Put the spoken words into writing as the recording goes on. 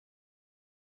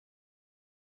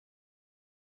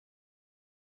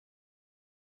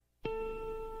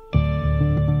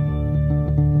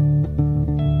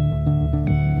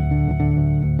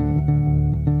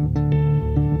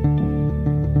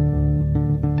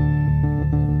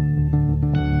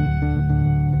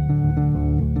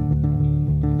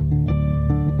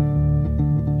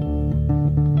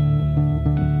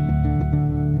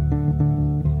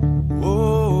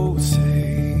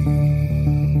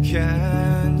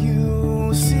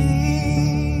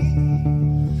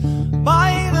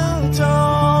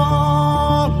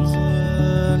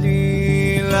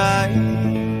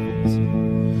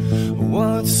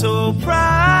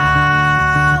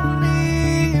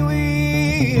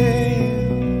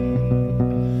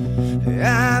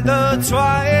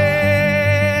twilight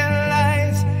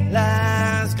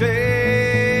lies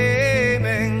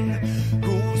gleaming,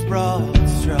 whose broad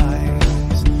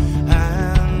stripes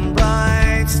and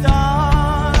bright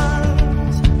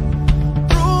stars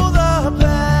through the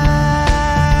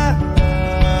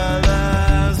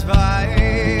perilous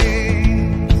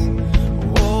fights.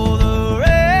 Oh, the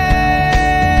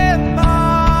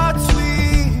ramparts we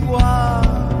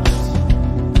watched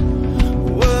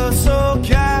were so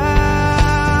gallantly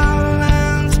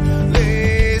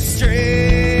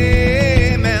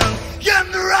streaming,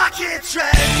 and the rockets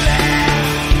trembling,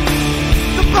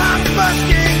 the bombs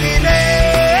bursting in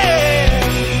air,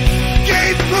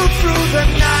 gave proof through the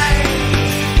night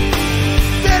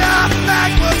that our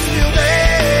flag was still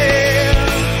there.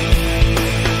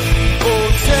 Oh,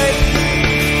 say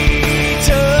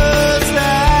does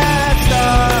that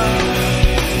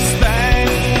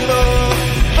star-spangled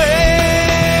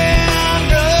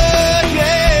banner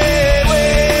yet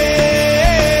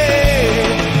wave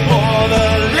for the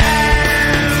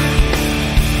land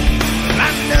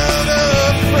under the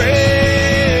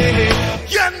free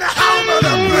and the home of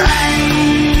the brave.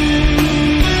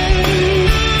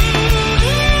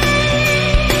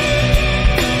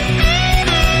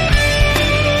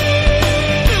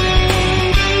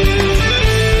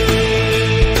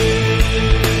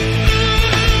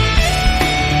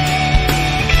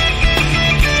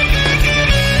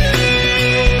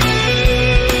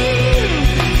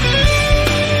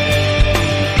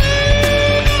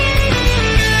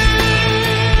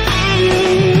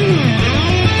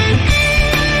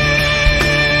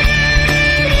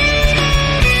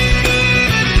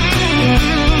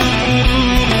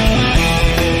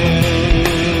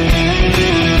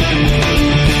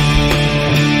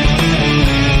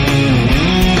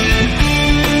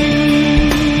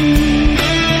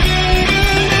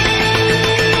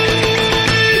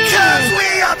 Because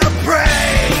we are the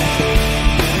brave.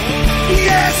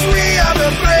 Yes, we are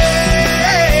the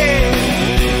brave.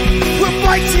 We'll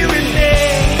fight you in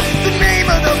the name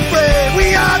of the brave.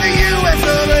 We are the US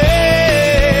of A.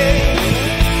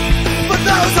 For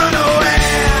those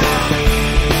unaware,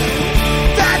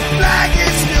 that flag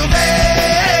is still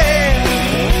there.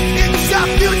 It's our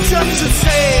future to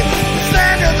save. The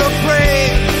land of the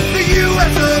brave, the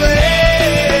US of A.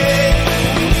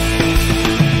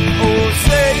 Oh,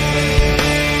 say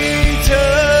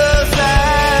does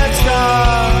that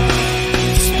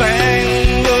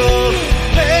star-spangled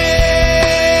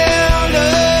banner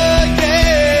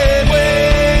yet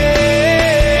wave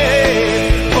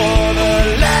for the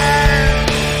land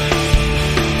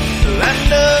of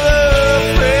the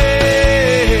free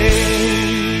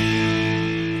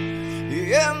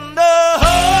and the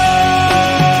home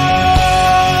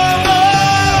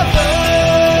of the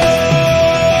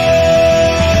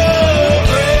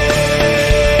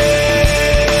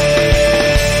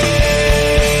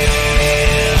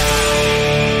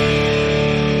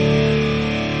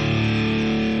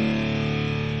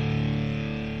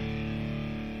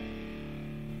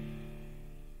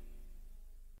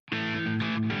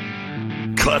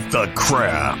Cut the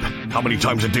crap. How many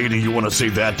times a day do you want to say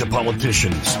that to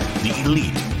politicians, the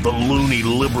elite, the loony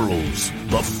liberals,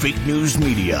 the fake news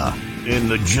media, and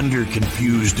the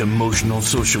gender-confused emotional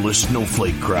socialist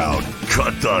snowflake crowd?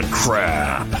 Cut the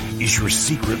crap is your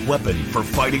secret weapon for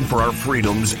fighting for our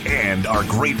freedoms and our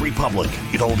great republic.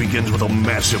 It all begins with a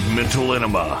massive mental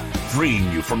enema,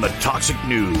 freeing you from the toxic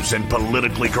news and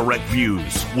politically correct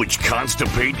views, which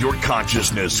constipate your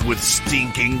consciousness with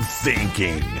stinking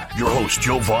thinking. Your host,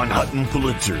 Joe Von Hutton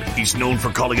Pulitzer. He's known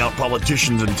for calling out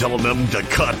politicians and telling them to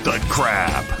cut the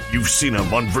crap. You've seen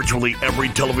him on virtually every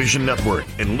television network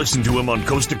and listened to him on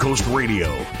Coast to Coast Radio.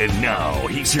 And now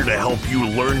he's here to help you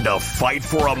learn to fight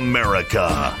for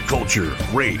America. Culture,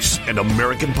 race, and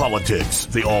American politics.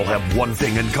 They all have one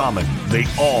thing in common. They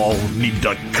all need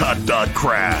to cut the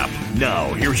crap.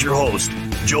 Now, here's your host,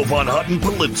 Joe Von Hutton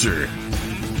Pulitzer.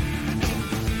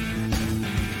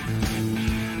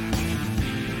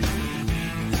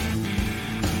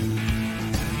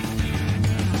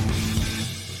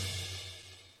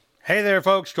 Hey there,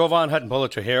 folks. Joe Von Hutton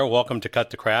Pulitzer here. Welcome to Cut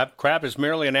the Crap. CRAP is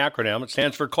merely an acronym. It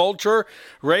stands for Culture,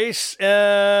 Race,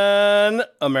 and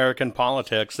American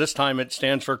Politics. This time it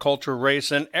stands for Culture,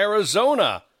 Race, and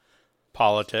Arizona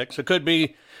Politics. It could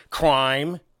be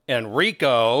crime and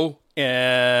RICO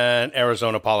and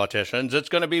Arizona politicians. It's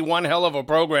going to be one hell of a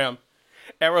program.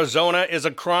 Arizona is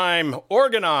a crime,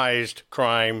 organized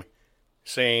crime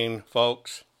scene,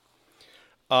 folks.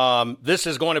 This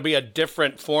is going to be a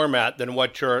different format than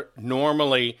what you're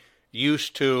normally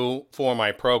used to for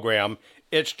my program.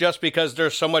 It's just because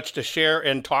there's so much to share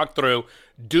and talk through.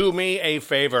 Do me a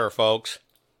favor, folks.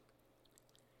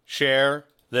 share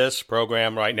this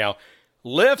program right now.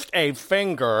 Lift a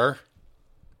finger,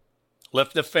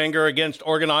 lift the finger against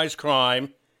organized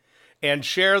crime, and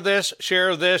share this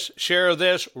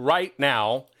right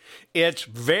now. It's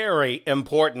very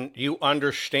important you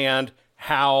understand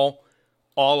how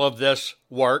all of this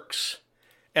works.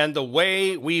 And the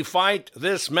way we fight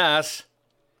this mess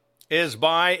is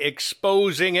by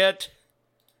exposing it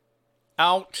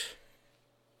out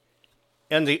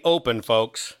in the open,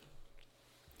 folks.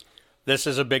 This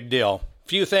is a big deal.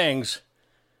 Few things.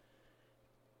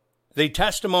 The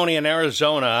testimony in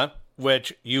Arizona,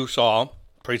 which you saw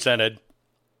presented,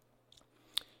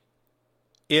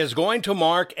 is going to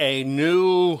mark a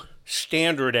new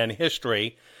standard in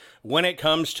history when it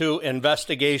comes to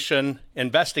investigating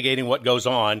what goes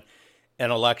on in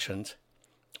elections.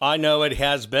 I know it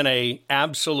has been an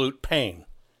absolute pain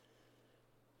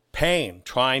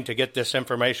trying to get this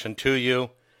information to you.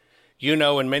 You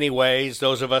know, in many ways,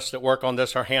 those of us that work on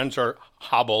this, our hands are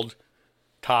hobbled,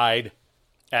 tied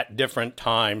at different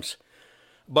times.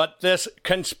 But this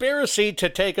conspiracy to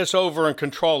take us over and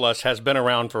control us has been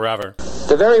around forever.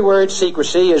 The very word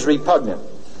secrecy is repugnant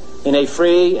in a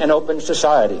free and open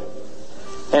society.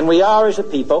 And we are, as a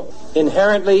people,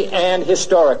 inherently and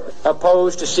historically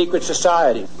opposed to secret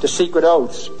society, to secret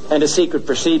oaths, and to secret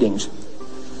proceedings.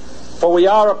 For we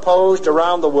are opposed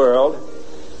around the world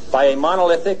by a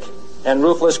monolithic and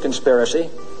ruthless conspiracy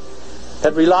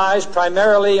that relies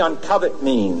primarily on covert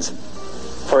means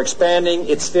for expanding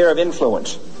its sphere of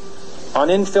influence,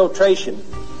 on infiltration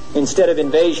instead of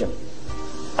invasion,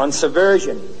 on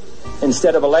subversion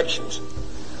instead of elections,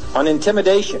 on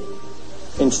intimidation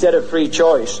instead of free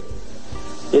choice.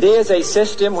 It is a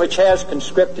system which has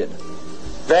conscripted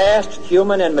vast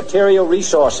human and material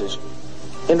resources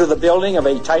into the building of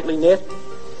a tightly knit,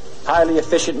 highly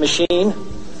efficient machine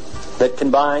that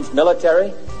combines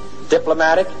military,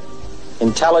 diplomatic,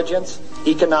 intelligence,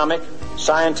 economic,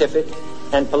 scientific,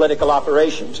 and political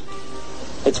operations.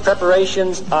 Its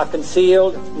preparations are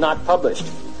concealed, not published.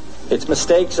 Its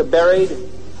mistakes are buried,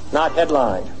 not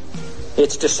headlined.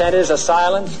 Its dissenters are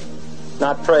silenced,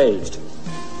 not praised.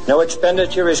 No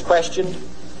expenditure is questioned,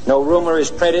 no rumor is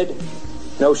printed,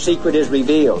 no secret is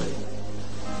revealed.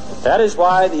 That is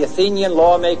why the Athenian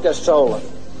lawmaker Solon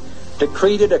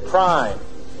decreed it a crime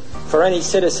for any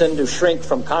citizen to shrink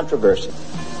from controversy.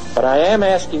 But I am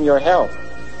asking your help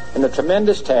in the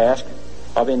tremendous task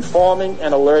of informing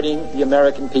and alerting the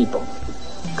American people,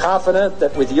 confident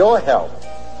that with your help,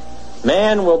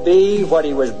 man will be what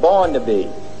he was born to be,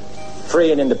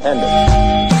 free and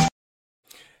independent.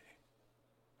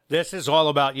 This is all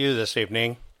about you this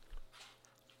evening.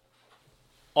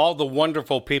 All the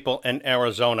wonderful people in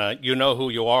Arizona, you know who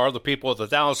you are, the people of the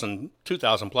 1,000,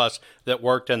 2,000 plus that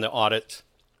worked in the audits.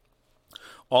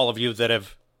 All of you that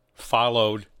have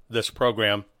followed this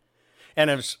program and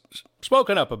have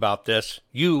spoken up about this,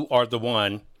 you are the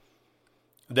one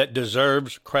that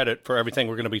deserves credit for everything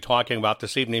we're going to be talking about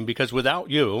this evening, because without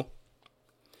you,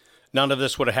 none of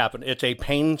this would have happened. It's a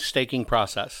painstaking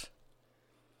process.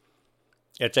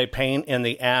 It's a pain in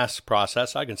the ass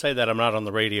process. I can say that I'm not on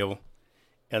the radio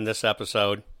in this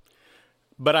episode,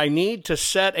 but I need to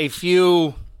set a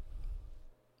few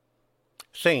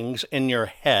things in your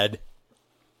head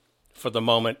for the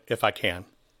moment, if I can.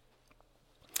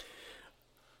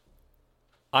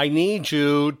 I need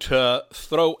you to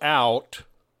throw out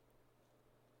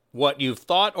what you've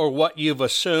thought or what you've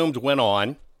assumed went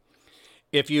on.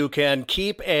 If you can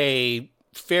keep a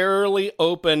fairly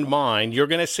open mind, you're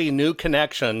going to see new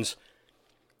connections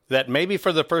that maybe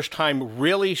for the first time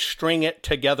really string it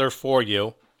together for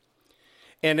you.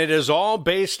 And it is all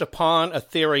based upon a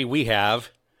theory we have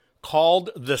called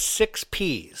the 6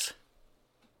 Ps.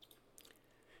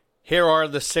 Here are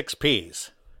the 6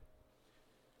 Ps.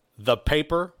 The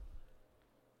paper,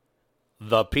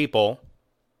 the people,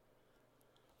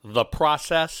 the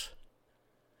process,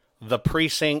 the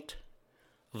precinct,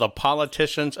 the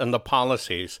politicians, and the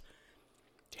policies.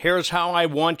 Here's how I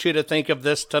want you to think of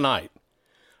this tonight.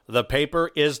 The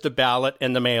paper is the ballot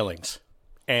and the mailings,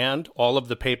 and all of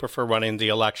the paper for running the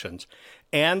elections,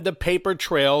 and the paper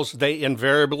trails they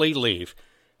invariably leave.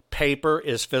 Paper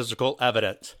is physical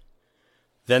evidence.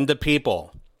 Then the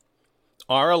people.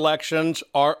 Our elections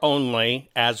are only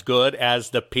as good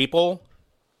as the people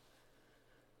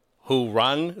who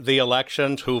run the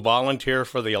elections, who volunteer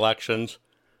for the elections,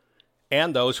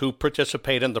 and those who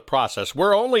participate in the process.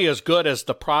 We're only as good as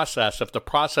the process if the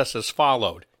process is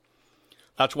followed.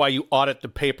 That's why you audit the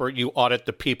paper, you audit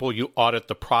the people, you audit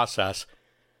the process.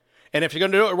 And if you're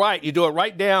going to do it right, you do it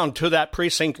right down to that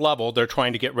precinct level. They're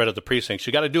trying to get rid of the precincts.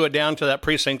 You got to do it down to that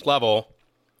precinct level,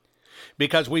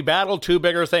 because we battle two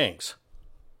bigger things.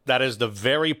 That is the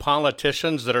very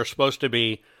politicians that are supposed to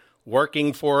be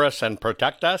working for us and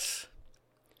protect us,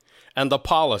 and the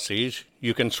policies,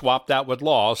 you can swap that with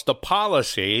laws, the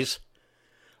policies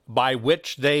by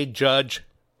which they judge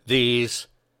these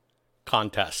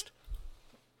contests.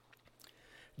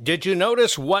 Did you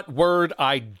notice what word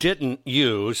I didn't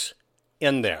use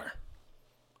in there?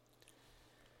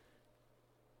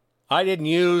 I didn't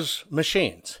use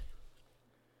machines.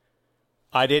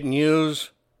 I didn't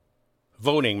use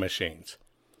voting machines.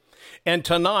 And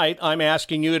tonight, I'm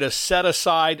asking you to set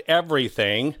aside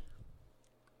everything,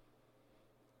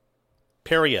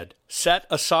 period. Set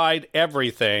aside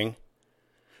everything.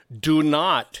 Do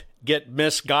not get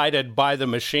misguided by the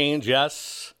machines.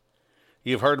 Yes,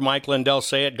 you've heard Mike Lindell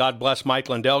say it. God bless Mike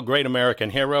Lindell, great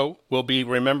American hero, will be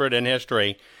remembered in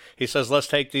history. He says, let's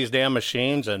take these damn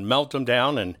machines and melt them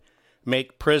down and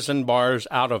make prison bars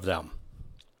out of them.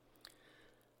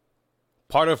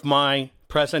 Part of my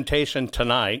presentation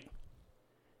tonight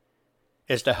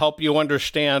is to help you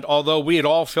understand, although we'd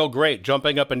all feel great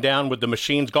jumping up and down with the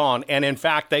machines gone, and in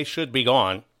fact, they should be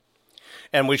gone,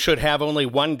 and we should have only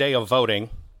one day of voting,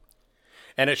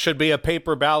 and it should be a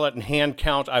paper ballot and hand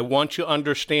count. I want you to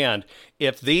understand,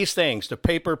 if these things, the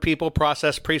paper, people,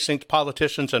 process, precincts,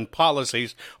 politicians, and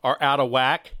policies are out of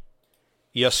whack,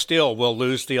 you still will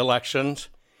lose the elections,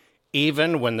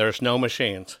 even when there's no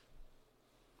machines.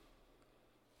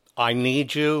 I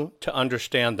need you to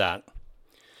understand that.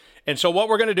 And so what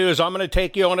we're going to do is I'm going to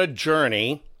take you on a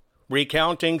journey,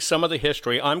 recounting some of the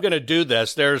history. I'm going to do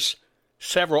this. There's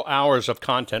several hours of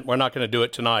content. We're not going to do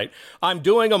it tonight. I'm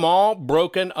doing them all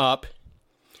broken up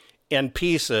in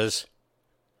pieces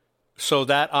so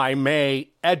that I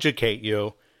may educate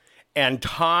you and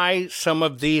tie some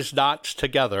of these dots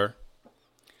together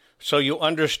so you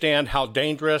understand how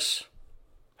dangerous,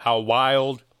 how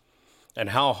wild,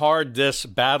 and how hard this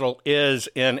battle is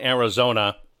in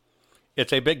Arizona.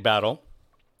 It's a big battle.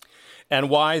 And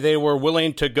why they were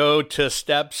willing to go to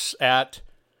steps at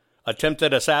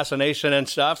attempted assassination and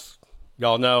stuff.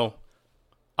 Y'all know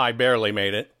I barely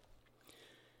made it.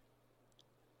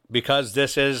 Because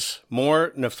this is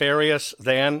more nefarious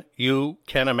than you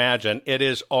can imagine. It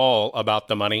is all about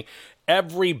the money.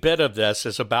 Every bit of this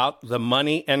is about the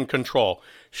money and control.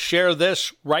 Share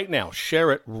this right now.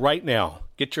 Share it right now.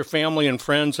 Get your family and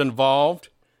friends involved.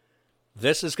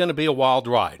 This is going to be a wild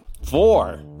ride.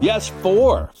 Four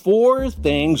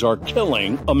things are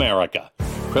killing America.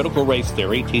 Critical race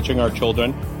theory, teaching our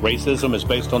children racism is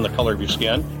based on the color of your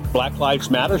skin. Black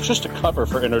Lives Matter is just a cover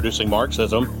for introducing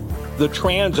Marxism. The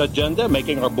trans agenda,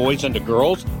 making our boys into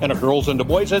girls and our girls into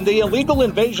boys, and the illegal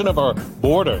invasion of our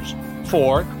borders.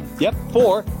 Four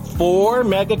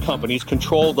mega companies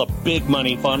control the big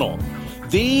money funnel.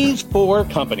 These four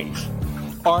companies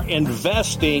are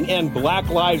investing in Black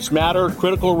Lives Matter,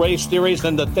 critical race theories,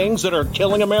 and the things that are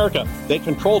killing America. They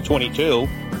control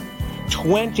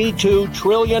 $22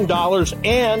 trillion,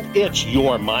 and it's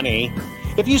your money.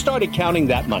 If you started counting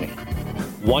that money,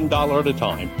 $1 at a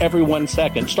time, every 1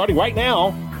 second, starting right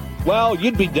now, well,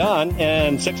 you'd be done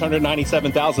in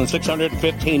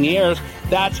 697,615 years.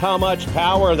 That's how much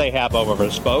power they have over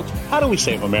us, folks. How do we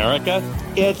save America?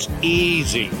 It's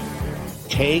easy.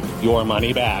 Take your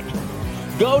money back.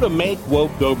 Go to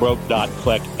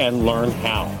MakeWokeGoBroke.click and learn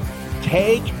how.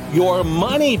 Take your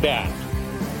money back.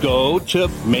 Go to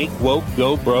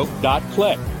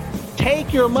MakeWokeGoBroke.click.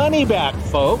 Take your money back,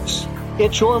 folks.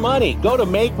 It's your money. Go to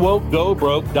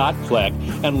MakeWokeGoBroke.click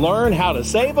and learn how to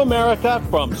save America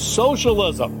from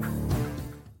socialism.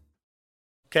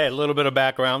 Okay, a little bit of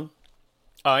background.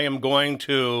 I am going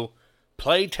to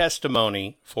play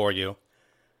testimony for you.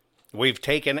 We've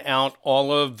taken out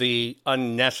all of the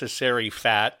unnecessary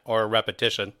fat or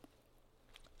repetition.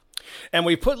 And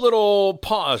we put little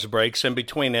pause breaks in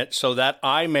between it so that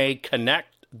I may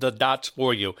connect the dots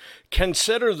for you.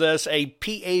 Consider this a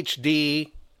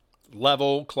PhD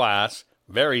level class.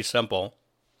 Very simple.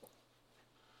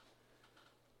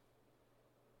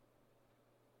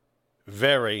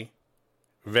 Very,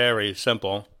 very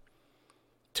simple.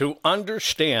 To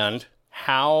understand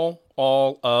how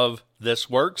all of this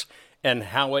works and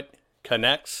how it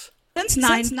connects. Since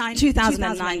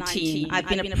 2019, I've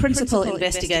been a principal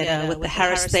investigator with the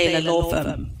Harris-Thaler law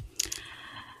firm.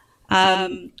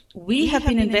 We have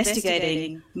been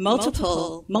investigating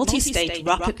multi-state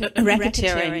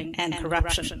racketeering and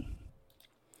corruption.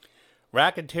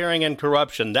 Racketeering and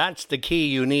corruption, that's the key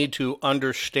you need to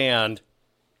understand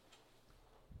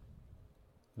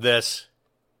this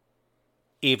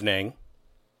evening.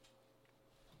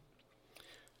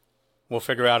 We'll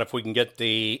figure out if we can get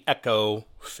the echo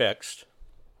fixed.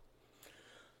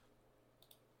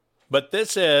 But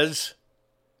this is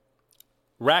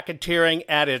racketeering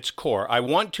at its core. I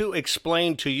want to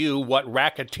explain to you what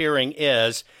racketeering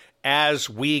is as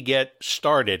we get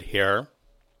started here.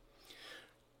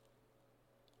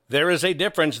 There is a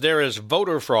difference. There is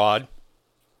voter fraud.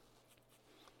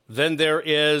 Then there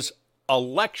is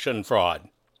election fraud.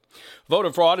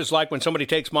 Voter fraud is like when somebody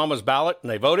takes mama's ballot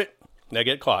and they vote it and they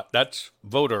get caught. That's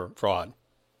voter fraud.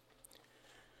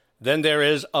 Then there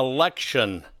is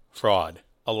election fraud.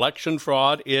 Election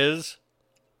fraud is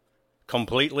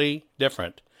completely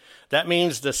different. That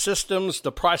means the systems,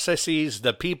 the processes,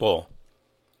 the people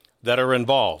that are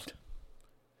involved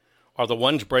are the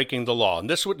ones breaking the law. And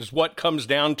this is what comes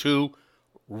down to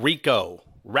RICO,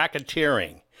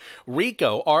 racketeering.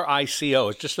 RICO, R-I-C-O,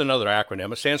 is just another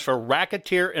acronym. It stands for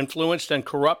Racketeer Influenced and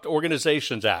Corrupt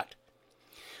Organizations Act.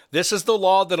 This is the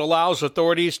law that allows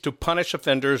authorities to punish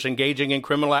offenders engaging in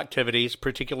criminal activities,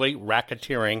 particularly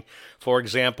racketeering. For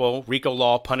example, RICO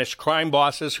law punished crime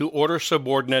bosses who order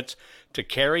subordinates to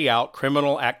carry out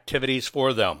criminal activities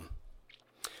for them.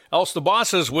 Else the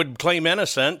bosses would claim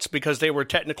innocence because they were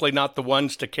technically not the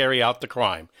ones to carry out the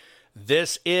crime.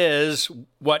 This is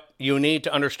what you need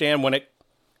to understand when it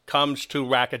comes to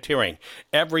racketeering.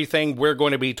 Everything we're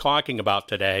going to be talking about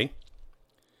today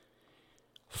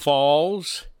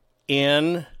falls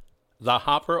in the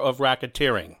hopper of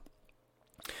racketeering.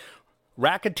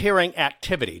 Racketeering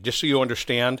activity, just so you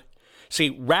understand. See,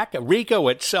 RICO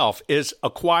itself is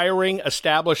acquiring,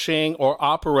 establishing, or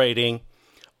operating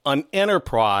an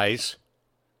enterprise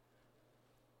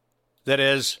that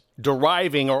is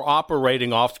deriving or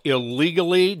operating off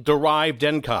illegally derived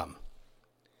income.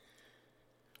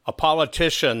 A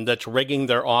politician that's rigging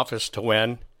their office to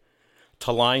win,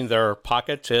 to line their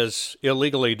pockets, is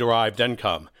illegally derived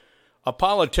income. A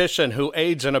politician who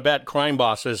aids and abets crime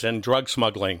bosses in drug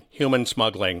smuggling, human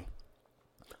smuggling,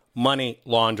 money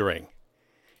laundering,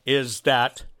 is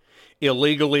that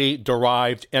illegally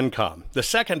derived income. The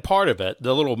second part of it,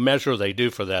 the little measure they do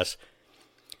for this,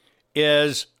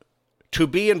 is to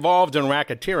be involved in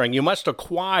racketeering, you must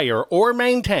acquire or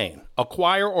maintain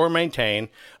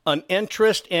an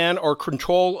interest in or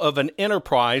control of an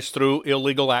enterprise through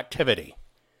illegal activity.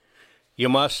 You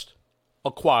must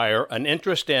acquire an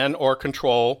interest in or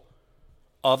control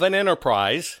of an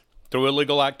enterprise through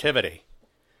illegal activity.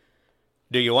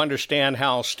 Do you understand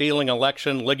how stealing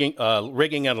election,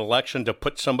 rigging an election to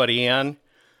put somebody in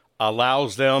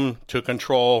allows them to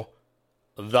control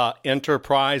the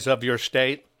enterprise of your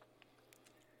state?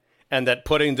 And that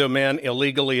putting them in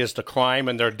illegally is the crime,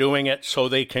 and they're doing it so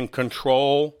they can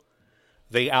control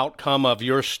the outcome of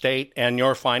your state and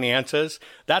your finances?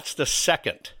 That's the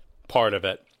second part of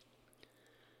it.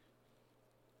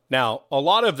 Now, a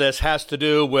lot of this has to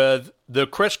do with the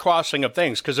crisscrossing of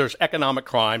things, because there's economic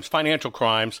crimes, financial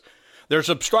crimes. There's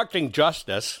obstructing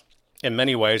justice. In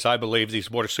many ways, I believe these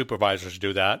board of supervisors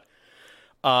do that.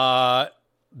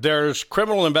 There's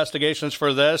criminal investigations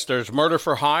for this. There's murder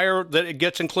for hire that it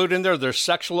gets included in there. There's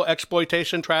sexual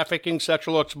exploitation, trafficking,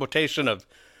 sexual exploitation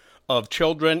of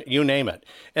children, you name it.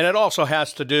 And it also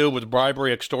has to do with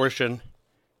bribery, extortion,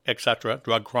 etc.,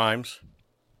 drug crimes,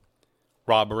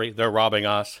 robbery. They're robbing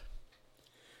us.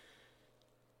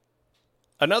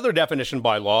 Another definition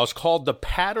by law is called the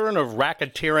pattern of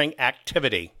racketeering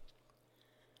activity.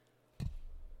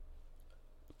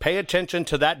 Pay attention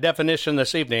to that definition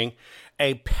this evening.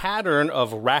 A pattern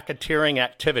of racketeering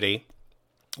activity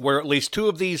where at least two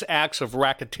of these acts of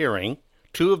racketeering,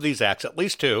 at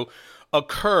least two,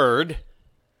 occurred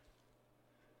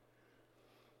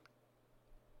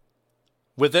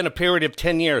within a period of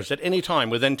 10 years, at any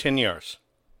time within 10 years.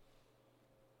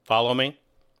 Follow me?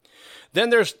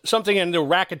 Then there's something in the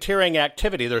racketeering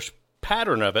activity. There's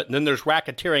pattern of it, and then there's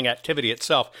racketeering activity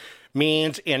itself.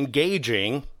 Means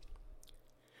engaging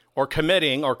or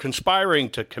committing or conspiring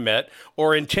to commit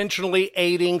or intentionally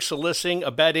aiding, soliciting,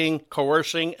 abetting,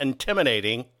 coercing,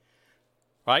 intimidating,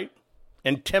 right?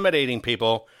 Intimidating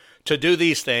people to do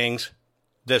these things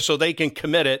so they can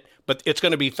commit it, but it's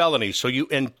going to be felonies, so you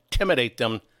intimidate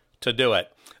them to do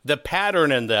it. The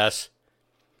pattern in this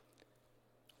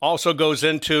also goes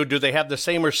into, do they have the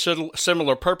same or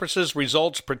similar purposes,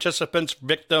 results, participants,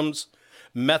 victims,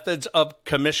 methods of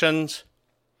commissions?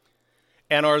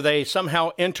 And are they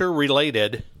somehow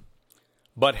interrelated,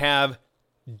 but have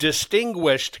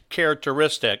distinguished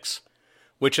characteristics,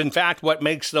 which in fact what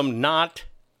makes them not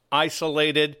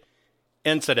isolated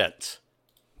incidents?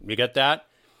 You get that?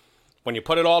 When you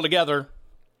put it all together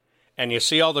and you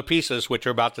see all the pieces, which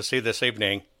you're about to see this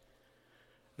evening,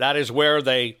 that is where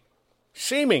they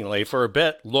seemingly for a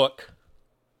bit look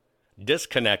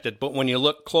disconnected. But when you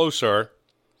look closer,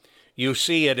 you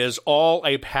see it is all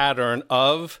a pattern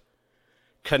of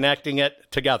connecting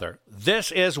it together.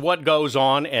 This is what goes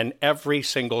on in every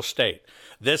single state.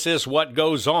 This is what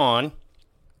goes on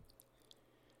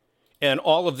in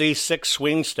all of these 6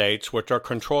 swing states, which are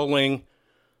controlling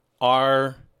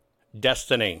our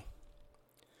destiny.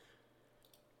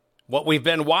 What we've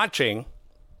been watching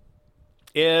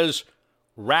is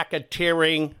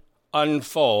racketeering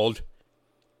unfold.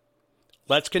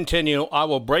 Let's continue. I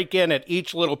will break in at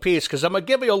each little piece because I'm going to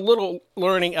give you a little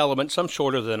learning element, some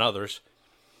shorter than others,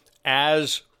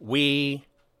 as we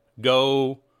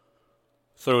go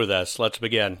through this. Let's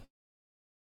begin.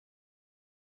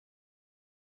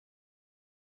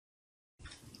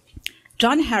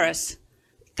 John Harris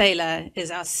Thaler is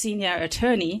our senior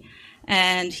attorney,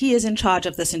 and he is in charge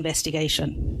of this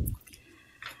investigation.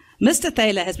 Mr.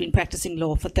 Thaler has been practicing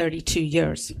law for 32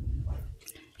 years.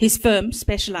 His firm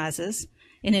specializes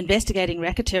in investigating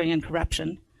racketeering and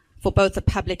corruption for both the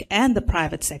public and the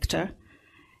private sector,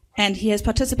 and he has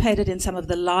participated in some of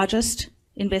the largest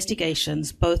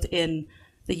investigations, both in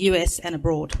the U.S. and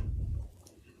abroad.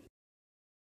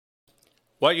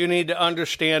 What you need to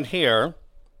understand here,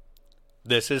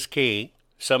 this is key,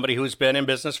 somebody who's been in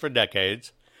business for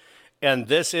decades, and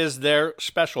this is their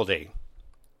specialty.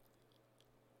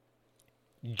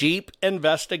 Deep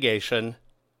investigation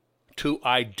to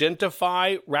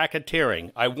identify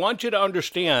racketeering. I want you to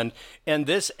understand, in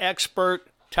this expert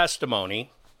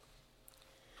testimony,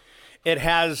 it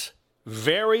has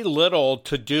very little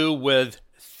to do with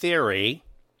theory.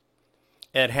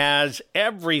 It has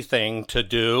everything to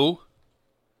do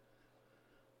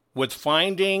with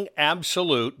finding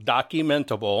absolute,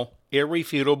 documentable,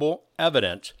 irrefutable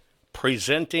evidence,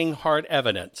 presenting hard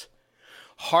evidence.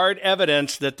 Hard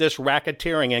evidence that this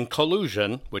racketeering and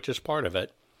collusion, which is part of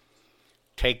it,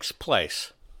 takes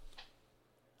place.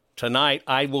 Tonight,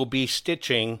 I will be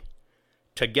stitching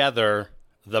together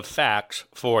the facts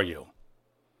for you.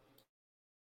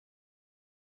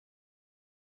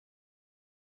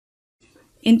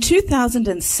 In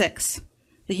 2006,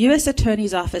 the U.S.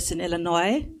 Attorney's Office in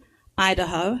Illinois,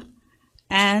 Idaho,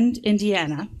 and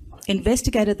Indiana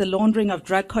investigated the laundering of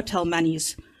drug cartel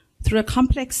monies through a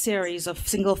complex series of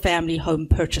single-family home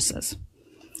purchases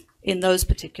in those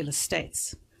particular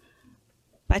states.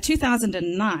 By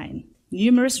 2009,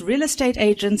 numerous real estate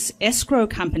agents, escrow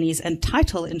companies, and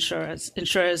title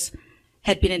insurers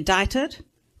had been indicted,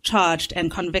 charged,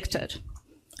 and convicted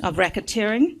of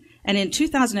racketeering, and in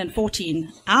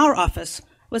 2014, our office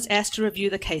was asked to review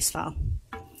the case file.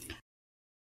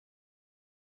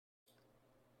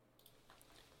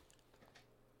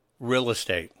 Real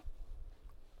estate.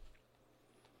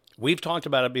 We've talked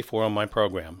about it before on my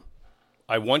program.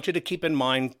 I want you to keep in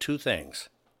mind 2 things.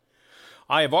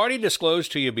 I have already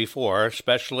disclosed to you before,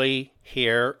 especially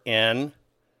here in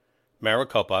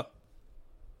Maricopa,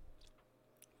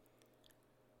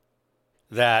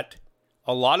 that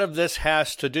a lot of this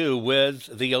has to do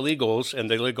with the illegals and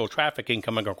the illegal trafficking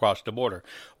coming across the border.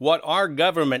 What our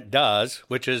government does,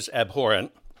 which is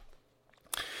abhorrent,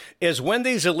 is when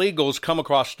these illegals come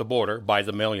across the border by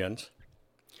the millions,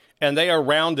 and they are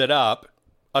rounded up,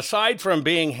 aside from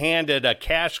being handed a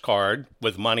cash card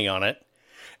with money on it,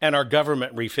 and our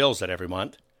government refills it every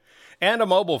month, and a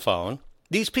mobile phone,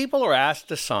 these people are asked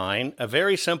to sign a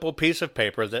very simple piece of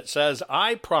paper that says,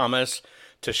 I promise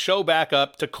to show back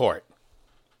up to court.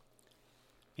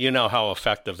 You know how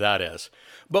effective that is.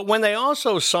 But when they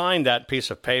also sign that piece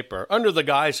of paper under the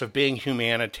guise of being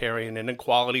humanitarian and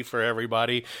equality for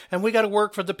everybody, and we got to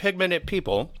work for the pigmented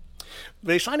people,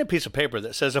 they sign a piece of paper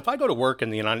that says, if I go to work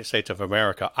in the United States of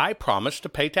America, I promise to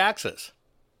pay taxes.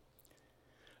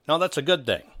 Now, that's a good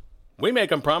thing. We make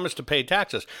them promise to pay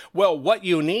taxes. Well, what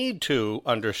you need to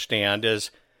understand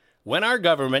is when our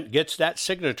government gets that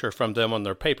signature from them on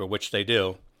their paper, which they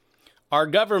do, our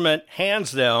government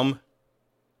hands them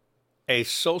a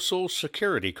Social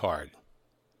Security card.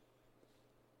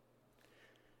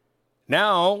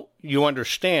 Now you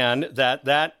understand that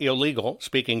that illegal,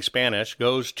 speaking Spanish,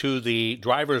 goes to the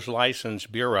Driver's License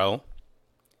Bureau.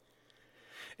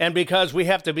 And because we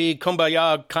have to be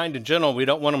kumbaya, kind and gentle, we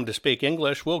don't want them to speak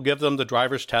English, we'll give them the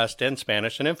driver's test in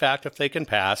Spanish. And in fact, if they can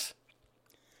pass,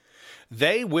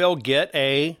 they will get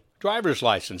a driver's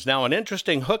license. Now, an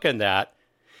interesting hook in that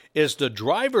is the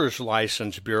Driver's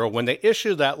License Bureau, when they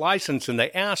issue that license and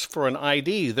they ask for an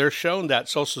ID, they're shown that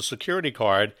Social Security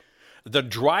card. The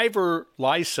Driver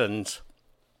License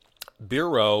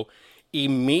Bureau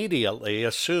immediately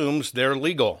assumes they're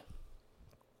legal.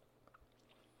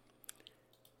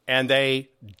 And they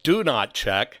do not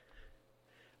check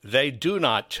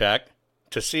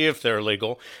to see if they're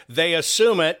legal. They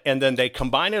assume it, and then they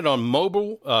combine it on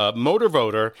motor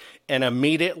voter and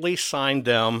immediately sign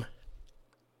them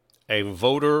a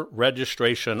voter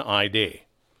registration ID.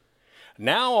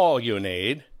 Now all you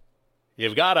need,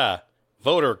 you've got a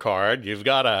voter card, you've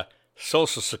got a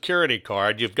social security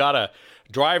card, you've got a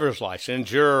driver's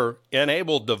license, you're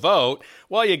enabled to vote.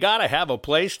 Well, you got to have a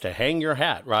place to hang your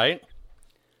hat, right?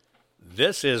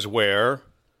 This is where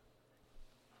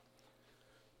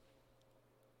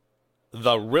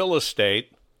the real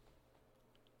estate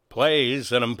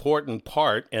plays an important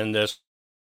part in this.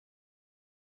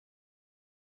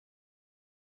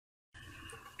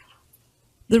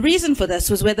 The reason for this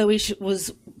was whether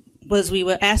we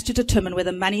were asked to determine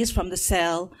whether monies from the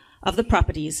sale of the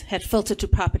properties had filtered to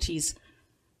properties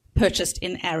purchased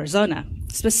in Arizona,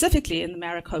 specifically in the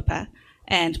Maricopa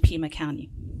and Pima County.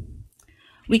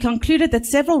 We concluded that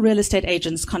several real estate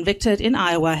agents convicted in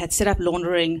Iowa had set up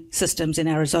laundering systems in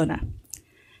Arizona,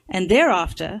 and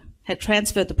thereafter had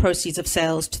transferred the proceeds of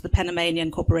sales to the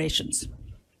Panamanian corporations.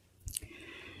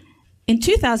 In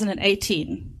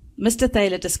 2018, Mr.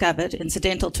 Thaler discovered,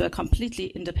 incidental to a completely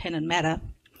independent matter,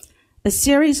 a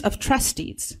series of trust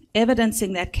deeds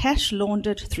evidencing that cash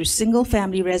laundered through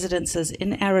single-family residences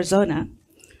in Arizona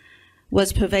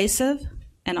was pervasive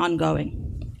and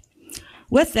ongoing.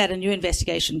 With that, a new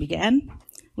investigation began,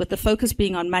 with the focus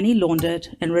being on money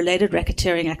laundered and related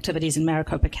racketeering activities in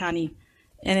Maricopa County,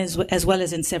 and as well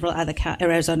as in several other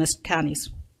Arizona counties.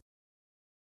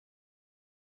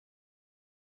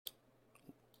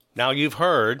 Now you've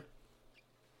heard,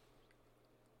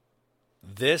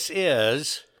 this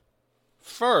is,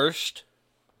 first,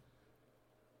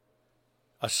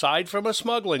 aside from a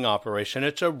smuggling operation,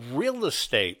 it's a real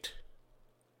estate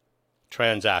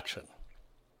transaction.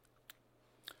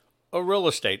 A real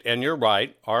estate, and you're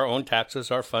right, our own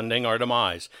taxes are funding our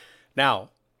demise. Now,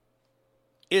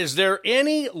 is there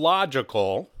any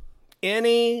logical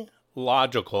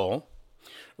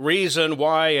reason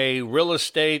why a real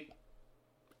estate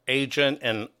agent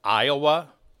in Iowa,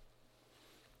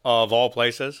 of all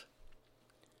places,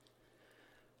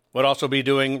 would also be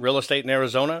doing real estate in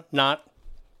Arizona? Not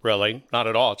really, not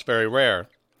at all. It's very rare.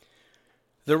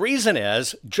 The reason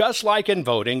is, just like in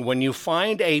voting, when you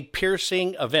find a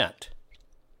piercing event,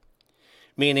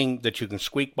 meaning that you can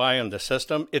squeak by in the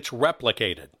system, it's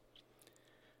replicated.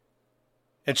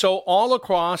 And so all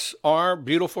across our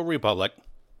beautiful republic,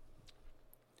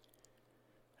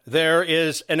 there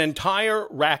is an entire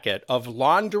racket of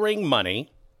laundering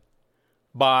money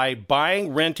by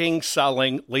buying, renting,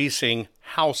 selling, leasing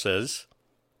houses,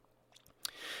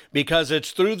 because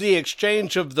it's through the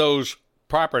exchange of those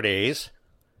properties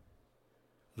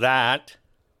that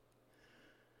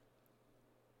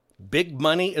big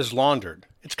money is laundered.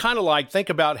 It's kind of like, think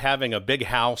about having a big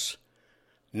house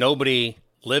nobody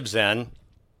lives in,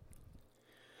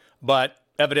 but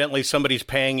evidently somebody's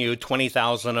paying you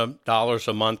 $20,000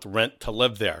 a month rent to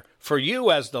live there. For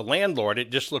you as the landlord, it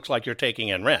just looks like you're taking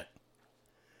in rent.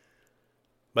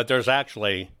 But there's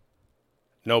actually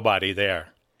nobody there.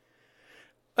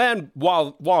 And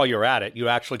while you're at it, you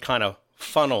actually kind of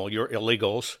funnel your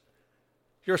illegals,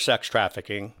 your sex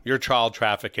trafficking, your child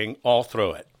trafficking, all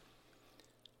through it.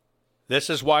 This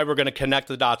is why we're going to connect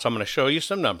the dots. I'm going to show you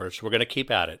some numbers. We're going to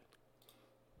keep at it.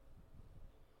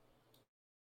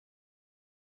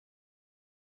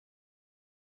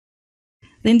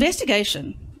 The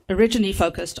investigation originally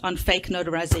focused on fake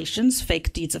notarizations,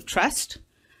 fake deeds of trust,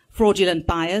 fraudulent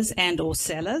buyers and or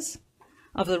sellers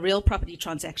of the real property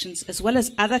transactions, as well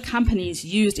as other companies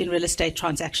used in real estate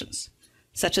transactions,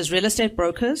 such as real estate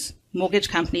brokers, mortgage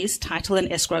companies, title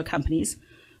and escrow companies,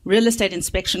 real estate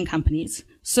inspection companies,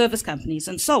 service companies,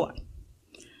 and so on.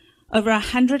 Over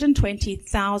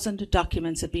 120,000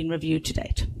 documents have been reviewed to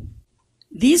date.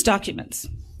 These documents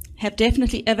have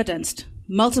definitely evidenced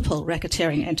multiple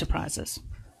racketeering enterprises,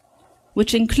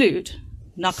 which include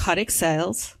narcotic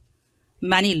sales,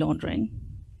 money laundering,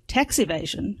 tax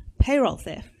evasion, payroll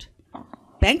theft,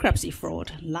 bankruptcy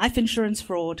fraud, life insurance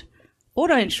fraud,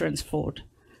 auto insurance fraud,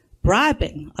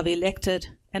 bribing of elected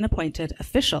and appointed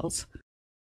officials.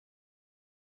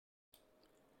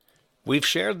 We've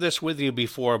shared this with you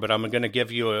before, but I'm going to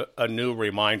give you a new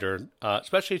reminder,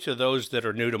 especially to those that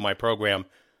are new to my program.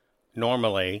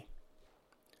 Normally,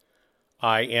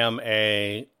 I am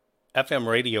a FM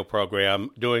radio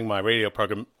program, doing my radio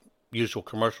program, usual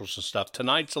commercials and stuff.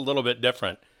 Tonight's a little bit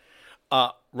different.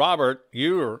 Robert,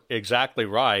 you're exactly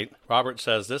right. Robert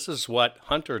says this is what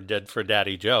Hunter did for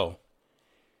Daddy Joe.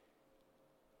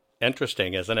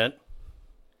 Interesting, isn't it?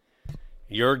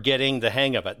 You're getting the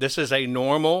hang of it. This is a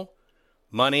normal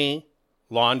money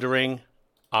laundering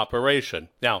operation.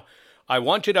 Now, I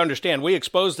want you to understand, we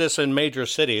exposed this in major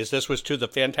cities. This was to the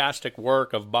fantastic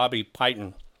work of Bobby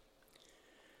Piton.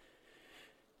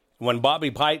 When Bobby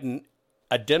Piton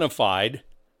identified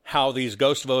how these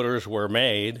ghost voters were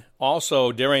made,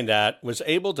 also during that was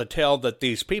able to tell that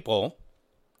these people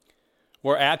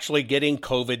were actually getting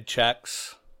COVID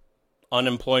checks,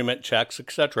 unemployment checks,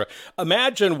 etc.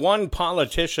 Imagine one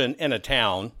politician in a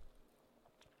town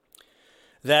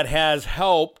that has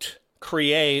helped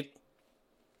create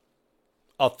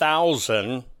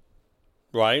 1,000,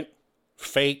 right,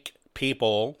 fake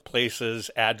people, places,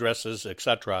 addresses,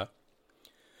 etc.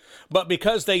 But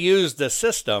because they used the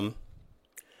system,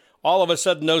 all of a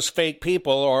sudden those fake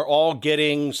people are all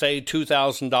getting, say,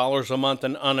 $2,000 a month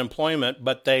in unemployment,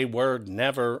 but they were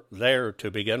never there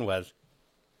to begin with.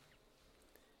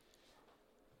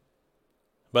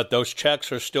 But those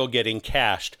checks are still getting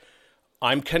cashed.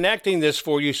 I'm connecting this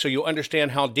for you so you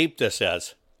understand how deep this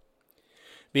is.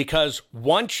 Because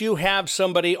once you have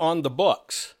somebody on the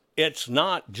books, it's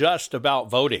not just about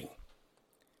voting.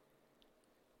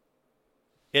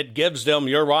 It gives them,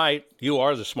 you're right, you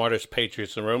are the smartest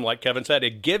patriots in the room, like Kevin said.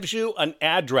 It gives you an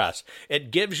address. It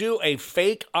gives you a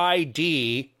fake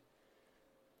ID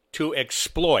to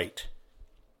exploit.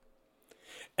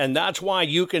 And that's why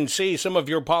you can see some of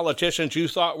your politicians you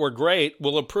thought were great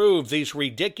will approve these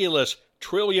ridiculous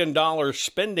trillion-dollar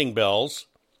spending bills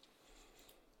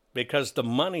because the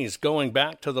money's going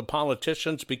back to the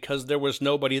politicians because there was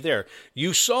nobody there.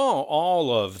 You saw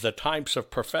all of the types of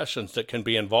professions that can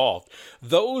be involved.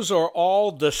 Those are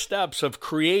all the steps of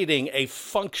creating a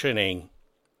functioning,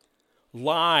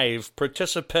 live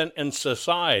participant in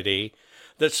society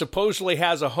that supposedly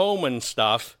has a home and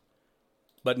stuff,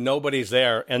 but nobody's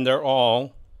there, and they're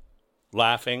all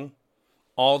laughing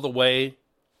all the way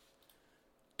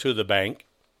to the bank.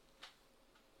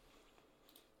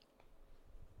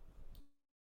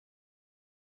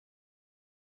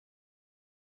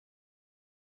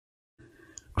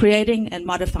 Creating and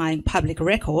modifying public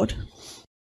record,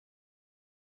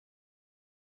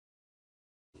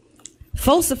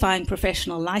 falsifying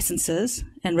professional licenses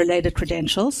and related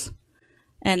credentials,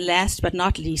 and last but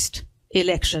not least,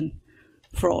 election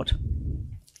fraud.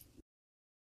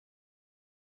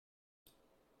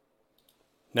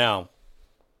 Now,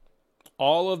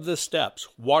 all of the steps,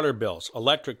 water bills,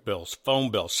 electric bills, phone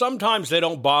bills, sometimes they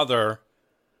don't bother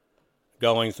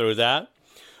going through that.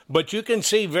 But you can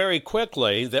see very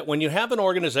quickly that when you have an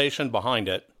organization behind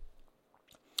it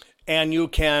and you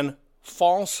can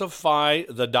falsify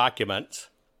the documents,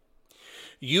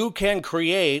 you can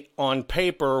create on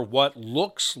paper what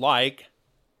looks like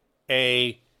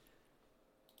a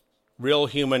real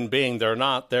human being. They're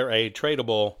not. They're a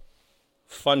tradable,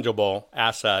 fungible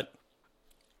asset.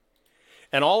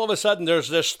 And all of a sudden there's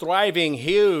this thriving,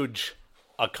 huge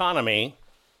economy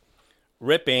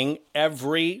ripping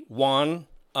every one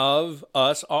of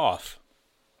us off.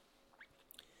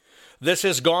 This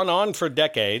has gone on for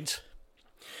decades,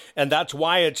 and that's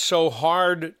why it's so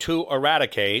hard to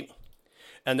eradicate.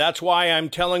 And that's why I'm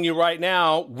telling you right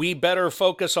now, we better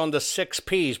focus on the 6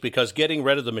 Ps, because getting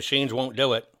rid of the machines won't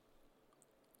do it.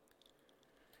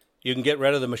 You can get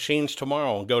rid of the machines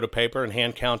tomorrow and go to paper and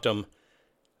hand count them.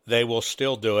 They will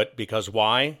still do it, because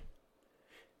why?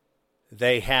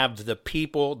 They have the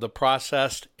people, the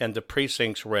process, and the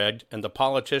precincts rigged, and the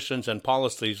politicians and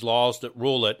policies, laws that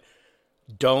rule it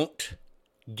don't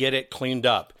get it cleaned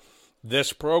up.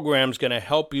 This program is going to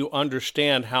help you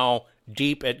understand how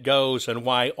deep it goes and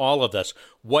why all of this.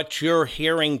 What you're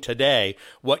hearing today,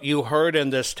 what you heard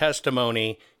in this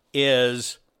testimony,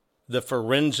 is the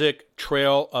forensic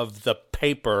trail of the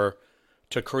paper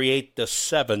to create the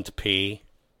 7th P.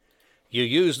 You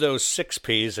use those 6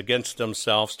 Ps against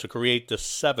themselves to create the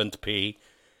 7th P,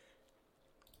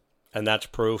 and that's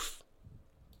proof.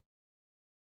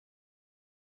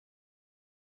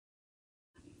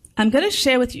 I'm going to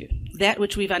share with you that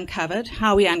which we've uncovered,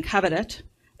 how we uncovered it,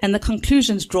 and the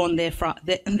conclusions drawn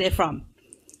therefrom.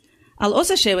 I'll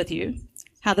also share with you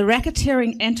how the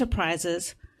racketeering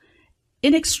enterprises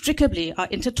inextricably are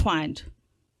intertwined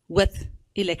with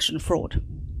election fraud.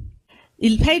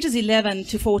 Pages 11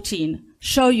 to 14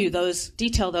 show you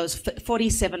detail those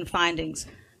 47 findings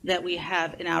that we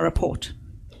have in our report.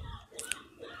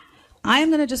 I am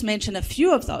going to just mention a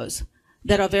few of those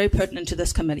that are very pertinent to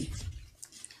this committee.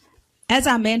 As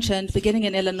I mentioned, beginning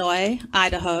in Illinois,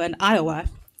 Idaho, and Iowa,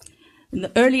 in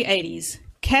the early 80s,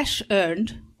 cash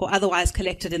earned or otherwise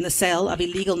collected in the sale of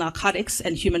illegal narcotics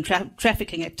and human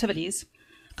trafficking activities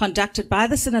conducted by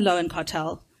the Sinaloan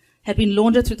cartel had been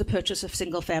laundered through the purchase of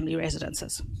single-family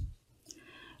residences.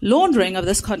 Laundering of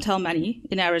this cartel money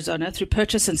in Arizona through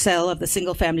purchase and sale of the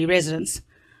single-family residence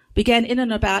began in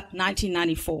and about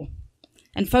 1994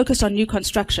 and focused on new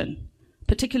construction,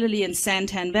 particularly in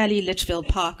Santan Valley, Litchfield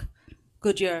Park,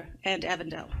 Goodyear, and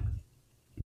Avondale.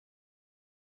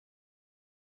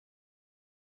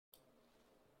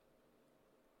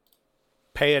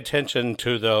 Pay attention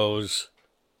to those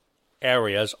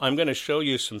areas. I'm going to show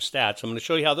you some stats. I'm going to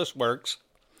show you how this works.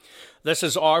 This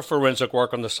is our forensic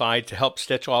work on the side to help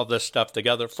stitch all this stuff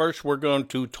together. First, we're going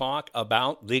to talk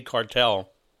about the cartel.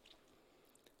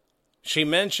 She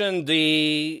mentioned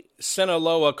the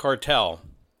Sinaloa cartel.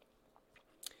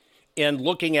 In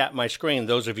looking at my screen,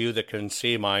 those of you that can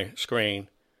see my screen,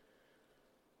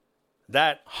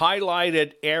 that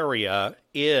highlighted area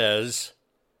is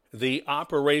the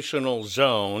operational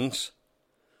zones,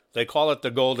 they call it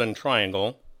the Golden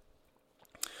Triangle,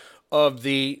 of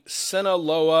the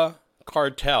Sinaloa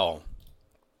cartel.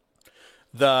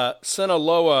 The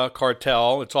Sinaloa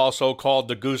cartel, it's also called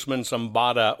the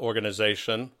Guzman-Zambada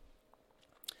organization.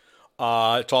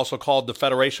 It's also called the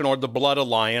Federation or the Blood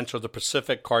Alliance or the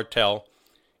Pacific Cartel,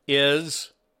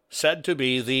 is said to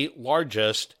be the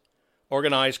largest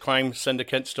organized crime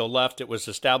syndicate still left. It was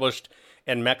established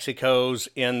in Mexico's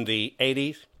in the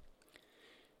 80s.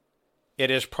 It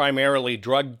is primarily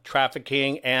drug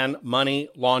trafficking and money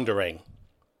laundering.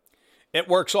 It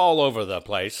works all over the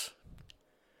place.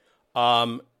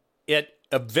 It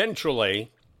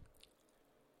eventually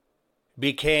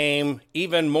became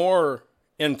even more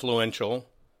influential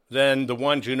than the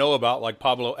ones you know about, like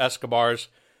Pablo Escobar's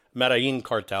Medellin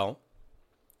cartel.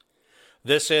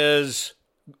 This is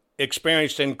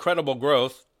experienced incredible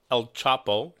growth. El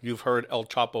Chapo, you've heard El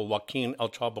Chapo, Joaquin El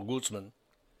Chapo Guzman.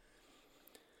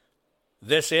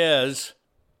 This is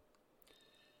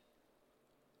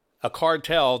a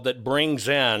cartel that brings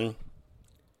in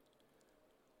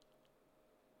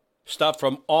stuff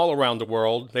from all around the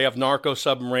world. They have narco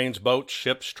submarines, boats,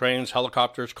 ships, trains,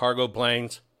 helicopters, cargo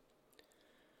planes.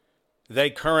 They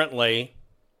currently,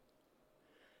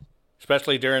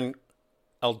 especially during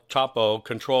El Chapo,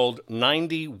 controlled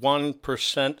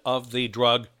 91% of the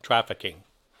drug trafficking.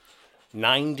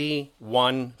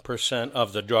 91%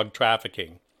 of the drug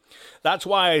trafficking. That's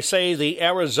why I say the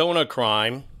Arizona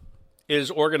crime is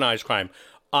organized crime.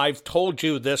 I've told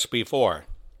you this before.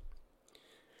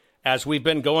 As we've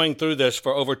been going through this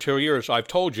for over 2 years, I've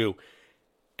told you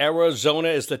Arizona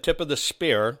is the tip of the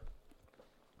spear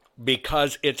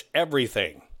because it's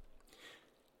everything.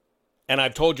 And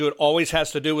I've told you it always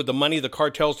has to do with the money, the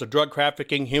cartels, the drug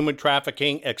trafficking, human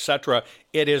trafficking, etc.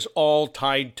 It is all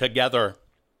tied together.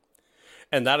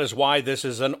 And that is why this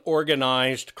is an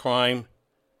organized crime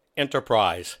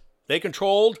enterprise. They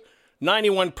controlled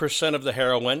 91% of the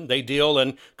heroin. They deal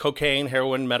in cocaine,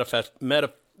 heroin,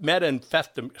 methamphetamine.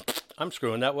 I'm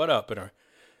screwing that one up.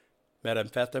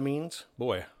 Methamphetamines?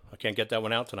 Boy, I can't get that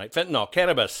one out tonight. Fentanyl,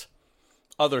 cannabis,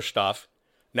 other stuff.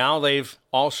 Now they've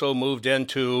also moved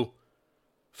into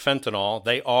fentanyl.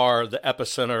 They are the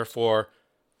epicenter for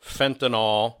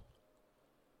fentanyl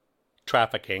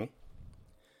trafficking.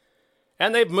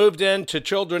 And they've moved into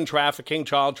children trafficking,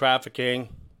 child trafficking,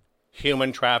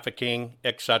 human trafficking,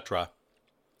 etc.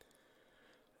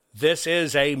 This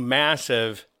is a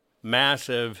massive,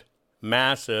 massive,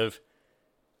 massive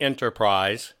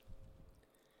enterprise.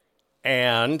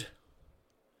 And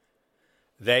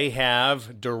they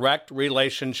have direct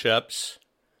relationships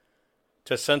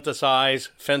to synthesize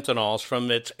fentanyls from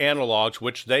its analogs,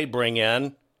 which they bring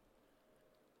in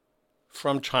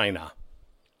from China.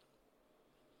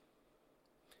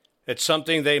 It's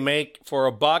something they make for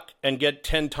 $1 and get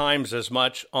 10 times as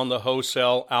much on the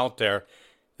wholesale out there.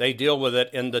 They deal with it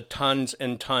in the tons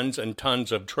and tons and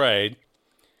tons of trade.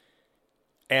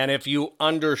 And if you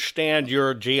understand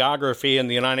your geography in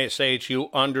the United States, you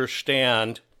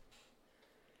understand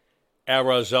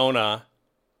Arizona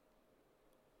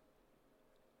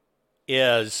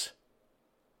is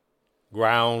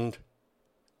ground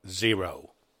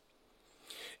zero.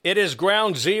 It is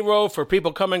ground zero for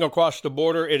people coming across the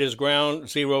border. It is ground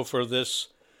zero for this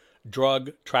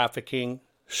drug trafficking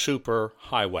super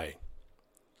highway.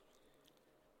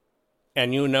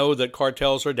 And you know that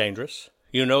cartels are dangerous.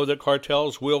 You know that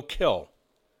cartels will kill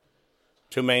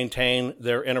to maintain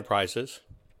their enterprises.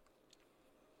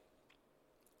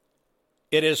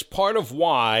 It is part of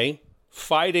why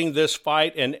fighting this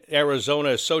fight in Arizona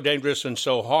is so dangerous and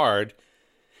so hard,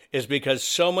 is because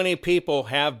so many people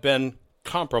have been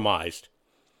compromised.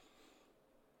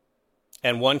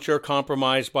 And once you're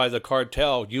compromised by the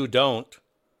cartel, you don't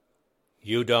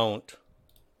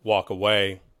walk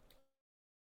away.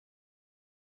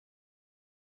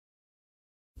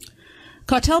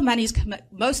 Cartel monies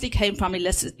mostly came from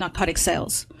illicit narcotic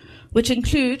sales. which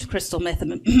include crystal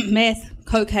meth,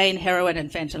 cocaine, heroin,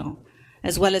 and fentanyl,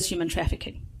 as well as human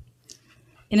trafficking.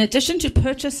 In addition to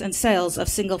purchase and sales of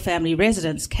single-family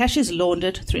residents, cash is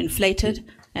laundered through inflated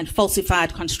and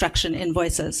falsified construction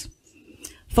invoices,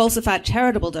 falsified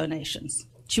charitable donations,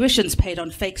 tuitions paid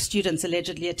on fake students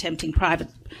allegedly attending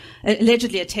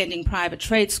private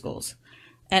trade schools,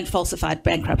 and falsified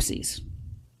bankruptcies.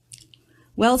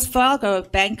 Wells Fargo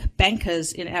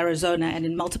bankers in Arizona and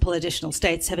in multiple additional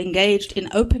states have engaged in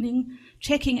opening,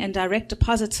 checking, and direct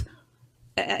deposit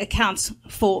accounts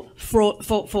for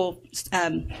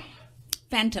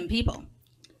phantom people.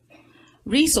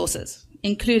 Resources,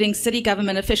 including city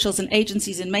government officials and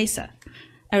agencies in Mesa,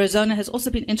 Arizona has also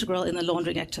been integral in the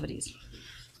laundering activities.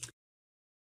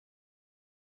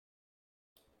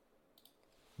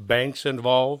 Banks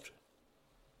involved.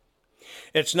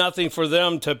 It's nothing for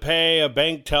them to pay a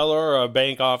bank teller or a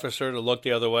bank officer to look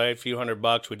the other way. A few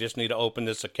 $100. We just need to open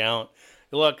this account.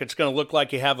 Look, it's going to look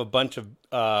like you have a bunch of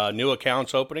new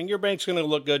accounts opening. Your bank's going to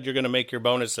look good. You're going to make your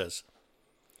bonuses.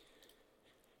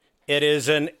 It is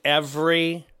in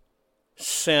every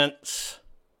sense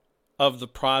of the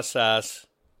process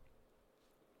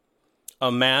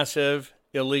a massive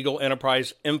illegal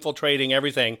enterprise infiltrating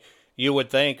everything. You would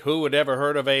think, who would ever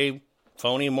heard of a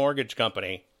phony mortgage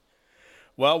company?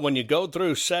 Well, when you go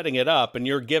through setting it up and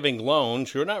you're giving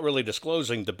loans, you're not really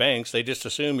disclosing the banks. They just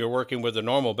assume you're working with the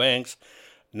normal banks.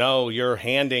 No, you're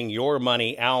handing your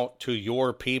money out to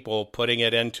your people, putting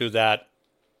it into that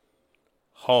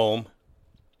home.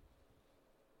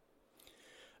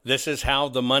 This is how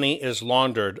the money is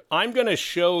laundered. I'm going to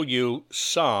show you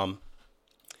some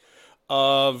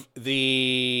of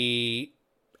the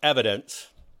evidence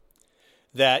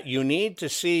that you need to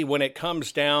see when it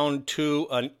comes down to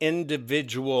an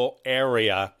individual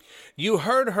area. You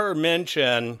heard her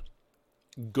mention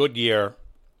Goodyear.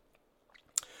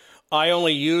 I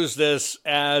only use this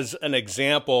as an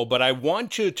example, but I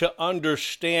want you to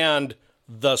understand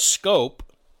the scope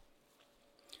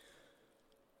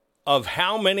of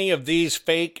how many of these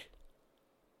fake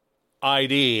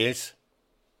IDs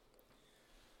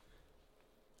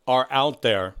are out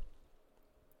there.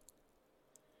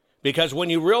 Because when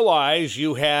you realize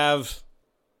you have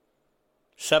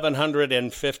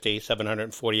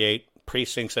 748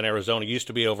 precincts in Arizona, used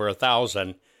to be over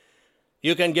 1,000,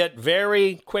 you can get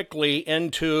very quickly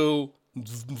into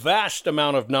vast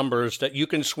amount of numbers that you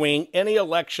can swing any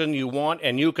election you want,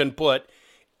 and you can put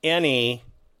any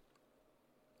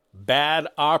bad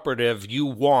operative you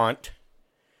want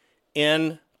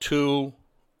into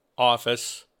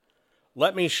office.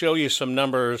 Let me show you some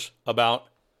numbers about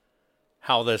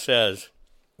how this is.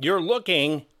 You're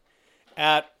looking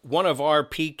at one of our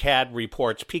PCAD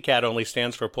reports. PCAD only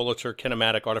stands for Pulitzer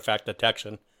Kinematic Artifact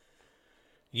Detection.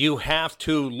 You have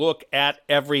to look at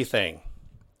everything.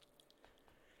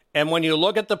 And when you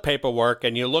look at the paperwork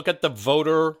and you look at the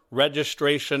voter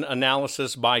registration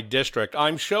analysis by district,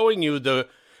 I'm showing you the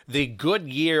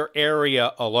Goodyear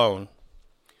area alone.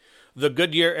 The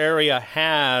Goodyear area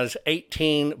has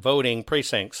 18 voting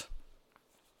precincts.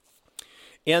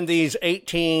 In these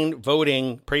 18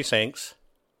 voting precincts,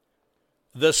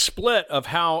 the split of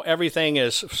how everything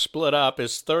is split up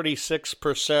is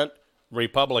 36%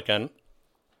 Republican,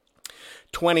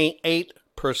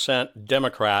 28%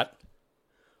 Democrat,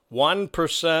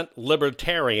 1%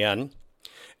 Libertarian,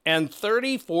 and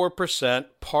 34%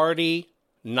 Party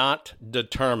Not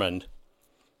Determined.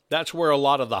 That's where a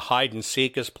lot of the hide and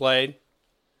seek is played.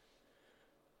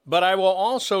 But I will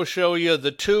also show you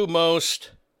the two most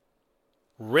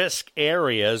risk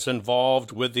areas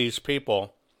involved with these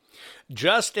people.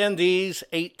 Just in these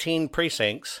 18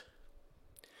 precincts,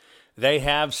 they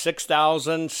have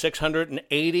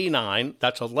 6,689,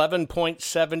 that's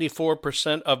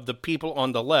 11.74% of the people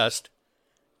on the list,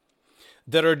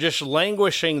 that are just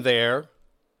languishing there,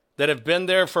 that have been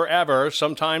there forever,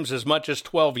 sometimes as much as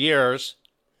 12 years,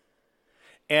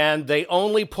 and they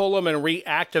only pull them and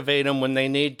reactivate them when they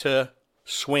need to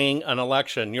swing an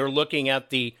election. You're looking at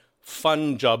the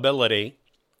fungibility.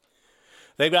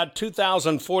 They've got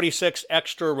 2,046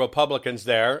 extra Republicans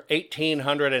there,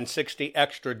 1,860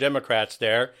 extra Democrats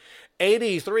there,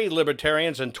 83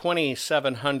 Libertarians, and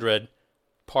 2,700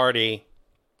 Party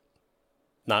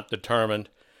Not Determined.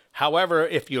 However,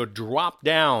 if you drop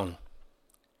down,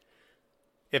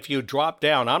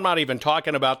 I'm not even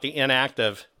talking about the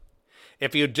inactive.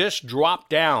 If you just drop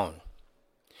down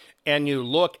and you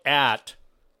look at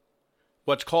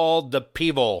what's called the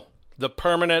PEVOL, the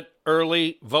Permanent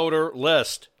Early Voter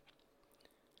List,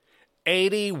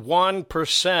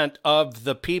 81% of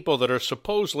the people that are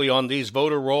supposedly on these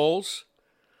voter rolls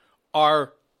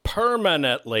are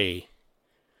permanently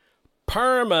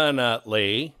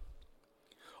permanently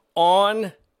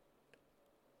on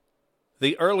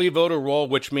the early voter roll,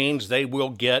 which means they will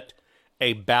get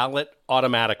a ballot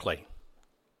automatically.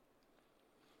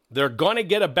 They're going to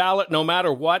get a ballot no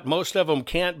matter what. Most of them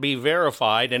can't be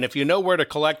verified. And if you know where to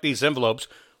collect these envelopes,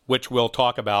 which we'll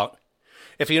talk about,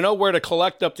 if you know where to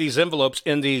collect up these envelopes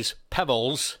in these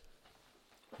pebbles,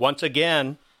 once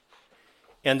again,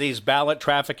 in these ballot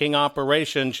trafficking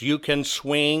operations, you can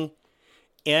swing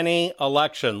any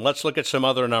election. Let's look at some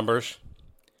other numbers.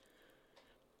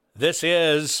 This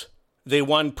is the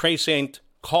one precinct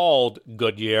called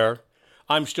Goodyear.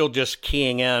 I'm still just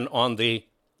keying in on the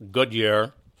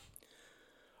Goodyear.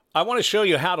 I want to show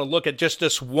you how to look at just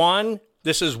this one.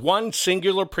 This is one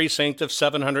singular precinct of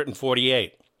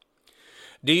 748.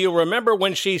 Do you remember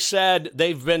when she said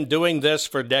they've been doing this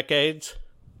for decades?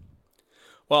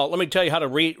 Well, let me tell you how to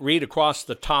read across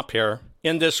the top here.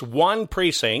 In this one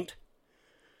precinct,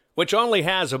 which only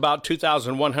has about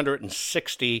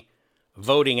 2,160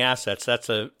 voting assets, that's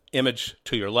an image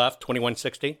to your left,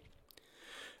 2160.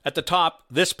 At the top,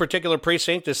 this particular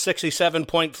precinct is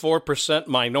 67.4%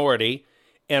 minority.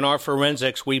 In our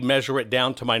forensics, we measure it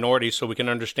down to minorities so we can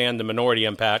understand the minority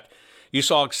impact. You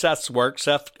saw Seth's work.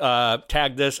 Seth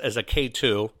tagged this as a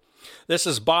K2. This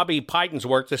is Bobby Python's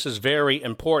work. This is very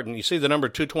important. You see the number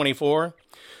 224?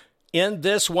 In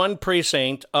this one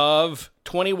precinct of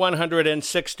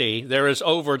 2,160, there is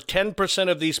over 10%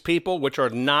 of these people which are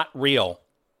not real.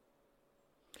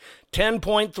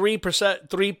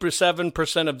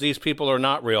 10.37% of these people are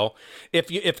not real.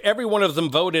 If every one of them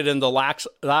voted in the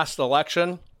last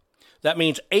election, that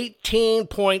means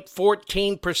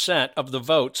 18.14% of the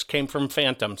votes came from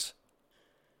phantoms.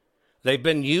 They've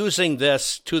been using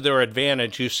this to their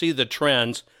advantage. You see the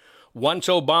trends. Once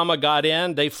Obama got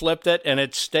in, they flipped it, and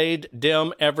it stayed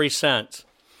dim ever since.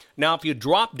 Now, if you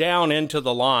drop down into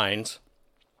the lines,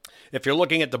 if you're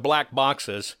looking at the black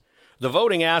boxes, the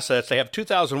voting assets, they have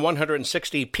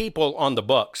 2,160 people on the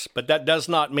books, but that does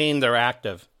not mean they're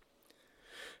active.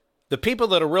 The people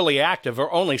that are really active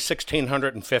are only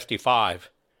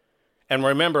 1,655. And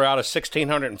remember, out of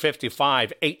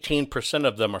 1,655, 18%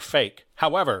 of them are fake.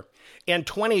 However, in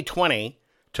 2020,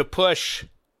 to push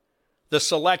the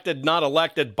selected, not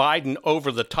elected Biden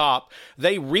over the top,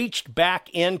 they reached back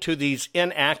into these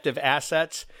inactive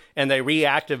assets and they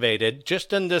reactivated,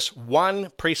 just in this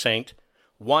one precinct,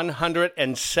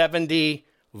 170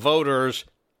 voters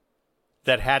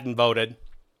that hadn't voted.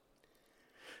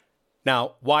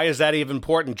 Now, why is that even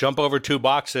important? Jump over 2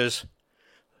 boxes.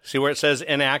 See where it says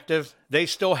inactive? They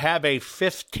still have a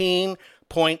 15.51%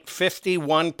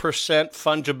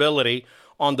 fungibility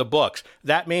on the books.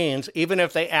 That means even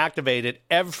if they activated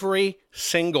every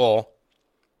single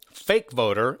fake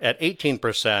voter at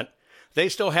 18%, they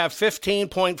still have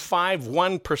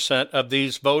 15.51% of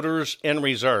these voters in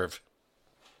reserve.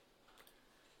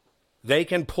 They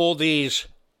can pull these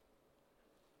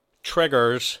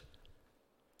triggers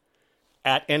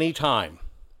at any time.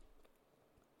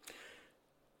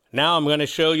 Now I'm going to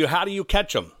show you how do you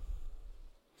catch them.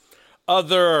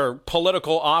 Other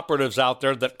political operatives out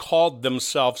there that called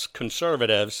themselves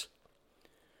conservatives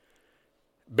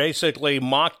basically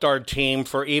mocked our team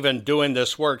for even doing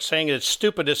this work, saying it's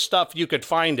stupidest stuff. You could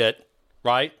find it,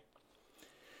 right?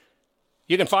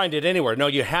 You can find it anywhere. No,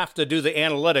 you have to do the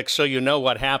analytics so you know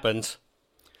what happens.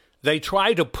 They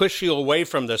try to push you away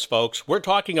from this, folks. We're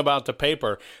talking about the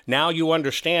paper. Now you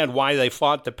understand why they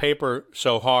fought the paper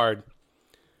so hard.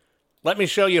 Let me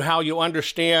show you how you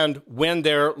understand when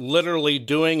they're literally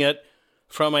doing it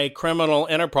from a criminal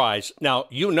enterprise. Now,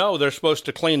 you know they're supposed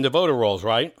to clean the voter rolls,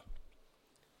 right?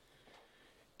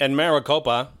 In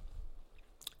Maricopa,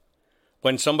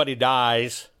 when somebody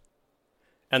dies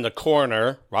and the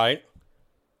coroner, right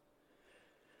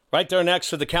there next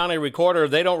to the county recorder,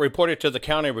 they don't report it to the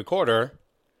county recorder.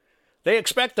 They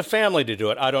expect the family to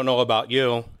do it. I don't know about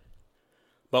you,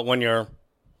 but when your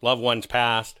loved one's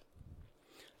passed,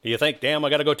 do you think, damn,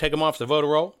 I got to go take them off the voter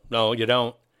roll? No, you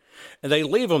don't. And they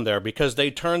leave them there because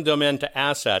they turned them into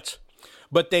assets.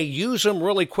 But they use them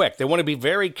really quick. They want to be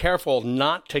very careful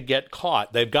not to get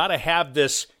caught. They've got to have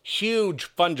this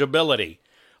huge fungibility.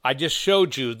 I just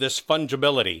showed you this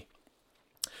fungibility.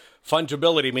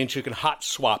 Fungibility means you can hot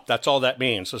swap. That's all that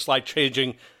means. It's like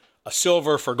changing a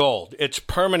silver for gold. It's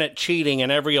permanent cheating in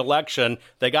every election.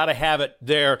 They got to have it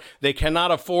there. They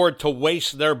cannot afford to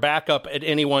waste their backup at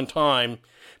any one time,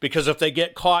 because if they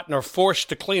get caught and are forced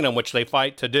to clean them, which they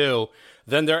fight to do,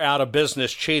 then they're out of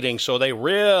business cheating. So they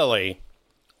really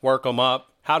work them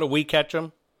up. How do we catch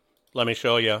them? Let me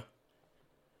show you.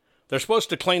 They're supposed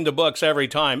to clean the books every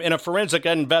time. In a forensic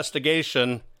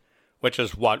investigation, which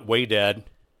is what we did,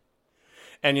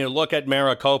 and you look at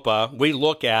Maricopa, we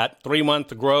look at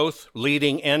 3-month growth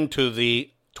leading into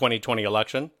the 2020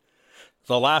 election.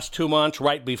 The last 2 months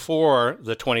right before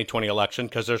the 2020 election,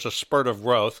 because there's a spurt of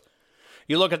growth.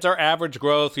 You look at their average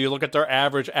growth, you look at their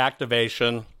average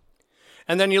activation,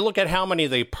 and then you look at how many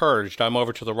they purged. I'm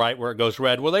over to the right where it goes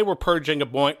red. Well, they were purging a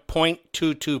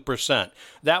 0.22%.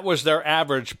 That was their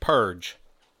average purge.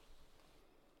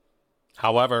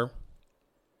 However,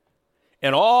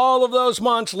 in all of those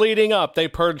months leading up, they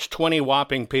purged 20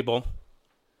 whopping people.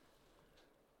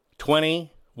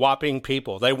 20 whopping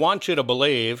people. They want you to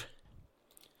believe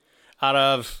out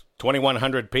of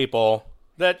 2,100 people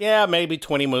that, yeah, maybe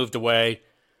 20 moved away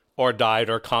or died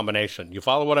or a combination. You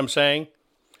follow what I'm saying?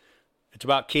 It's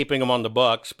about keeping them on the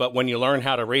books, but when you learn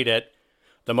how to read it,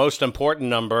 the most important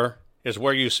number is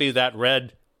where you see that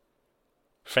red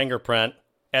fingerprint.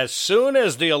 As soon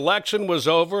as the election was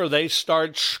over, they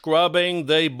start scrubbing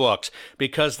the books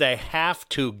because they have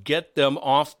to get them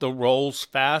off the rolls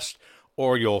fast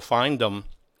or you'll find them.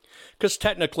 Because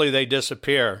technically they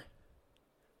disappear.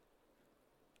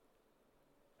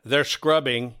 Their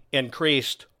scrubbing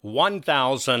increased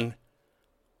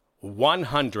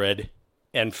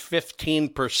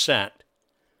 1,115%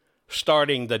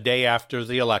 starting the day after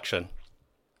the election.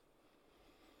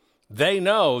 They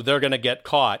know they're going to get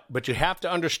caught, but you have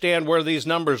to understand where these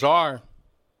numbers are.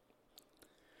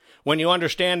 When you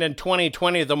understand in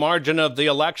 2020 the margin of the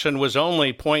election was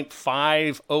only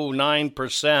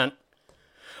 0.509%,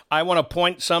 I want to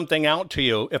point something out to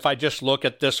you. If I just look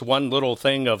at this one little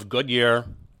thing of Goodyear,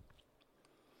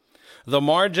 the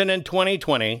margin in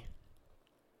 2020,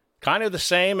 kind of the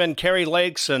same in Kari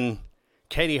Lake's and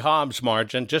Katie Hobbs'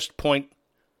 margin, just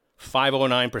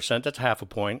 0.509%. That's half a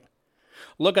point.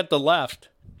 Look at the left.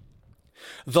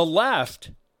 The left,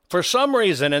 for some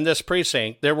reason in this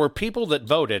precinct, there were people that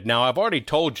voted. Now, I've already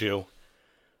told you,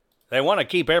 they want to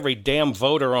keep every damn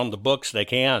voter on the books they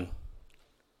can.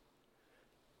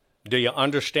 Do you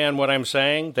understand what I'm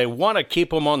saying? They want to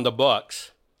keep them on the books.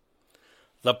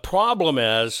 The problem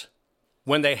is,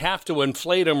 when they have to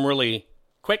inflate them really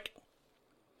quick,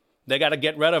 they got to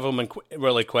get rid of them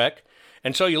really quick.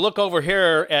 And so you look over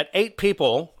here at 8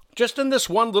 people, just in this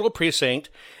one little precinct,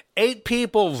 8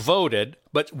 people voted,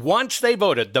 but once they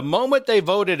voted, the moment they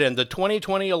voted in the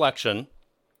 2020 election,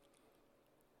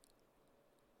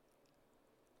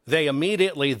 they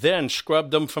immediately then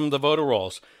scrubbed them from the voter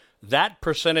rolls. That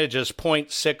percentage is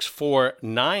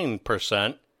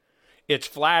 0.649%. It's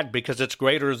flagged because it's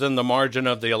greater than the margin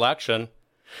of the election.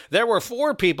 There were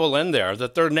 4 people in there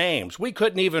that their names, we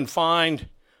couldn't even find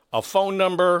a phone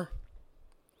number,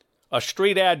 a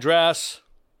street address,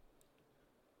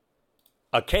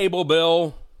 a cable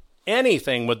bill,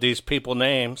 anything with these people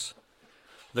names.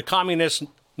 The communist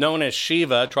known as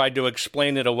Shiva tried to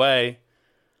explain it away,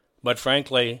 but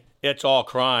frankly, it's all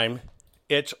crime.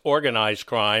 It's organized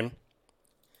crime.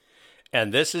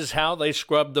 And this is how they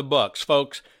scrub the books.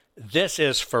 Folks, this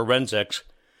is forensics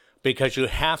because you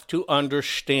have to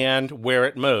understand where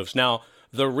it moves. Now,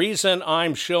 the reason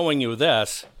I'm showing you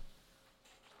this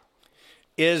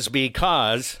is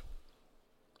because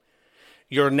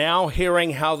you're now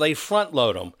hearing how they front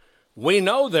load them. We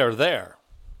know they're there.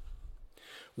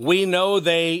 We know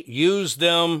they use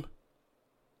them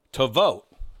to vote.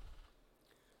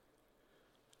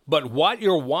 But what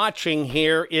you're watching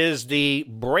here is the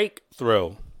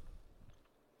breakthrough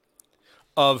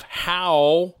of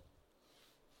how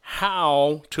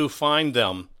to find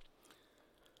them.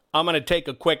 I'm going to take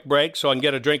a quick break so I can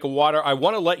get a drink of water. I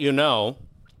want to let you know,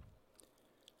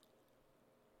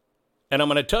 and I'm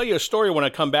going to tell you a story when I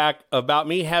come back about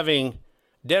me having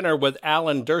dinner with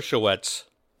Alan Dershowitz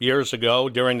years ago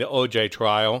during the OJ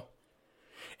trial.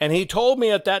 And he told me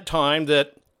at that time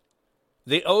that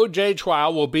the OJ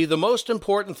trial will be the most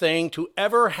important thing to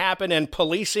ever happen in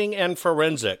policing and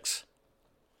forensics.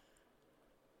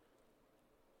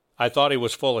 I thought he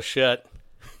was full of shit.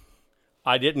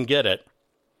 I didn't get it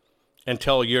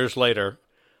until years later.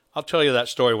 I'll tell you that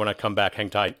story when I come back. Hang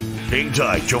tight. Hang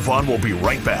tight. Jovan will be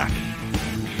right back.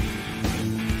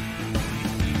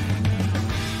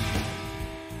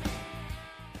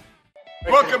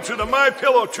 Welcome to the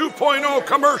MyPillow 2.0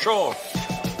 commercial.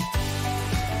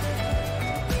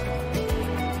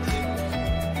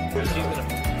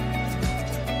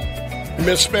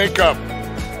 Miss Makeup.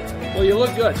 Well, you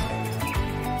look good.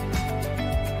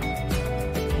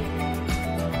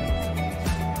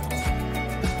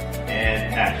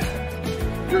 And action.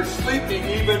 You're sleeping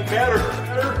even better.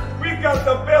 We've got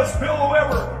the best pillow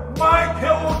ever.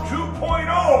 MyPillow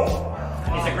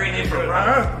 2.0. It's a great name for a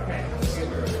product.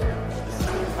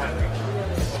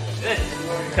 Good.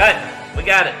 Cut. We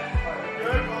got it.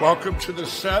 Good. Welcome to the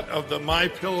set of the My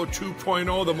Pillow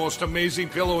 2.0, the most amazing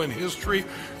pillow in history.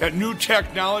 That new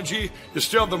technology is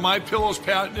still the My Pillow's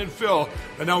patented fill,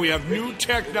 but now we have new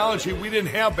technology we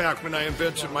didn't have back when I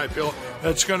invented My Pillow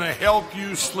that's going to help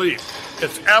you sleep.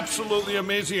 It's absolutely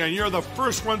amazing, and you're the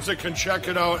first ones that can check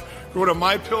it out. Go to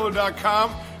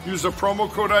mypillow.com, use the promo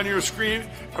code on your screen,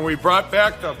 and we brought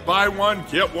back the buy one,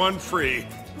 get one free.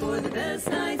 For the best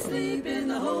night's sleep in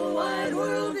the whole wide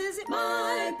world, visit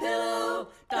mypillow.com.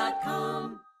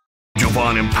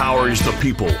 Jovan empowers the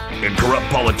people, and corrupt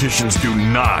politicians do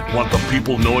not want the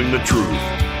people knowing the truth.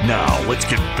 Now, let's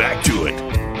get back to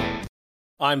it.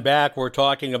 I'm back. We're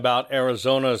talking about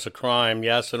Arizona as a crime.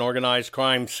 Yes, an organized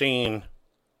crime scene.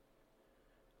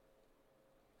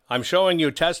 I'm showing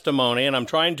you testimony, and I'm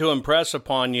trying to impress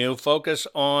upon you, focus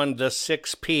on the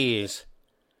 6 Ps.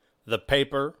 The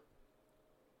paper.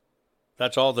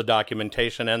 That's all the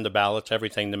documentation and the ballots,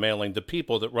 everything, the mailing, the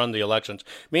people that run the elections,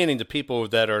 meaning the people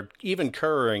that are even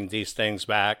carrying these things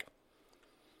back.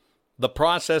 The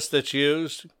process that's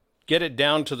used, get it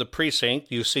down to the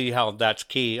precinct. You see how that's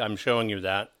key. I'm showing you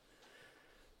that.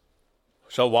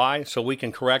 So why? So we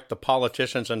can correct the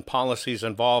politicians and policies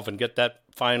involved and get that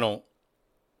final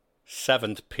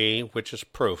 7th P, which is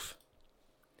proof.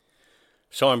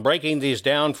 So I'm breaking these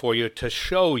down for you to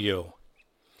show you.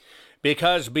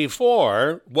 Because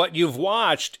before, what you've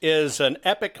watched is an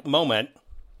epic moment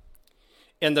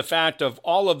in the fact of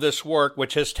all of this work,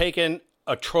 which has taken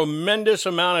a tremendous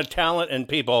amount of talent and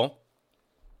people.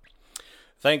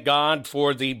 Thank God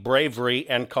for the bravery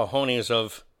and cojones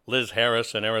of Liz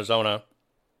Harris in Arizona.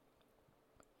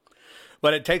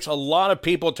 But it takes a lot of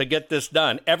people to get this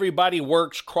done. Everybody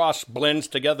works, blends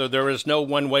together. There is no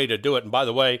one way to do it. And by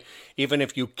the way, even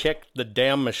if you kick the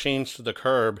damn machines to the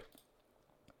curb,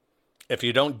 if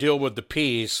you don't deal with the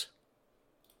P's,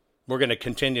 we're going to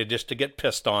continue just to get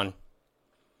pissed on.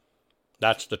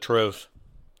 That's the truth.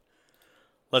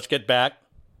 Let's get back.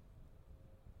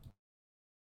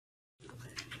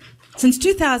 Since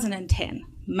 2010,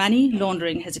 money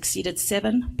laundering has exceeded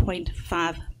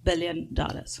 $7.5 billion.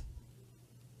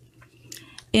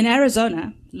 In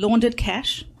Arizona, laundered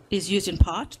cash is used in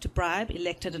part to bribe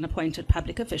elected and appointed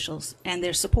public officials and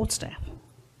their support staff.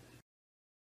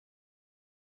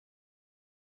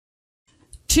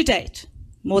 To date,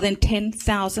 more than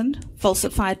 10,000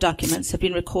 falsified documents have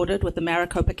been recorded with the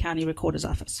Maricopa County Recorder's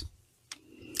Office.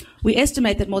 We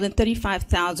estimate that more than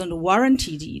 35,000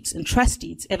 warranty deeds and trust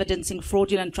deeds evidencing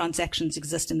fraudulent transactions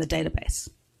exist in the database.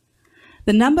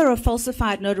 The number of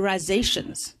falsified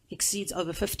notarizations exceeds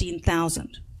over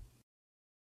 15,000.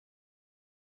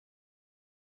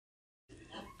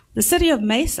 The City of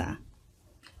Mesa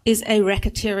is a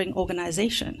racketeering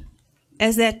organization,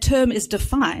 as that term is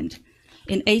defined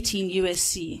in 18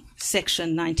 U.S.C.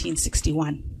 Section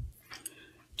 1961.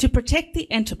 To protect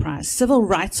the enterprise, civil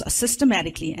rights are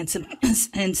systematically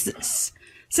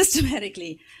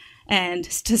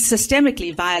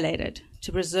systemically violated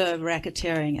to preserve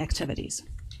racketeering activities.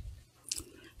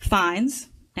 Fines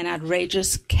and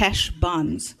outrageous cash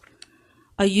bonds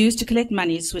are used to collect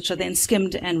monies which are then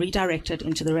skimmed and redirected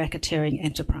into the racketeering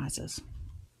enterprises.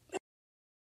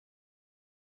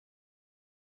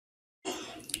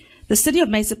 The City of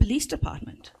Mesa Police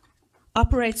Department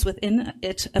operates within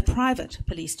it a private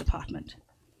police department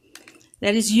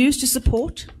that is used to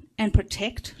support and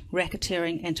protect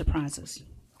racketeering enterprises.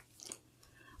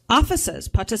 Officers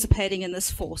participating in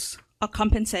this force are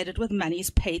compensated with monies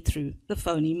paid through the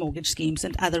phony mortgage schemes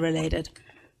and other related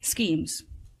schemes.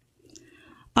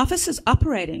 Officers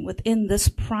operating within this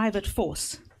private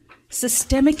force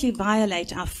systemically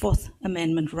violate our Fourth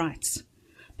Amendment rights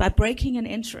by breaking and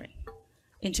entering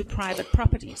into private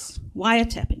properties,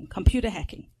 wiretapping, computer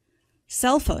hacking,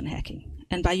 cell phone hacking,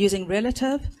 and by using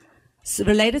related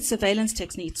surveillance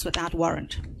techniques without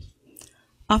warrant.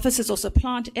 Officers also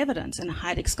plant evidence and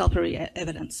hide exculpatory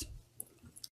evidence.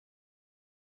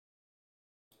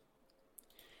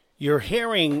 You're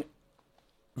hearing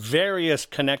various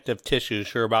connective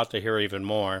tissues. You're about to hear even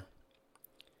more.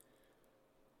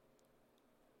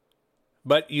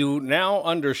 But you now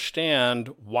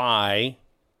understand why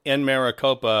in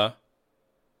Maricopa,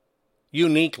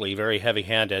 uniquely very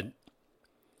heavy-handed,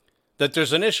 that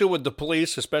there's an issue with the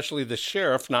police, especially the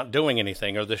sheriff, not doing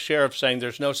anything, or the sheriff saying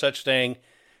there's no such thing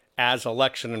as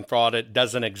election and fraud, it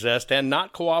doesn't exist, and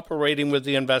not cooperating with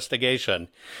the investigation.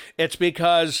 It's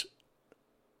because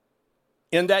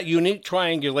in that unique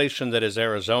triangulation that is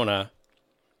Arizona,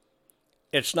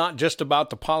 it's not just about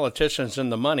the politicians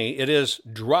and the money. It is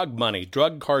drug money,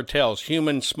 drug cartels,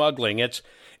 human smuggling. It's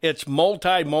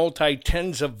multi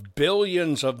tens of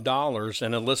billions of dollars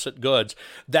in illicit goods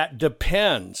that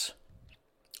depends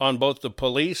on both the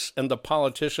police and the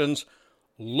politicians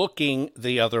looking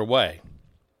the other way.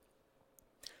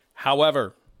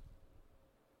 However,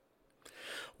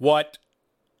 what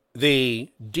the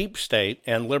deep state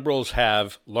and liberals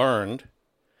have learned,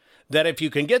 that if you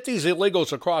can get these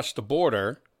illegals across the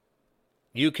border,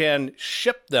 you can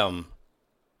ship them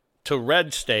to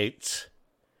red states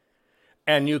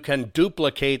and you can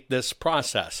duplicate this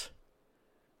process,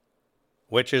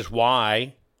 which is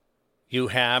why you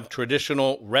have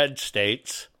traditional red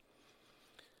states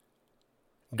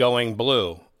going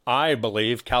blue. I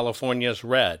believe California's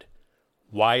red.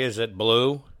 Why is it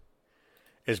blue?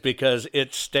 Is because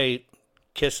its state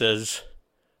kisses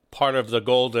part of the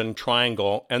Golden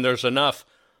Triangle, and there's enough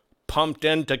pumped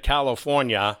into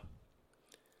California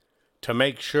to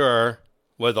make sure,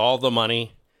 with all the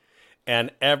money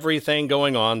and everything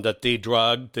going on, that the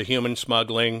drug, the human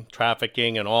smuggling,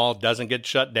 trafficking, and all doesn't get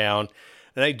shut down.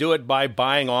 And they do it by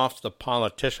buying off the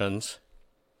politicians.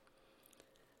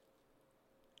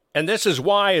 And this is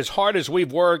why, as hard as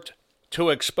we've worked to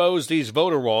expose these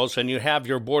voter rolls, and you have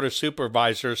your board of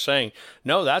supervisors saying,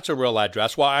 no, that's a real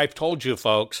address. Well, I've told you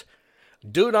folks,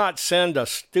 do not send a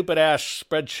stupid-ass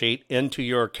spreadsheet into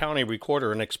your county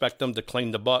recorder and expect them to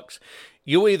clean the books.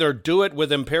 You either do it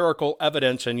with empirical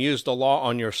evidence and use the law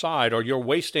on your side, or you're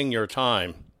wasting your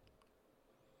time.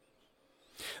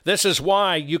 This is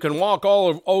why you can walk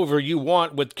all over you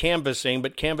want with canvassing,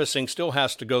 but canvassing still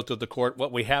has to go through the court.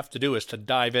 What we have to do is to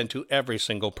dive into every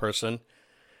single person,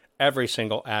 every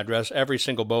single address, every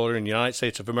single voter in the United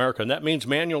States of America. And that means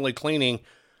manually cleaning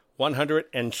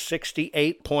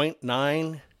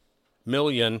 168.9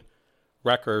 million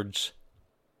records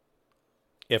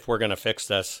if we're going to fix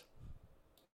this.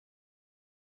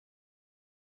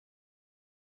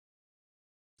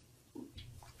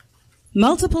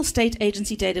 Multiple state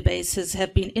agency databases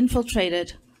have been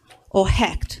infiltrated or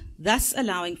hacked, thus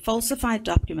allowing falsified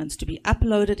documents to be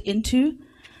uploaded into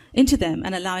them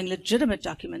and allowing legitimate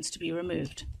documents to be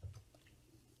removed.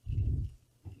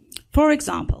 For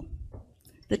example,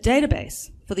 the database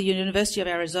for the University of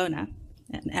Arizona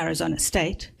and Arizona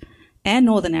State and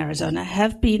Northern Arizona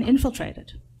have been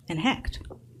infiltrated and hacked.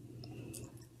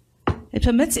 It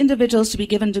permits individuals to be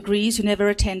given degrees who never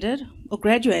attended or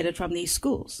graduated from these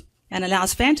schools, and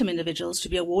allows phantom individuals to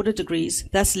be awarded degrees,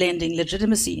 thus lending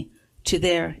legitimacy to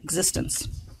their existence.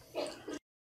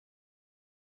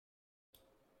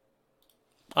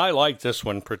 I like this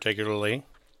one particularly.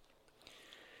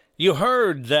 You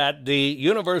heard that the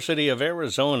University of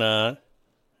Arizona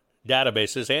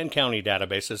databases and county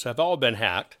databases have all been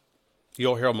hacked.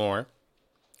 You'll hear more.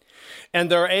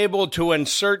 And they're able to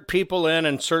insert people in,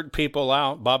 insert people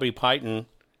out. Bobby Pyton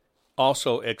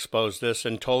also exposed this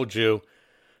and told you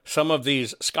some of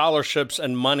these scholarships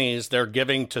and monies they're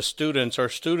giving to students are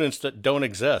students that don't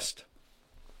exist.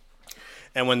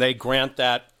 And when they grant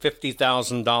that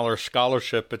 $50,000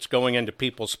 scholarship, it's going into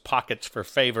people's pockets for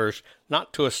favors,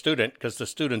 not to a student, because the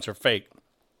students are fake.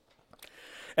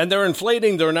 And they're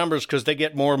inflating their numbers because they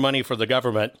get more money for the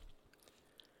government.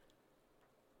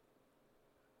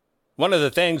 One of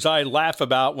the things I laugh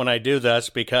about when I do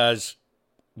this, because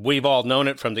we've all known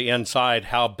it from the inside,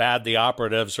 how bad the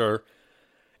operatives are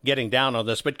getting down on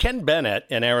this. But Ken Bennett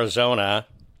in Arizona,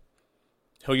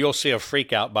 who you'll see a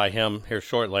freak out by him here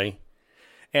shortly,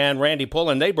 and Randy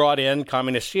Pullen, they brought in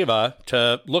Communist Shiva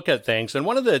to look at things. And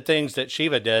one of the things that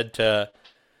Shiva did to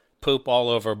poop all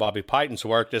over Bobby Pyton's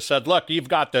work is said, look, you've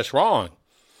got this wrong.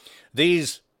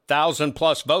 These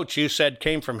 1,000+ votes you said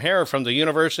came from here, from the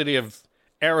University of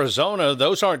Arizona,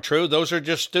 those aren't true. Those are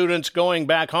just students going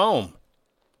back home.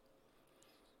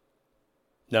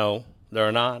 No,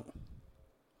 they're not.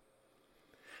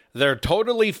 They're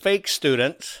totally fake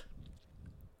students,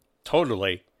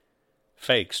 totally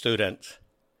fake students,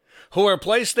 who are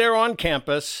placed there on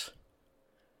campus.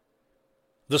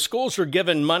 The schools are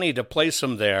given money to place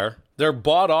them there. They're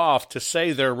bought off to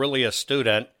say they're really a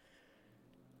student,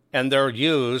 and they're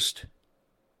used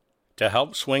to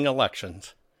help swing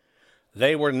elections.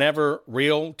 They were never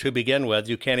real to begin with.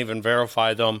 You can't even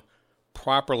verify them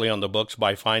properly on the books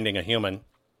by finding a human.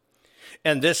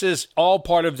 And this is all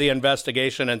part of the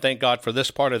investigation, and thank God for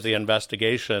this part of the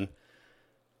investigation,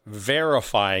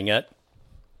 verifying it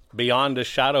beyond a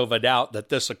shadow of a doubt that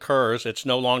this occurs. It's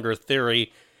no longer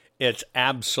theory, it's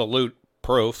absolute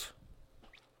proof.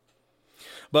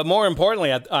 But more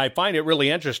importantly, I find it really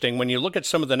interesting when you look at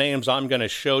some of the names I'm going to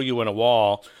show you in a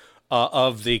wall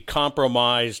of the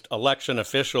compromised election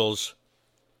officials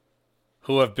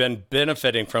who have been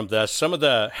benefiting from this. Some of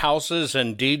the houses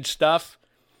and deed stuff,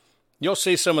 you'll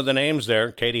see some of the names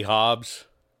there. Katie Hobbs,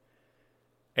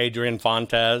 Adrian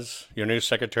Fontes, your new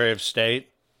Secretary of State.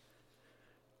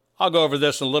 I'll go over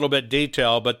this in a little bit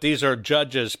detail, but these are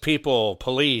judges, people,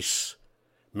 police,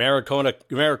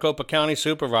 Maricopa County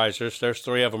supervisors. There's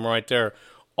 3 of them right there,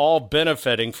 all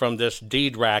benefiting from this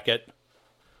deed racket,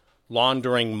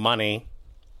 laundering money.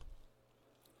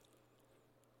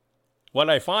 What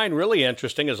I find really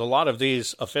interesting is a lot of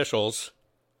these officials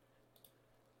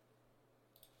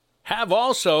have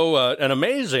also an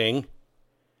amazing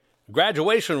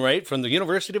graduation rate from the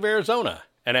University of Arizona.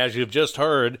 And as you've just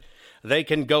heard, they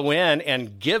can go in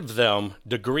and give them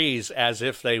degrees as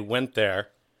if they went there.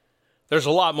 There's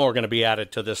a lot more going to be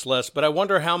added to this list, but I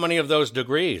wonder how many of those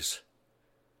degrees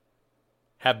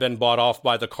have been bought off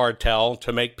by the cartel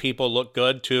to make people look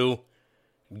good, to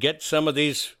get some of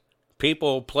these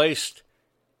people placed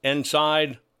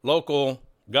inside local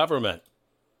government.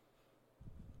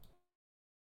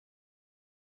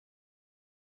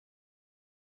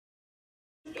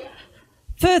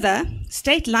 Further,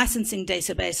 state licensing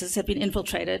databases have been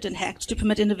infiltrated and hacked to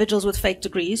permit individuals with fake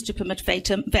degrees to permit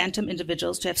phantom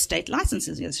individuals to have state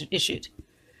licenses issued.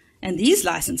 And these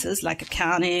licenses, like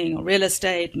accounting or real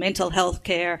estate, mental health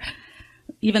care,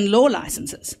 even law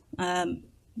licenses,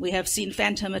 we have seen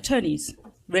phantom attorneys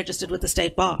registered with the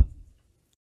state bar.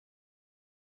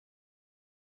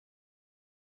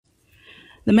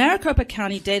 The Maricopa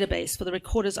County database for the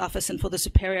Recorder's Office and for the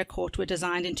Superior Court were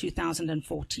designed in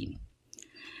 2014.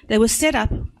 They were set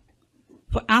up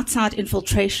for outside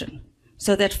infiltration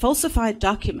so that falsified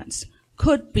documents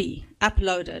could be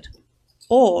uploaded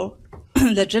or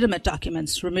legitimate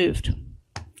documents removed.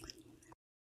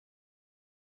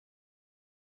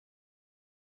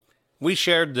 We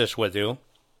shared this with you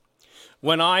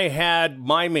when I had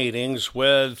my meetings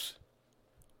with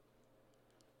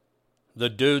the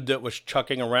dude that was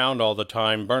chucking around all the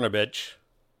time, Brnovich,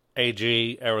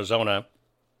 AG, Arizona,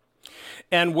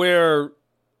 and we're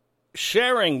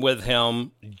sharing with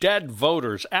him dead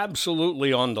voters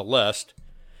absolutely on the list.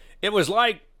 It was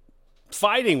like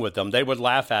fighting with them. They would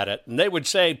laugh at it, and they would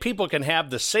say people can have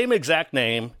the same exact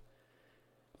name,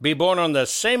 be born on the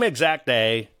same exact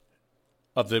day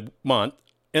of the month,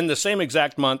 in the same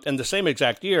exact month, in the same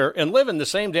exact year, and live in the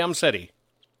same damn city.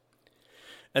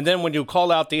 And then when you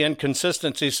call out the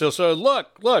inconsistencies, so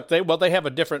look, they have a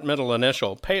different middle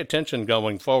initial. Pay attention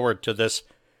going forward to this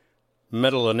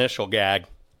middle initial gag.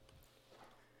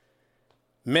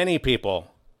 Many people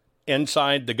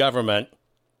inside the government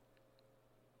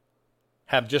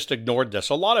have just ignored this.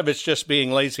 A lot of it's just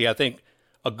being lazy. I think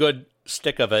a good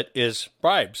stick of it is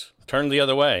bribes. Turn the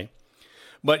other way.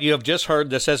 But you have just heard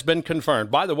this has been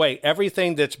confirmed. By the way,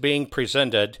 everything that's being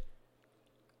presented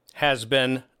has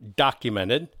been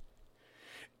documented.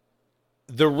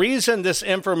 The reason this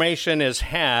information is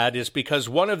had is because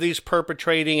one of these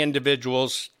perpetrating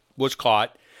individuals was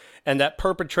caught, and that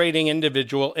perpetrating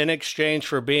individual, in exchange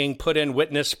for being put in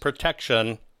witness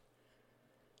protection,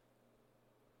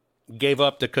 gave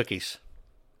up the cookies.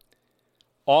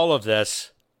 All of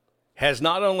this has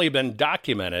not only been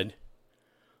documented,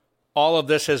 all of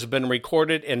this has been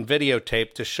recorded and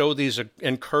videotaped to show these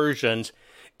incursions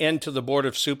into the Board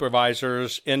of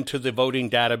Supervisors, into the voting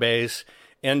database,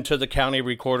 into the county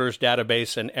recorder's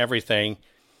database and everything.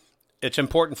 It's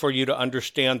important for you to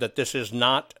understand that this is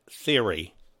not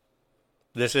theory.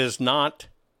 This is not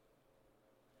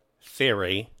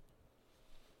theory.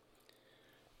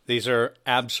 These are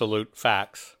absolute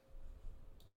facts.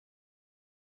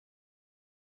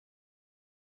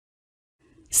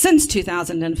 Since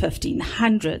 2015,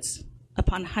 hundreds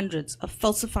upon hundreds of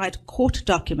falsified court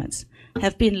documents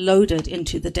have been loaded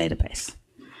into the database.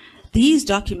 These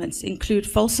documents include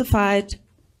falsified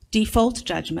default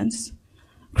judgments,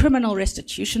 criminal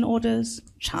restitution orders,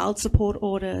 child support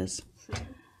orders,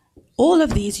 all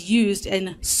of these used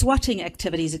in swatting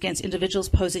activities against individuals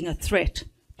posing a threat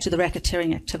to the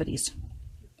racketeering activities.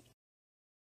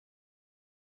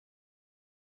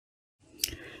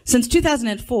 Since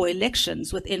 2004,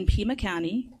 elections within Pima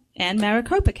County and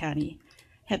Maricopa County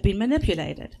have been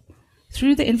manipulated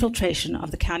through the infiltration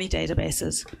of the county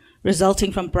databases,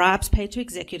 resulting from bribes paid to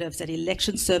executives at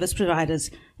election service providers,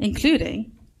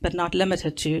 including, but not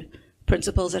limited to,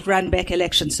 principals at Runbeck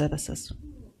Election Services.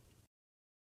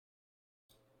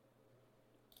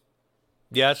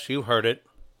 Yes, you heard it.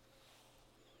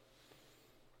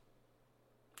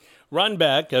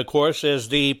 Runbeck, of course, is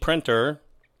the printer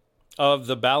of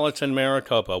the ballots in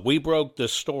Maricopa. We broke the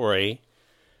story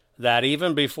that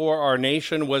even before our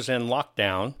nation was in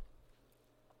lockdown,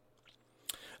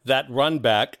 that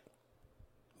Runbeck,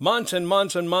 months and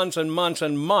months and months and months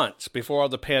and months before all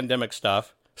the pandemic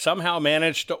stuff, somehow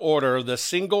managed to order the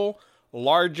single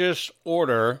largest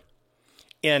order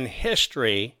in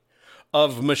history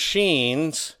of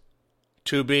machines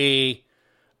to be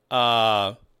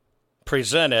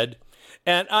presented.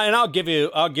 And I'll give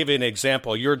you an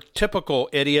example. Your typical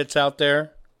idiots out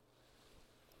there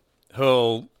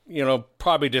who,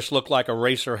 probably just look like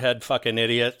eraser head fucking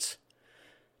idiots,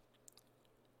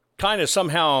 kind of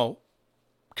somehow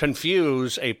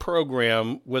confuse a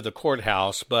program with a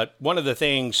courthouse. But one of the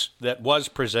things that was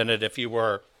presented, if you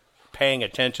were paying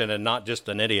attention and not just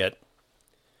an idiot,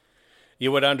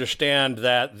 you would understand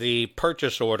that the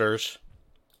purchase orders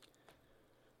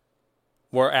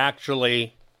were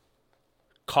actually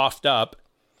coughed up.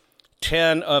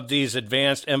 10 of these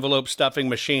advanced envelope stuffing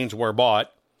machines were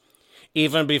bought.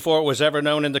 Even before it was ever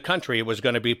known in the country it was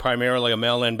going to be primarily a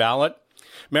mail-in ballot.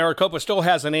 Maricopa still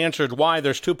hasn't answered why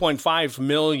there's 2.5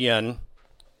 million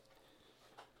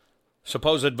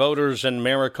supposed voters in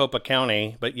Maricopa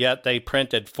County, but yet they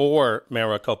printed for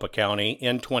Maricopa County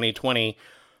in 2020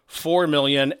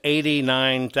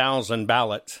 4,089,000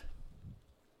 ballots.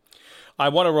 I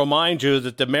want to remind you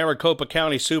that the Maricopa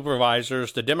County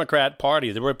supervisors, the Democrat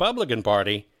Party, the Republican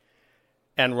Party,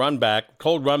 and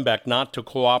told Runbeck not to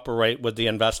cooperate with the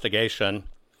investigation.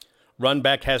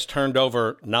 Runbeck has turned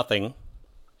over nothing.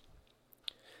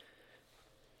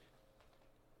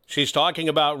 She's talking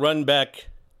about Runbeck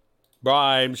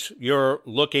bribes. You're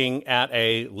looking at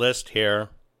a list here.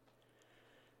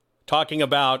 Talking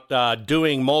about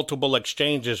doing multiple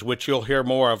exchanges, which you'll hear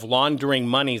more of, laundering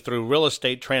money through real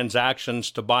estate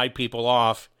transactions to buy people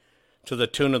off to the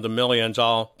tune of the millions.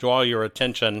 I'll draw your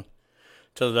attention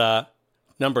to the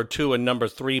number 2 and number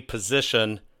 3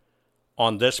 position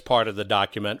on this part of the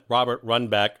document. Robert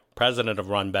Runbeck, president of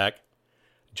Runbeck.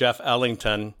 Jeff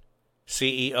Ellington,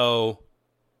 CEO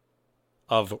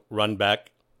of Runbeck.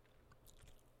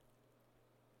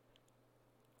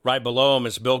 Right below him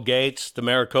is Bill Gates, the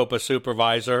Maricopa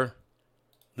supervisor.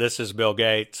 This is Bill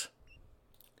Gates.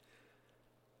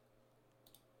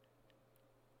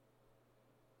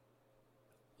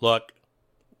 Look,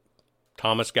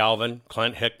 Thomas Galvin,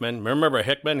 Clint Hickman. Remember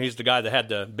Hickman? He's the guy that had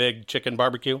the big chicken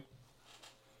barbecue.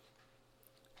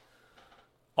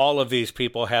 All of these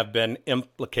people have been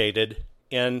implicated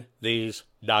in these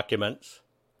documents.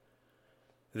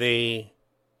 The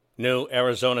new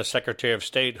Arizona Secretary of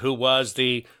State, who was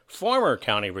the former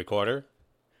county recorder.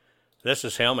 This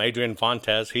is him, Adrian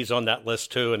Fontes. He's on that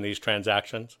list too in these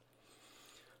transactions.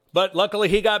 But luckily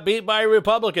he got beat by a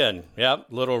Republican. Yep,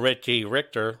 little Richie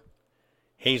Richter.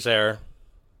 He's there.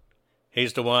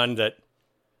 He's the one that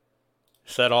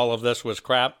said all of this was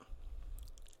crap.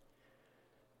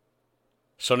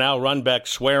 So now Runbeck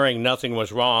swearing nothing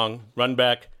was wrong.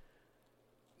 Runbeck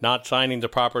not signing the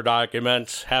proper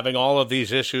documents, having all of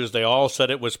these issues. They all said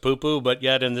it was poo-poo, but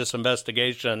yet in this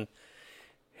investigation,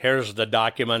 here's the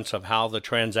documents of how the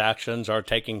transactions are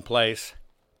taking place.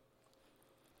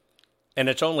 And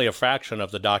it's only a fraction of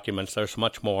the documents. There's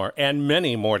much more, and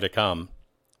many more to come.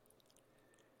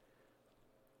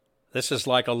 This is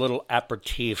like a little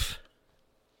aperitif.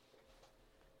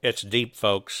 It's deep,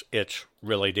 folks. It's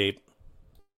really deep.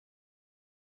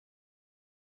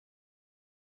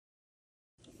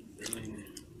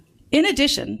 In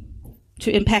addition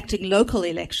to impacting local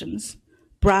elections,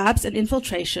 bribes and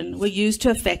infiltration were used to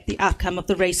affect the outcome of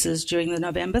the races during the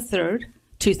November 3rd,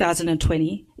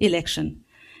 2020 election,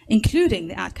 including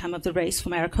the outcome of the race for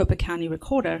Maricopa County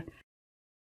Recorder.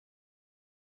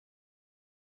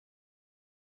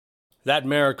 That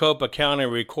Maricopa County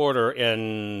Recorder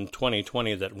in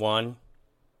 2020 that won,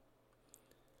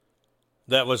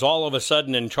 that was all of a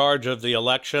sudden in charge of the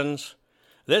elections.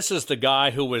 This is the guy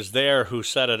who was there who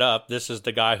set it up. This is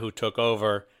the guy who took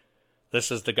over.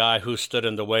 This is the guy who stood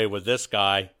in the way with this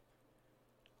guy.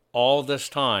 All this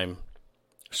time,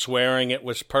 swearing it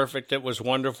was perfect, it was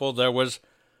wonderful, there was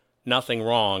nothing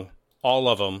wrong. All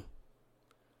of them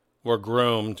were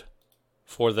groomed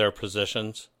for their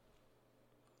positions.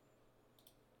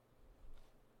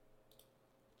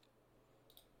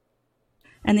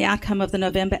 And the outcome of the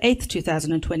November 8th,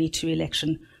 2022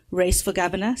 election, race for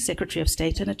Governor, Secretary of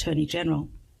State, and Attorney General.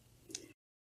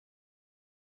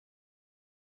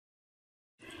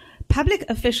 Public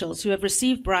officials who have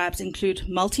received bribes include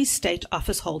multi-state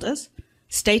office holders,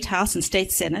 State House and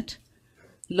State Senate,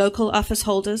 local office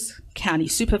holders, county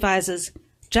supervisors,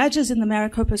 judges in the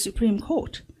Maricopa Supreme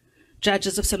Court,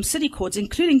 judges of some city courts,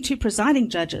 including 2 presiding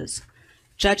judges,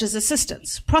 judges'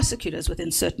 assistants, prosecutors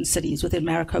within certain cities within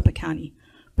Maricopa County,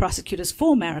 prosecutors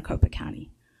for Maricopa County,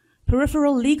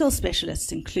 peripheral legal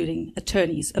specialists, including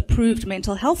attorneys, approved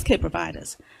mental health care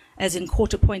providers, as in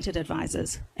court-appointed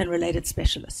advisors and related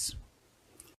specialists.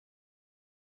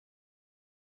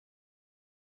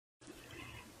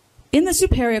 In the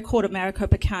Superior Court of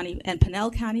Maricopa County and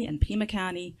Pinell County and Pima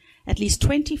County, at least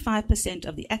 25%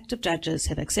 of the active judges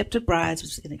have accepted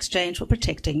bribes in exchange for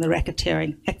protecting the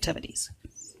racketeering activities.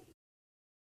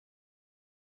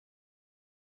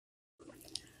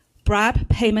 Bribe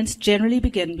payments generally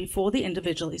begin before the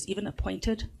individual is even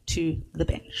appointed to the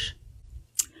bench.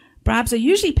 Bribes are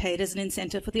usually paid as an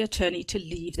incentive for the attorney to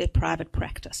leave their private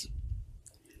practice.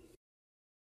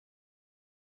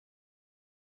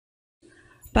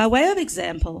 By way of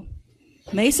example,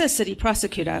 Mesa City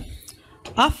Prosecutor's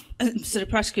Office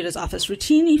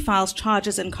routinely files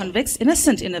charges and convicts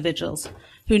innocent individuals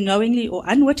who knowingly or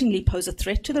unwittingly pose a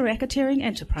threat to the racketeering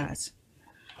enterprise.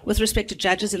 With respect to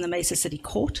judges in the Mesa City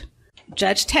Court,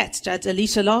 Judge Tatz, Judge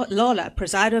Alicia Lawler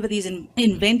preside over these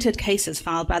invented cases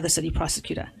filed by the city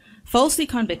prosecutor, falsely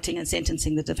convicting and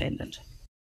sentencing the defendant.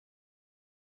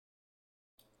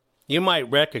 You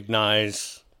might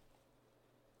recognize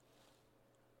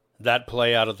that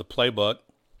play out of the playbook.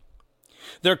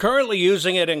 They're currently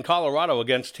using it in Colorado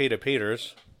against Tita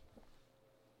Peters,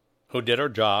 who did her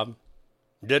job,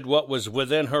 did what was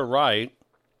within her right,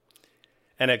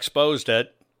 and exposed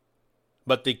it.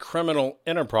 But the criminal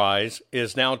enterprise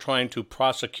is now trying to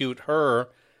prosecute her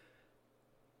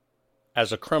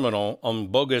as a criminal on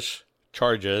bogus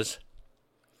charges.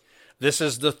 This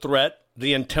is the threat,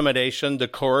 the intimidation, the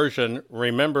coercion.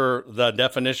 Remember the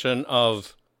definition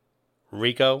of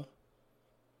RICO?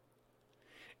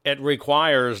 It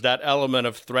requires that element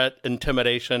of threat,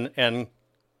 intimidation, and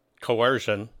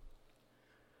coercion.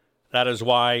 That is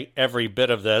why every bit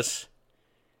of this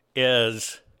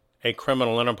is a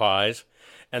criminal enterprise.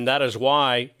 And that is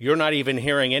why you're not even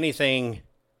hearing anything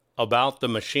about the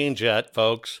machines yet,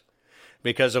 folks.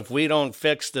 Because if we don't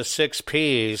fix the 6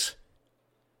 Ps,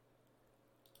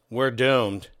 we're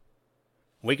doomed.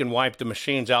 We can wipe the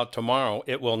machines out tomorrow.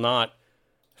 It will not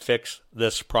fix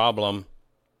this problem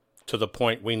to the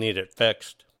point we need it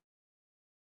fixed.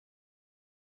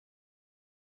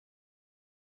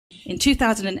 In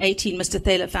 2018, Mr.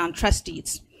 Thaler found trust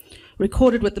deeds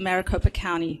recorded with the Maricopa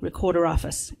County Recorder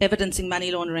Office, evidencing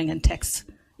money laundering and tax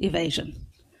evasion.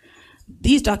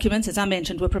 These documents, as I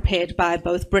mentioned, were prepared by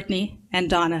both Brittany and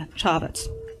Donna Chavez.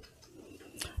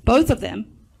 Both of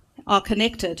them are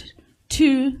connected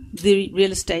to the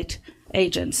real estate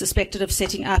agents suspected of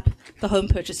setting up the home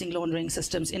purchasing laundering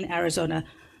systems in Arizona.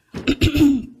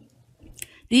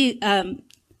 Their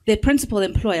principal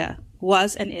employer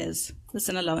was and is the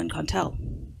Sinaloa and Contel.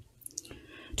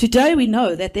 Today we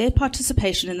know that their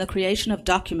participation in the creation of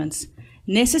documents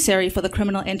necessary for the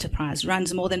criminal enterprise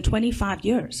runs more than 25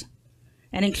 years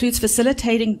and includes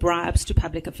facilitating bribes to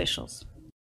public officials.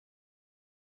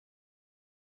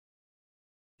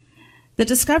 The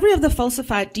discovery of the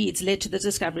falsified deeds led to the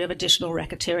discovery of additional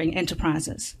racketeering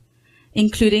enterprises,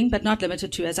 including, but not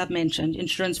limited to, as I've mentioned,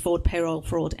 insurance fraud, payroll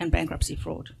fraud, and bankruptcy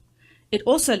fraud. It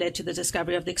also led to the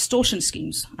discovery of the extortion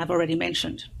schemes I've already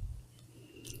mentioned.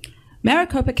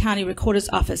 Maricopa County Recorder's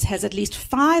Office has at least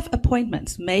 5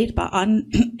 appointments made by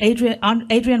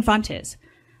Adrian Fontes,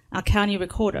 our county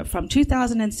recorder, from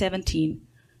 2017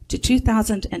 to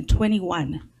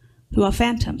 2021, who are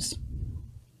phantoms,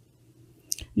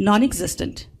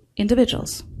 non-existent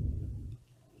individuals.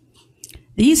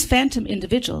 These phantom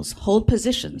individuals hold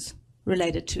positions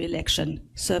related to election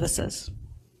services.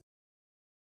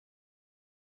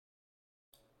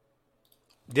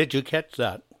 Did you catch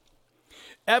that?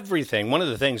 Everything, one of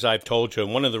the things I've told you,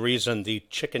 and one of the reasons the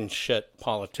chicken shit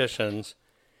politicians,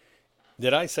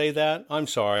 did I say that? I'm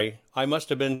sorry. I must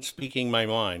have been speaking my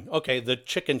mind. Okay, the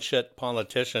chicken shit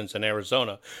politicians in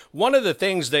Arizona. One of the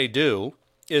things they do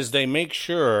is they make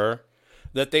sure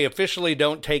that they officially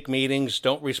don't take meetings,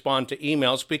 don't respond to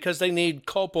emails, because they need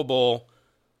culpable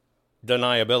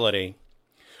deniability.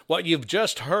 What you've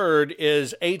just heard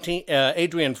is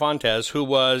Adrian Fontes, who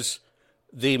was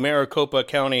the Maricopa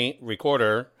County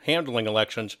recorder handling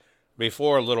elections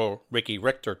before little Ricky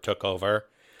Richter took over.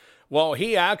 Well,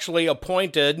 he actually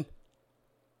appointed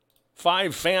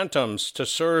 5 phantoms to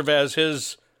serve as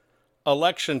his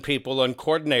election people and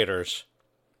coordinators.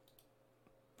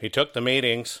 He took the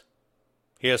meetings.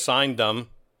 He assigned them,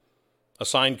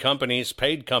 assigned companies,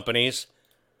 paid companies,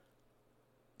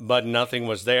 but nothing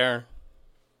was there.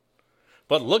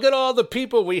 But look at all the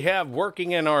people we have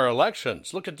working in our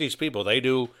elections. Look at these people. They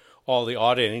do all the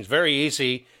auditing. It's very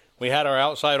easy. We had our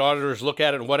outside auditors look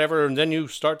at it and whatever, and then you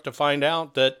start to find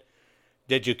out that,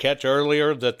 did you catch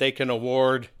earlier that they can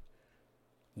award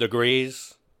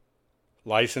degrees,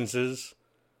 licenses,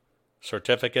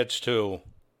 certificates to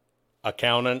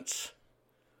accountants,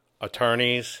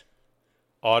 attorneys,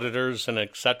 auditors, and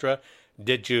etc.?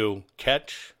 Did you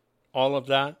catch all of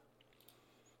that?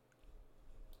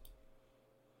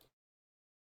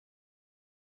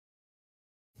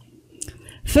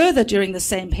 Further, during the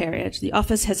same period, the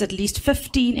office has at least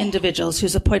 15 individuals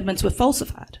whose appointments were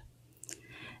falsified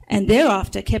and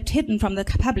thereafter kept hidden from the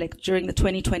public during the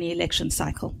 2020 election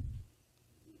cycle.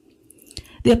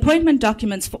 The appointment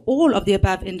documents for all of the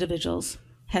above individuals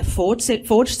have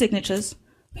forged signatures,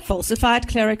 falsified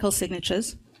clerical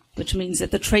signatures, which means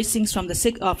that the tracings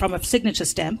are from a signature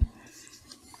stamp,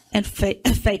 and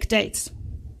fake dates.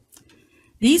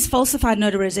 These falsified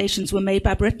notarizations were made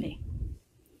by Brittany.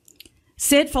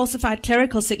 Said falsified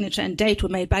clerical signature and date were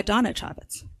made by Donna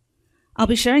Chavez. I'll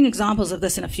be sharing examples of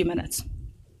this in a few minutes.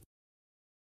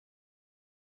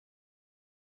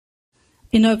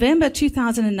 In November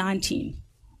 2019,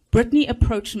 Brittany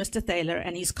approached Mr. Thaler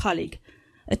and his colleague,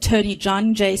 attorney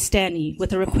John J. Stanley,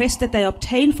 with a request that they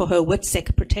obtain for her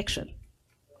WITSEC protection.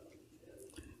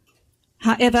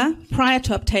 However, prior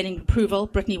to obtaining approval,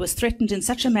 Brittany was threatened in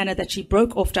such a manner that she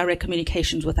broke off direct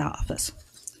communications with our office.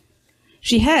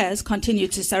 She has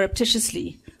continued to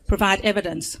surreptitiously provide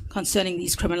evidence concerning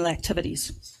these criminal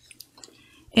activities.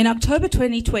 In October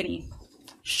 2020,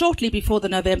 shortly before the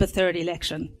November 3rd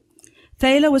election,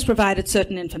 Thaler was provided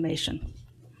certain information.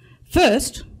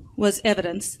 First was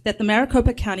evidence that the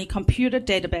Maricopa County computer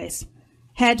database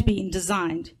had been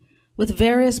designed with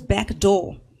various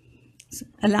backdoors,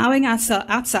 allowing us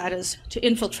outsiders to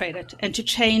infiltrate it and to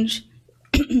change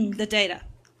the data.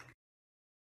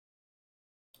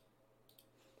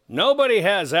 Nobody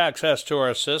has access to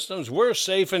our systems. We're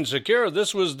safe and secure.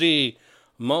 This was the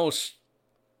most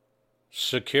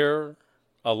secure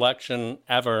election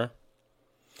ever.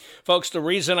 Folks, the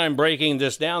reason I'm breaking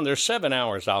this down, there's 7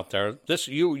 hours out there.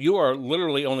 You are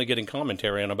literally only getting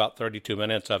commentary on about 32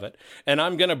 minutes of it. And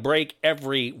I'm going to break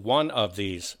every one of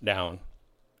these down,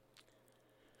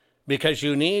 because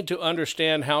you need to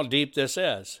understand how deep this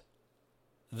is.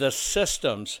 The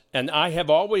systems, and I have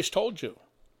always told you,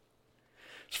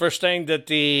 it's first thing that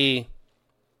the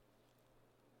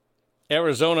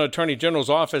Arizona Attorney General's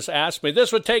office asked me,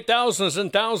 this would take thousands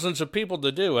and thousands of people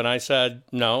to do. And I said,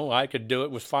 no, I could do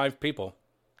it with 5 people.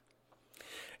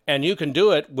 And you can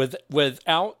do it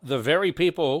without the very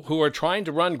people who are trying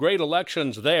to run great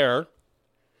elections there,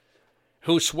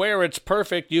 who swear it's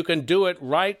perfect. You can do it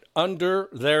right under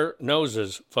their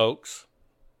noses, folks.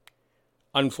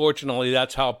 Unfortunately,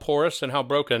 that's how porous and how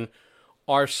broken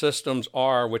our systems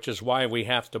are, which is why we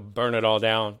have to burn it all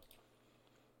down.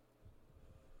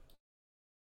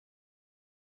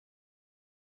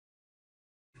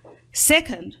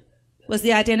 Second was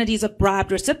the identities of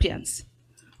bribed recipients,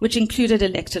 which included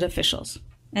elected officials.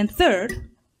 And third,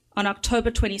 on October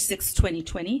 26,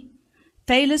 2020,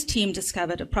 Thaler's team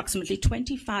discovered approximately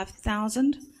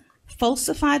 25,000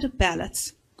 falsified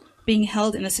ballots being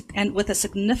held with a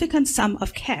significant sum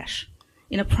of cash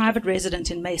in a private residence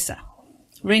in Mesa,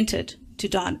 rented to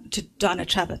Donna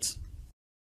Chavez.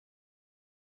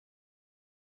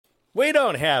 We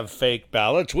don't have fake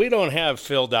ballots. We don't have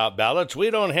filled out ballots. We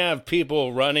don't have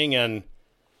people running and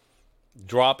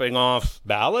dropping off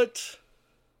ballots.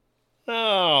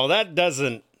 No, that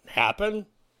doesn't happen.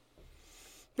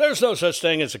 There's no such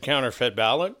thing as a counterfeit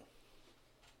ballot.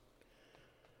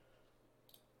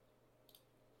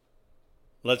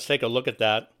 Let's take a look at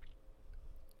that.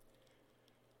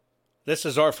 This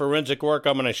is our forensic work.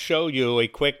 I'm going to show you a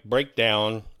quick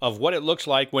breakdown of what it looks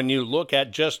like when you look at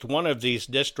just one of these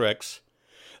districts.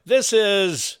 This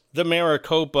is the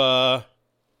Maricopa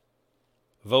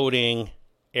voting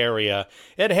area.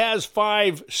 It has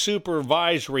 5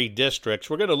 supervisory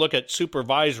districts. We're going to look at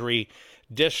Supervisory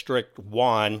District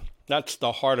 1. That's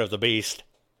the heart of the beast.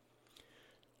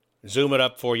 Zoom it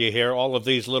up for you here. All of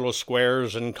these little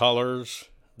squares and colors.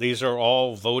 These are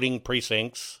all voting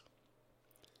precincts.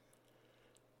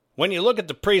 When you look at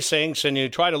the precincts and you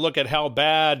try to look at how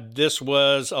bad this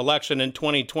election in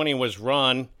 2020 was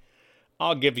run,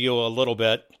 I'll give you a little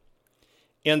bit.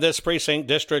 In this precinct,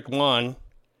 District 1,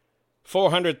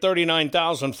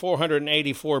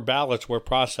 439,484 ballots were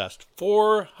processed.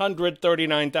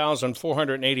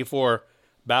 439,484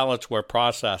 ballots were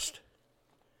processed.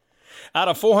 Out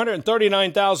of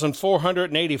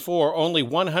 439,484, only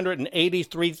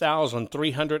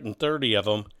 183,330 of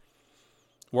them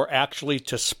were actually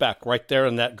to spec right there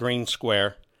in that green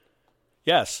square.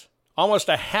 Yes, almost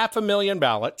 500,000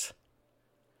 ballots,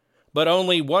 but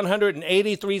only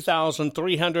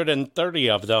 183,330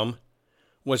 of them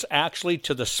was actually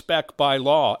to the spec by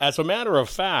law. As a matter of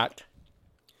fact,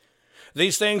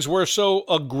 these things were so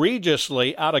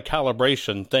egregiously out of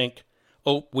calibration. Think,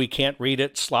 oh, we can't read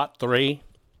it, slot 3.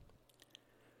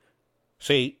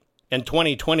 See, in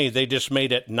 2020, they just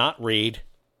made it not read.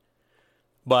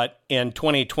 But in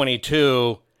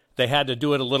 2022, They had to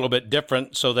do it a little bit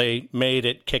different, so they made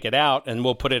it kick it out, and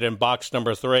we'll put it in box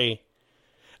number 3.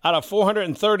 Out of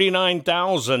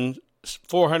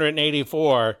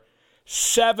 439,484,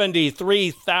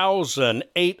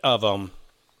 73,008 of them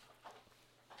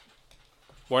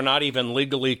were not even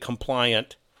legally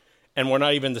compliant, and were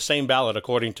not even the same ballot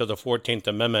according to the 14th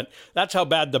Amendment. That's how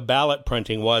bad the ballot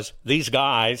printing was. These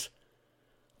guys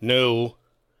knew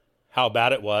how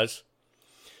bad it was.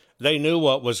 They knew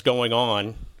what was going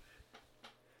on.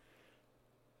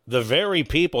 The very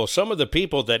people, some of the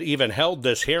people that even held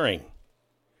this hearing,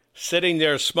 sitting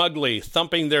there smugly,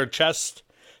 thumping their chest,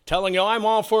 telling you, I'm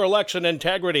all for election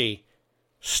integrity,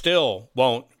 still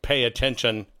won't pay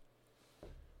attention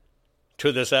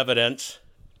to this evidence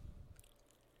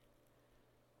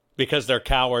because they're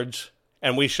cowards,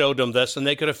 and we showed them this, and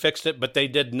they could have fixed it, but they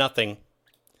did nothing.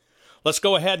 Let's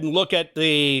go ahead and look at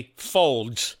the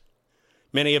folds.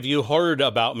 Many of you heard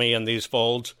about me in these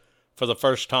folds for the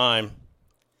first time.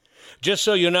 Just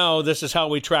so you know, this is how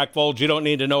we track folds. You don't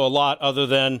need to know a lot other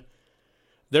than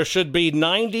there should be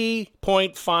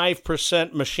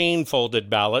 90.5%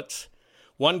 machine-folded ballots,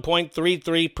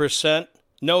 1.33%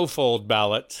 no-fold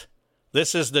ballots.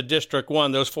 This is the District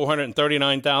 1, those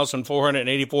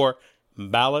 439,484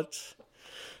 ballots.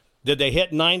 Did they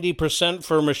hit 90%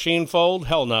 for machine fold?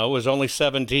 Hell no, it was only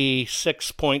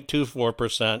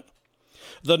 76.24%.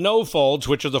 The no folds,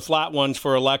 which are the flat ones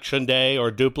for election day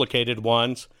or duplicated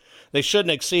ones, they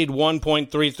shouldn't exceed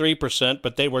 1.33%,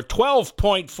 but they were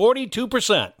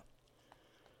 12.42%.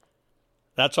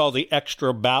 That's all the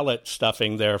extra ballot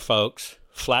stuffing there, folks.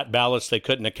 Flat ballots they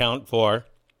couldn't account for.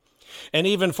 And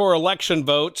even for election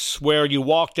votes where you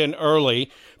walked in early,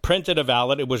 printed a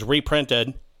ballot, it was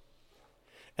reprinted,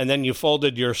 and then you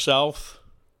folded yourself,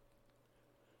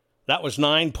 that was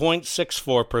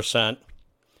 9.64%.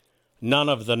 None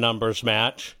of the numbers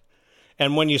match.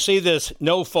 And when you see this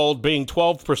no fold being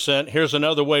 12%, here's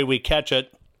another way we catch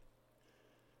it.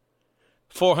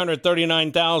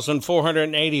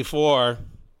 439,484.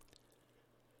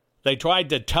 They tried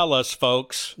to tell us,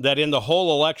 folks, that in the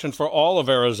whole election for all of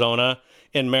Arizona,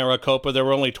 in Maricopa, there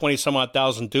were only 20-some-odd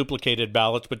thousand duplicated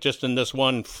ballots, but just in this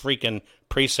one freaking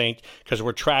precinct, because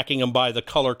we're tracking them by the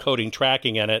color coding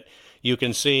tracking in it, you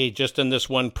can see just in this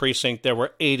one precinct there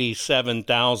were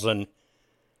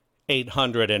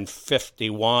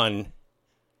 87,851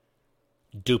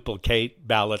 duplicate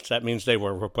ballots. That means they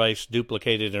were replaced,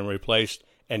 duplicated and replaced,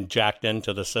 and jacked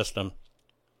into the system.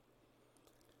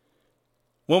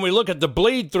 When we look at the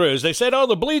bleed-throughs, they said, oh,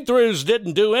 the bleed-throughs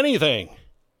didn't do anything.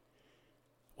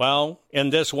 Well,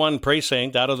 in this one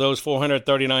precinct, out of those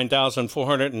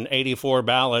 439,484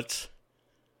 ballots,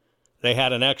 they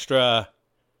had an extra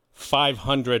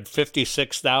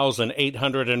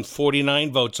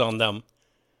 556,849 votes on them.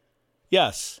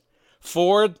 Yes,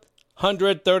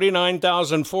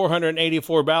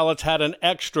 439,484 ballots had an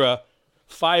extra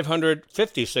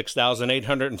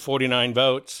 556,849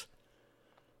 votes.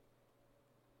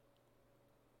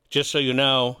 Just so you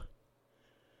know,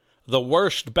 the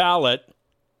worst ballot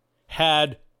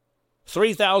had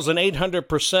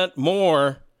 3,800%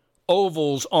 more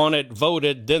ovals on it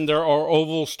voted than there are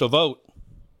ovals to vote.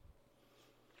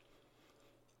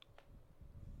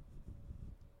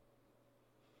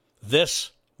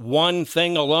 This one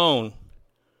thing alone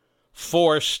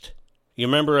forced, you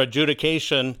remember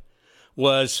adjudication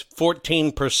was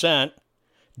 14%.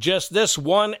 Just this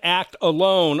one act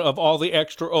alone of all the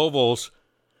extra ovals,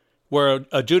 where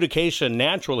adjudication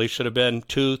naturally should have been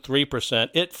 2-3%,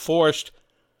 it forced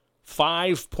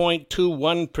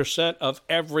 5.21% of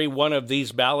every one of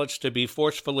these ballots to be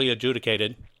forcefully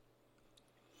adjudicated.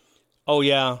 Oh,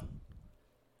 yeah.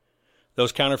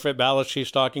 Those counterfeit ballots she's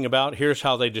talking about, here's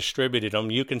how they distributed them.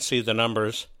 You can see the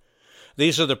numbers.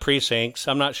 These are the precincts.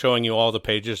 I'm not showing you all the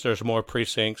pages. There's more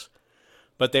precincts.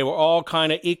 But they were all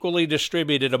kind of equally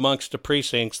distributed amongst the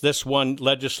precincts. This one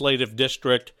legislative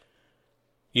district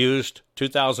used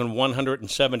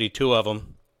 2,172 of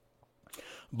them.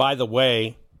 By the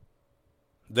way,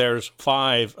 there's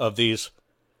 5 of these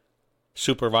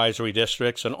supervisory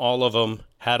districts, and all of them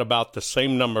had about the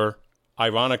same number,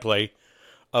 ironically,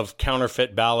 of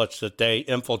counterfeit ballots that they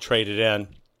infiltrated in.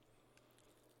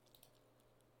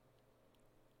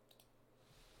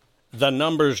 The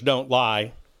numbers don't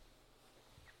lie.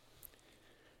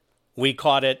 We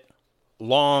caught it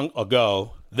long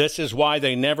ago. This is why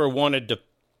they never wanted to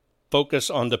focus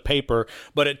on the paper,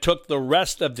 but it took the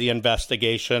rest of the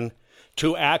investigation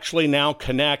to actually now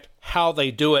connect how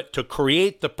they do it to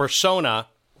create the persona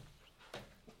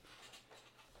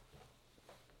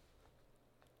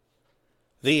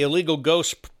the illegal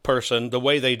ghost person. The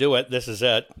way they do it, this is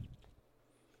it.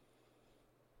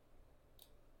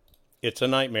 It's a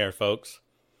nightmare, folks.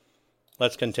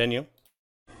 Let's continue.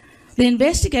 The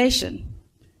investigation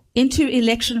into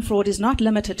election fraud is not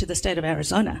limited to the state of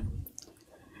Arizona.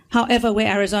 However, where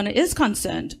Arizona is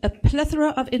concerned, a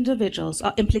plethora of individuals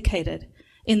are implicated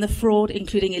in the fraud,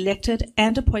 including elected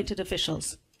and appointed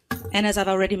officials, and as I've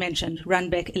already mentioned,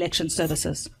 Runbeck Election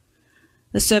Services,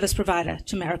 the service provider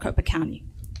to Maricopa County.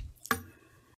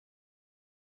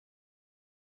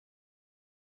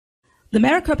 The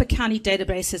Maricopa County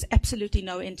database has absolutely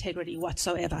no integrity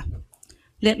whatsoever.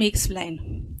 Let me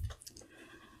explain.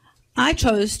 I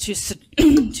chose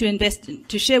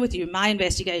to share with you my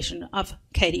investigation of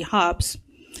Katie Hobbs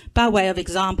by way of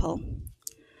example.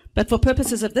 But for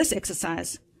purposes of this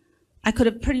exercise, I could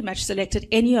have pretty much selected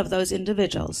any of those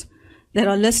individuals that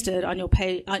are listed on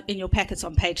in your packets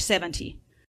on page 70.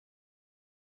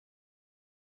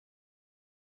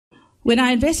 When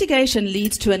our investigation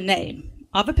leads to a name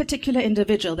of a particular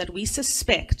individual that we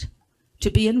suspect to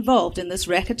be involved in this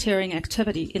racketeering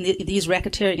activity, in these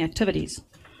racketeering activities,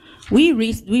 we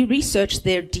research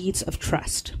their deeds of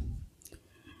trust,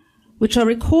 which are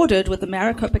recorded with the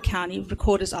Maricopa County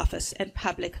Recorder's Office and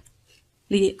publicly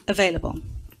available.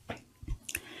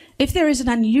 If there is an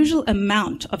unusual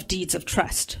amount of deeds of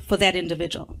trust for that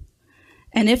individual,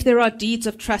 and if there are deeds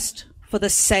of trust for the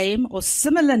same or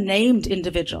similar named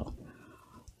individual,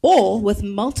 or with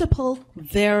multiple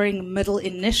varying middle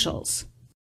initials.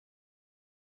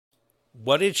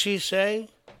 What did she say?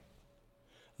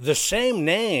 The same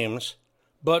names,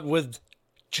 but with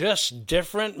just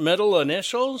different middle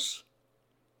initials?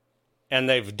 And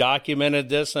they've documented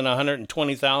this in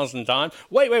 120,000 times?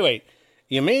 Wait.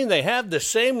 You mean they have the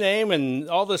same name and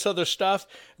all this other stuff?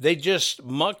 They just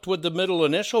mucked with the middle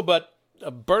initial, but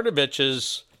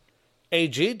Bernovich's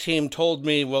AG team told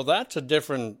me, well, that's a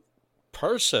different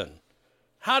person.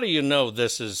 How do you know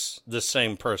this is the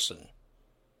same person?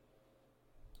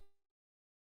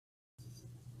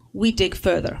 We dig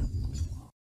further.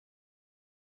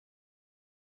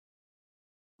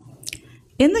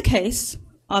 In the case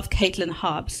of Caitlin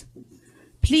Hobbs,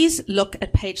 please look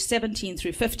at page 17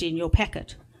 through 50 in your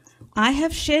packet. I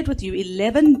have shared with you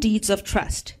 11 deeds of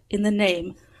trust in the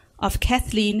name of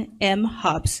Kathleen M.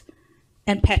 Hobbs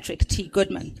and Patrick T.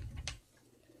 Goodman.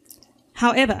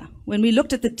 However, when we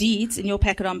looked at the deeds in your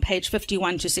packet on page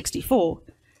 51 to 64,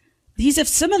 these have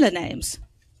similar names,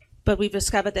 but we've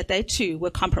discovered that they too were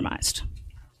compromised.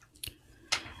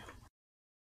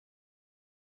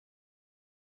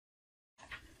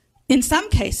 In some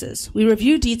cases, we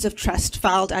review deeds of trust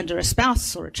filed under a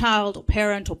spouse or a child or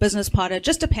parent or business partner,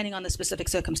 just depending on the specific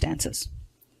circumstances.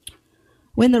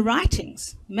 When the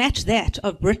writings match that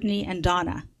of Brittany and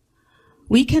Donna,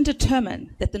 we can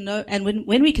determine that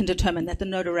when we can determine that the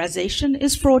notarization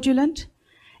is fraudulent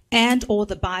and or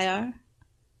the buyer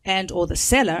and or the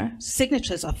seller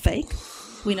signatures are fake,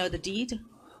 we know the deed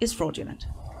is fraudulent.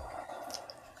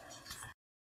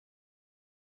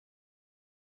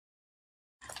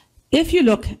 If you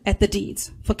look at the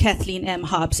deeds for Kathleen M.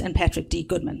 Hobbs and Patrick D.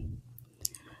 Goodman,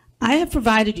 I have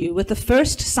provided you with the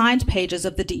first signed pages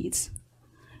of the deeds,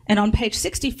 and on page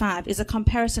 65 is a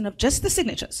comparison of just the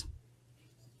signatures,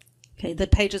 okay, the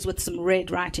pages with some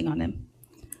red writing on them,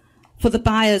 for the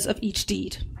buyers of each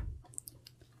deed.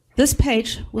 This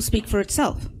page will speak for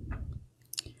itself.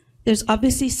 There's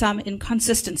obviously some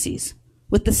inconsistencies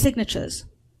with the signatures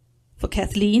for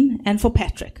Kathleen and for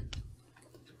Patrick.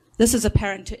 This is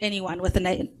apparent to anyone with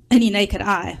any naked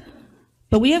eye,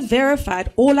 but we have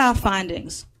verified all our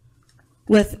findings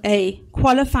with a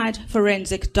qualified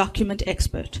forensic document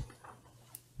expert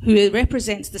who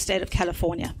represents the state of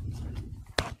California.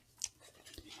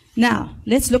 Now,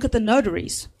 let's look at the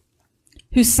notaries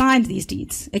who signed these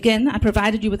deeds. Again, I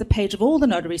provided you with a page of all the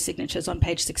notary signatures on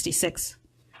page 66.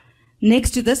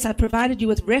 Next to this, I provided you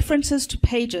with references to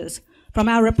pages from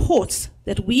our reports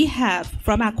that we have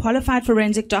from our qualified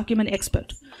forensic document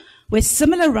expert, where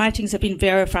similar writings have been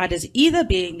verified as either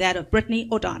being that of Brittany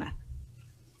or Donna.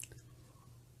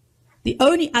 The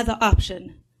only other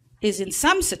option is in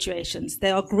some situations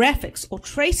there are graphics or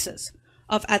traces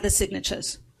of other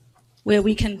signatures, where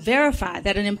we can verify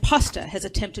that an imposter has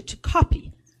attempted to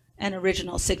copy an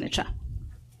original signature.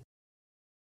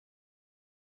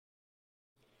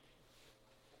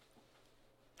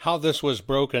 How this was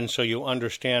broken so you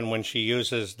understand when she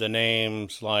uses the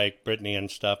names like Brittany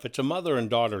and stuff. It's a mother and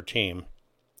daughter team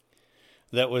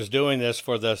that was doing this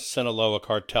for the Sinaloa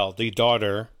cartel. The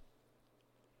daughter,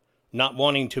 not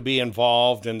wanting to be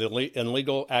involved in the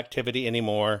illegal activity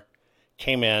anymore,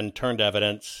 came in, turned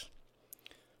evidence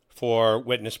for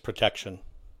witness protection.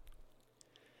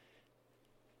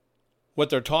 what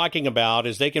they're talking about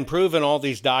is they can prove in all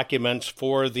these documents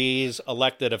for these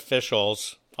elected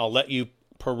officials. I'll let you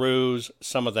peruse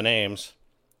some of the names.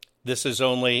 This is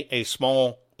only a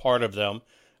small part of them.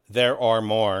 There are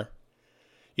more.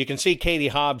 You can see Katie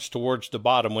Hobbs towards the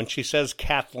bottom. When she says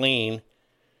Kathleen,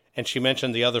 and she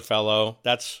mentioned the other fellow,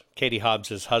 that's Katie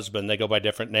Hobbs' husband. They go by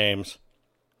different names.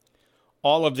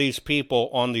 All of these people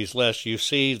on these lists, you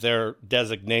see their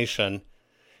designation.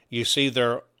 You see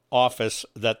their office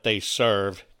that they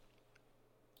serve.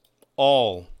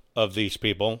 All of these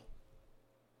people,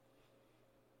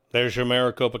 there's your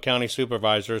Maricopa County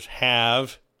supervisors,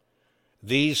 have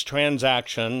these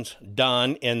transactions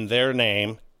done in their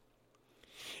name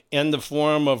in the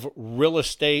form of real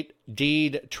estate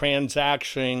deed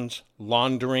transactions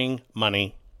laundering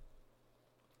money.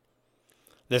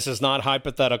 This is not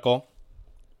hypothetical.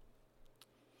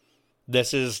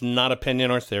 This is not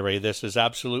opinion or theory. This is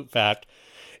absolute fact,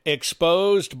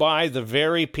 exposed by the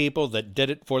very people that did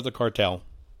it for the cartel.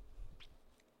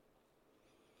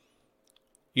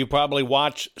 You probably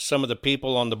watched some of the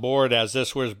people on the board as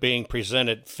this was being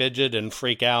presented fidget and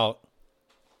freak out.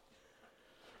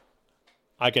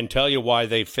 I can tell you why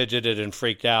they fidgeted and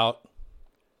freaked out.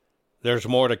 There's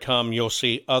more to come. You'll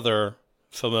see other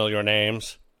familiar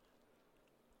names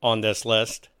on this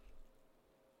list.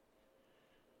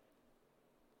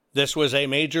 This was a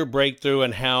major breakthrough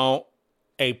in how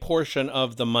a portion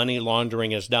of the money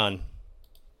laundering is done.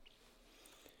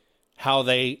 How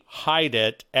they hide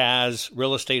it as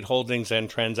real estate holdings and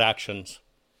transactions.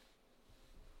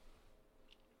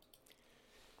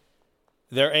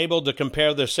 They're able to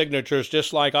compare their signatures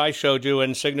just like I showed you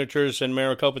in signatures in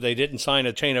Maricopa. They didn't sign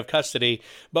a chain of custody.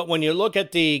 But when you look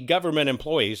at the government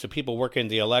employees, the people working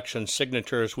the election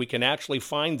signatures, we can actually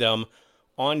find them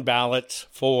on ballots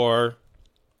for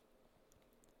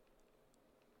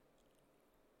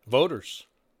voters.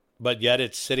 But yet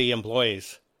it's city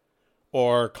employees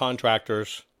or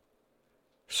contractors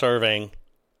serving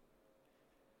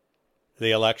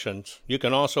the elections. You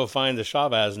can also find the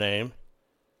Chavez name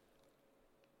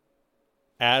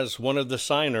as one of the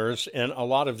signers in a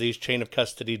lot of these chain of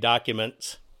custody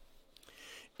documents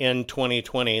in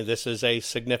 2020. This is a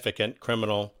significant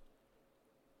criminal.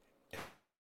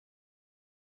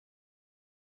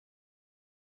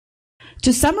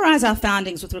 To summarize our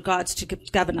findings with regards to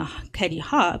Governor Katie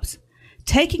Hobbs,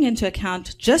 taking into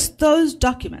account just those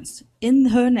documents in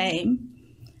her name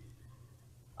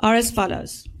are as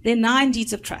follows. There are 9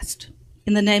 deeds of trust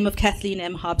in the name of Kathleen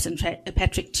M. Hobbs and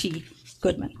Patrick T.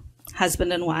 Goodman,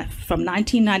 husband and wife, from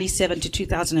 1997 to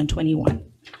 2021,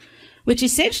 which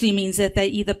essentially means that they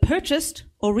either purchased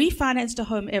or refinanced a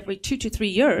home every 2 to 3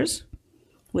 years,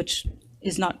 which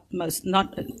is not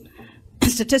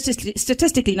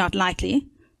statistically not likely,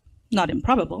 not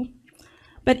improbable,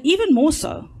 but even more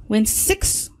so when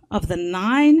 6 of the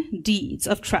 9 deeds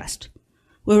of trust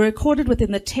were recorded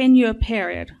within the 10-year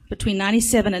period between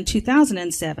 1997 and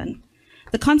 2007,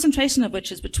 the concentration of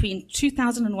which is between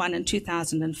 2001 and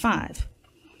 2005,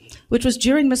 which was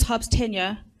during Ms. Hobbs'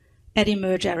 tenure at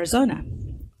Emerge, Arizona.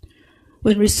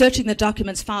 When researching the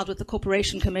documents filed with the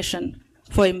Corporation Commission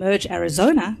for Emerge,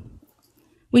 Arizona,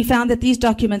 we found that these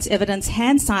documents evidence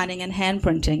hand signing and hand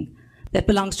printing that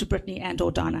belongs to Brittany and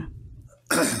or Donna.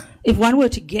 If one were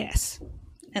to guess,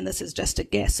 and this is just a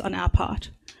guess on our part,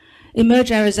 Emerge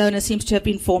Arizona seems to have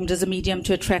been formed as a medium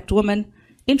to attract women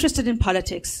interested in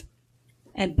politics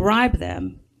and bribe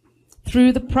them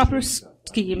through the proper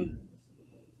scheme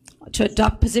to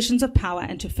adopt positions of power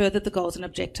and to further the goals and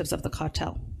objectives of the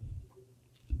cartel.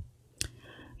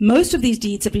 Most of these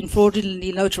deeds have been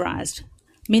fraudulently notarized,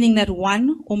 meaning that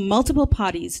one or multiple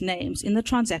parties' names in the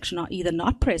transaction are either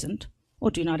not present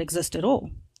or do not exist at all.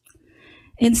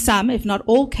 In some, if not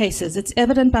all cases, it's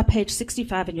evident by page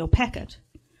 65 in your packet.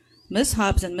 Ms.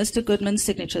 Hobbs and Mr. Goodman's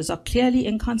signatures are clearly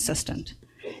inconsistent,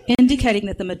 indicating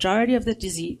that the majority of the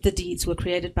deeds were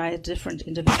created by a different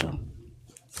individual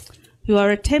who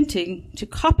are attempting to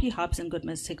copy Hobbs and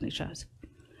Goodman's signatures,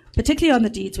 particularly on the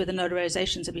deeds where the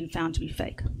notarizations have been found to be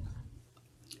fake.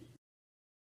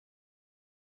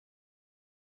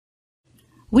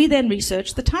 We then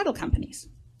researched the title companies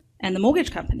and the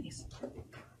mortgage companies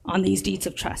on these deeds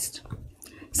of trust.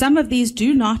 Some of these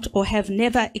do not or have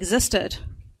never existed.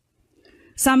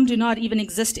 Some do not even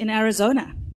exist in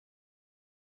Arizona.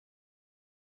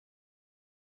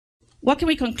 What can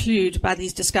we conclude by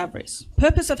these discoveries?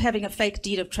 Purpose of having a fake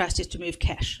deed of trust is to move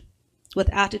cash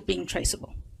without it being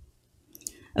traceable.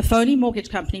 A phony mortgage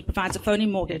company provides a phony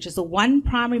mortgage as the one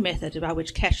primary method by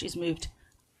which cash is moved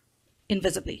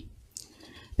invisibly.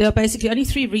 There are basically only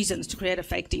 3 reasons to create a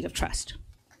fake deed of trust.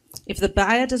 If the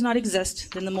buyer does not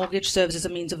exist, then the mortgage serves as a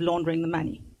means of laundering the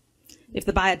money. If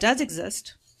the buyer does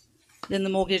exist, then the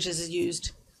mortgage is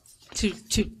used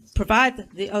to provide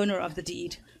the owner of the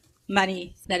deed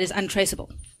money that is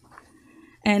untraceable.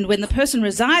 And when the person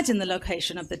resides in the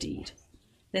location of the deed,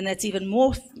 then that's even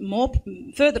more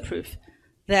further proof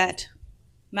that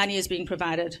money is being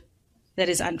provided that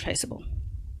is untraceable.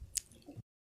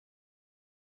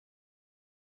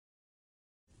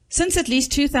 Since at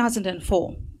least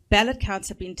 2004, ballot counts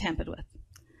have been tampered with.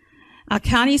 Our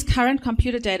county's current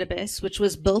computer database, which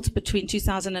was built between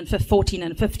 2014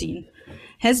 and 15,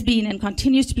 has been and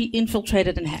continues to be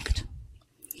infiltrated and hacked.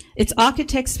 Its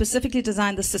architects specifically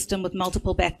designed the system with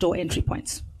multiple backdoor entry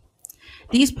points.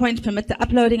 These points permit the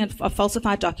uploading of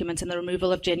falsified documents and the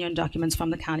removal of genuine documents from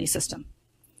the county system.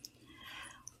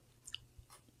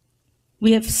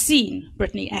 We have seen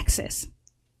Brittany access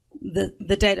the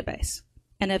database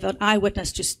and have an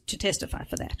eyewitness to testify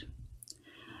for that.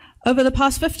 Over the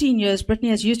past 15 years, Brittany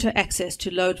has used her access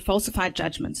to load falsified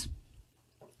judgments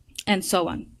and so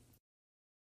on.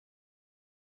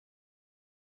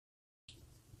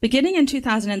 Beginning in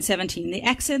 2017, the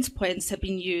access points have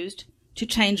been used to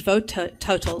change vote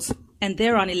totals and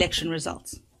thereon election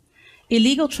results.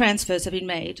 Illegal transfers have been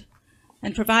made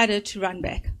and provided to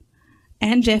Runback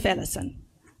and Jeff Ellison.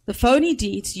 The phony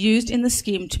deeds used in the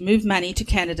scheme to move money to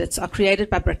candidates are created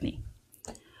by Brittany.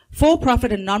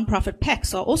 For-profit and non-profit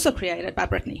PACs are also created by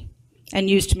Brittany and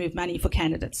used to move money for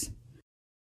candidates.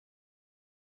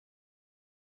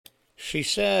 She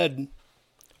said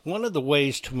one of the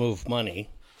ways to move money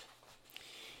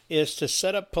is to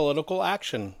set up political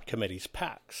action committees,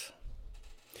 PACs.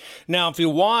 Now, if you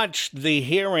watched the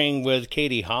hearing with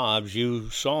Katie Hobbs, you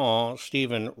saw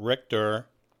Stephen Richter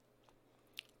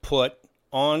put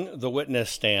on the witness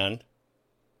stand,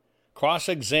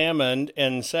 cross-examined,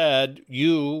 and said,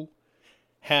 you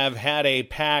have had a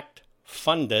PAC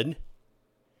funded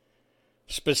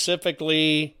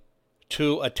specifically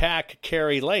to attack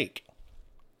Carrie Lake.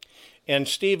 And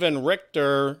Stephen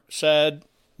Richter said,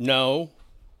 no,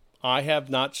 I have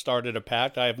not started a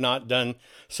PAC. I have not done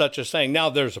such a thing. Now,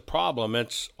 there's a problem.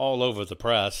 It's all over the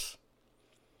press.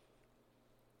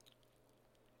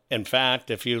 In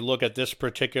fact, if you look at this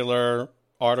particular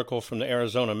article from the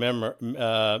Arizona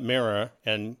Mirror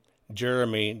and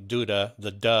Jeremy Duda, the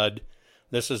dud,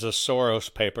 this is a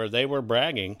Soros paper. They were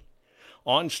bragging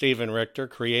on Stephen Richter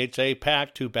creates a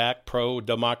PAC to back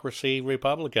pro-democracy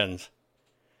Republicans.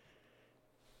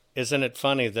 Isn't it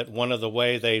funny that one of the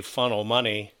way they funnel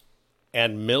money,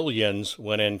 and millions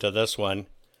went into this one,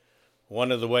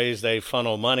 one of the ways they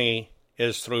funnel money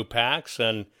is through PACs,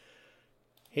 and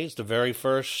he's the very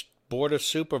first board of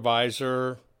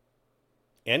supervisor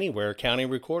anywhere, county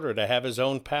recorder, to have his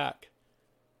own PAC.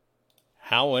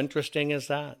 How interesting is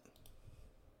that?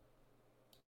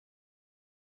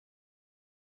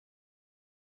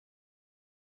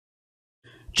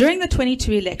 During the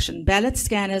 22 election, ballot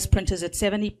scanners, printers at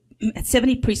 70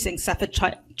 precincts suffered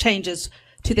changes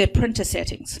to their printer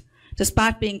settings,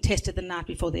 despite being tested the night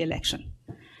before the election.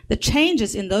 The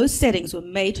changes in those settings were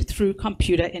made through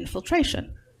computer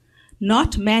infiltration,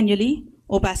 not manually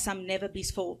or by some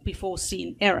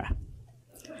never-before-seen error.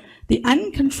 The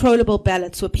uncontrollable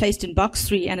ballots were placed in Box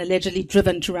 3 and allegedly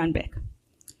driven to Runback.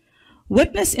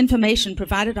 Witness information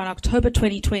provided on October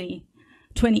 2020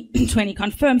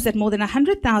 confirms that more than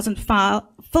 100,000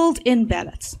 filled-in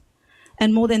ballots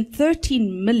and more than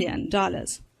 $13 million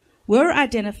were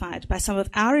identified by some of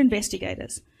our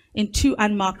investigators in 2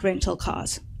 unmarked rental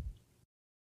cars.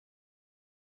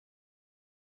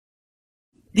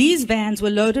 These vans were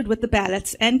loaded with the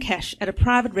ballots and cash at a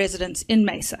private residence in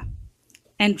Mesa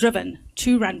and driven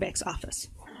to Runback's office.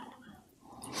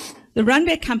 The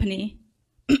Runback company,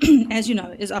 as you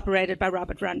know, is operated by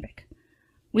Robert Runback.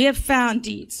 We have found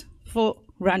deeds for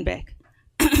Runback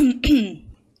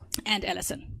and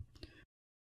Ellison.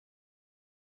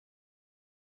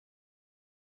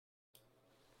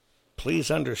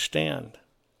 Please understand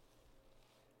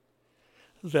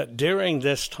that during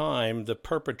this time, the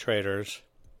perpetrators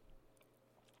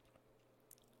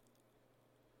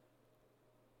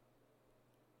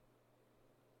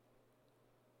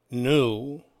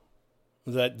knew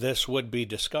that this would be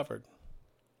discovered,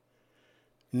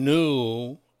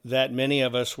 knew that many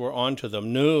of us were onto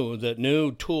them, knew that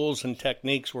new tools and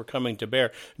techniques were coming to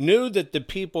bear, knew that the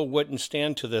people wouldn't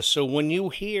stand to this. So when you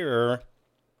hear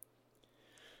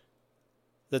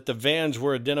that the vans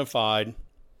were identified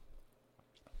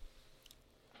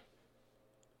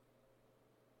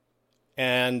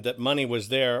and that money was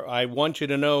there, I want you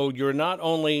to know you're not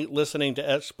only listening to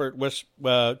expert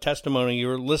testimony,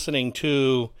 you're listening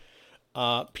to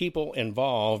people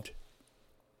involved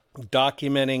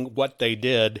documenting what they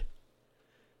did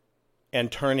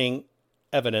and turning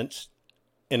evidence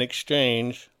in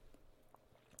exchange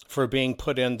for being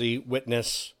put in the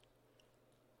witness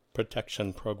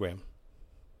protection program.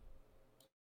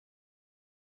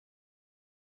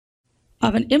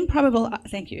 Of an improbable,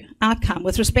 outcome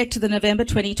with respect to the November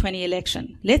 2020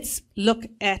 election, let's look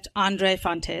at Andre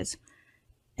Fontes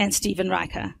and Stephen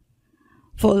Riker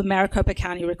for the Maricopa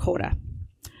County Recorder.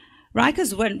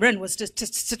 Riker's win was just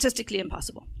statistically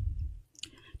impossible.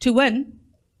 To win...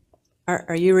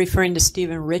 Are you referring to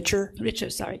Stephen Richer? Richer,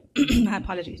 sorry. My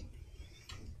apologies.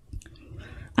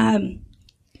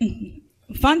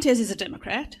 Fontes is a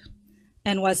Democrat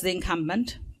and was the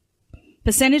incumbent.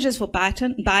 Percentages for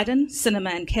Biden, Sinema,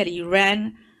 and Kelly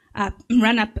ran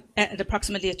up at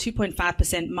approximately a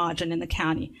 2.5% margin in the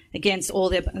county against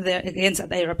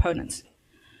their opponents.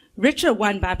 Richer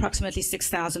won by approximately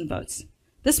 6,000 votes.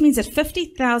 This means that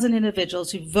 50,000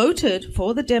 individuals who voted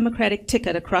for the Democratic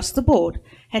ticket across the board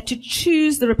had to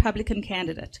choose the Republican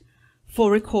candidate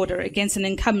for recorder against an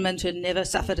incumbent who had never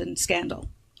suffered a scandal.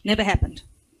 Never happened.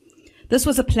 This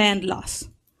was a planned loss.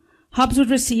 Hobbs would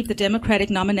receive the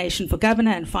Democratic nomination for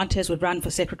governor, and Fontes would run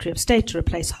for Secretary of State to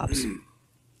replace Hobbs.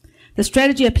 The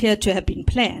strategy appeared to have been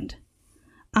planned.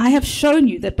 I have shown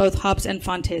you that both Hobbs and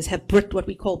Fontes have what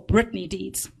we call Brittany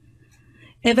deeds,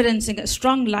 evidencing a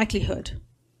strong likelihood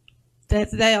that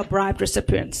they are bribed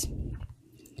recipients.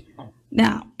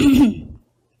 Now,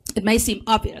 it may seem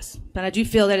obvious, but I do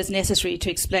feel that it's necessary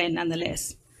to explain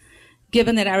nonetheless.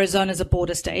 Given that Arizona is a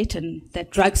border state and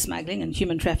that drug smuggling and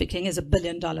human trafficking is a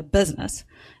billion-dollar business,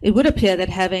 it would appear that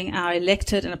having our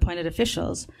elected and appointed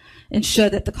officials ensure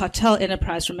that the cartel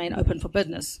enterprise remain open for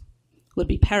business would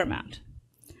be paramount.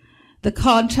 The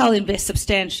cartel invests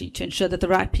substantially to ensure that the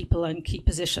right people are in key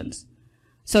positions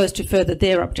so as to further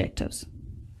their objectives.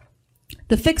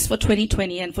 The fix for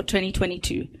 2020 and for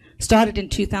 2022 started in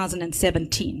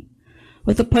 2017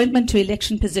 with appointment to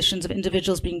election positions of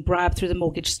individuals being bribed through the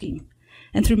mortgage scheme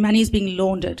and through monies being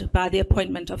laundered by the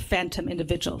appointment of phantom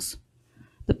individuals.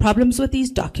 The problems with these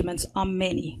documents are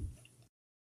many.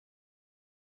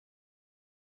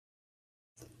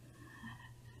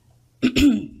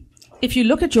 If you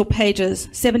look at your pages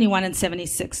 71 and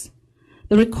 76,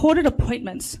 the recorded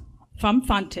appointments from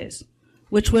Fontes,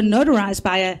 which were notarized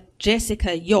by a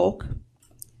Jessica York,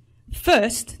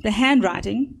 first, the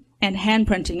handwriting and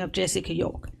handprinting of Jessica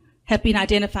York have been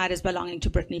identified as belonging to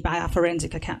Brittany by our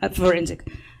forensic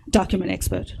document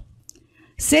expert.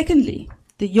 Secondly,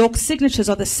 the York signatures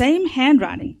are the same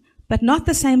handwriting, but not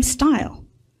the same style.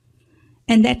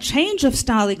 And that change of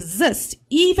style exists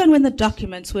even when the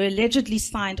documents were allegedly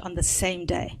signed on the same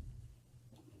day.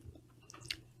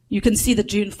 You can see the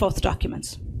June 4th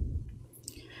documents.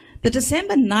 The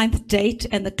December 9th date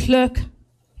and the clerk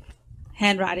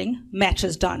handwriting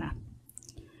matches Donna.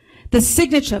 The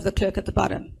signature of the clerk at the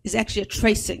bottom is actually a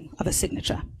tracing of a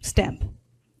signature stamp.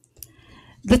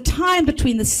 The time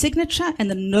between the signature and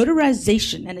the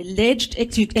notarization and alleged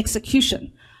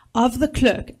execution of the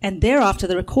clerk and thereafter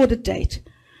the recorded date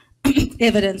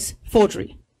evidence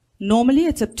forgery. Normally,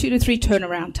 it's a 2 to 3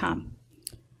 turnaround time.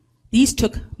 These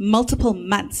took multiple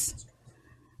months,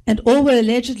 and all were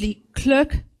allegedly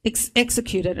clerk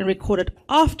executed and recorded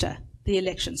after the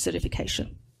election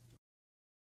certification.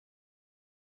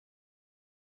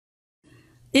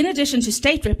 In addition to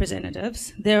state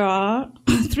representatives, there are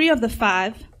 3 of the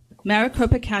 5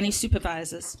 Maricopa County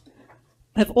supervisors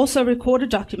have also recorded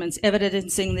documents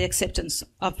evidencing the acceptance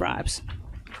of bribes.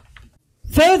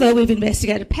 Further, we've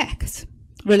investigated PACs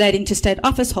relating to state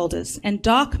office holders and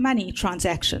dark money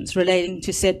transactions relating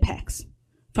to said PACs.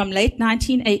 From late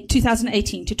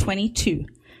 2018 to 22,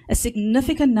 a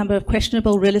significant number of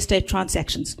questionable real estate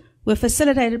transactions were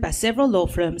facilitated by several law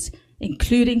firms,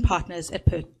 including partners at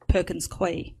Perkins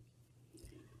Coie.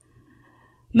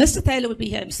 Mr. Thaler would be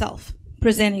here himself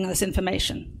presenting this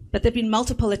information, but there have been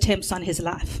multiple attempts on his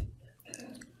life.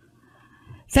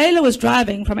 Thaler was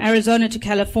driving from Arizona to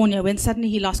California when suddenly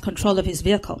he lost control of his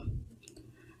vehicle.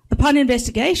 Upon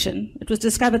investigation, it was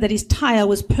discovered that his tire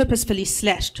was purposefully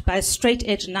slashed by a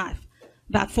straight-edge knife,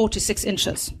 about 4 to 6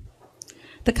 inches.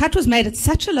 The cut was made at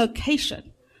such a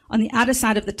location on the outer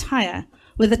side of the tire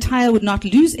where the tire would not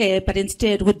lose air, but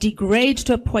instead would degrade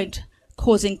to a point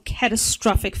causing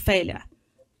catastrophic failure,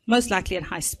 most likely at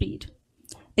high speed.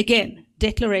 Again,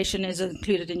 declaration is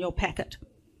included in your packet.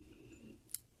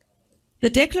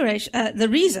 The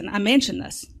reason I mention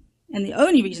this, and the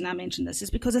only reason I mention this, is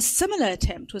because a similar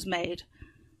attempt was made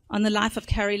on the life of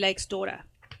Carrie Lake's daughter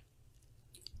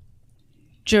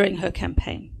during her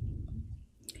campaign.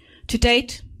 To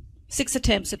date, 6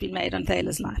 attempts have been made on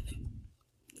Thaler's life.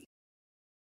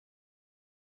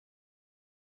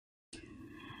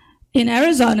 In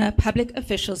Arizona, public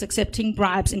officials accepting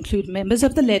bribes include members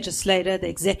of the legislature, the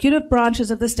executive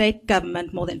branches of the state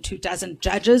government, more than 24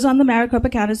 judges on the Maricopa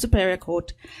County Superior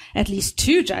Court, at least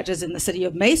 2 judges in the city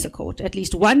of Mesa Court, at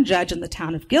least 1 judge in the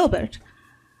town of Gilbert,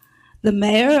 the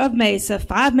mayor of Mesa,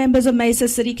 5 members of Mesa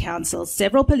City Council,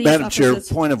 several police officers. Madam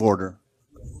Chair, point of order.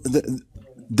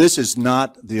 This is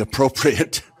not the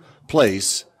appropriate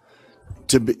place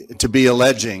to be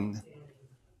alleging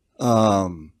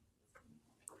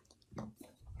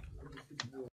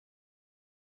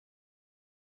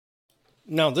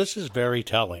Now, this is very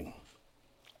telling.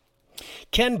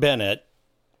 Ken Bennett,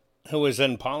 who was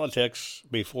in politics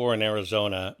before in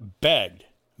Arizona, begged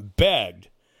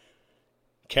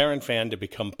Karen Fann to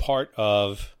become part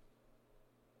of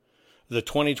the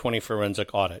 2020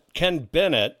 forensic audit. Ken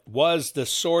Bennett was the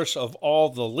source of all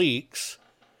the leaks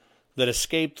that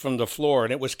escaped from the floor,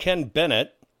 and it was Ken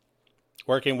Bennett,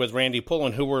 working with Randy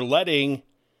Pullen, who were letting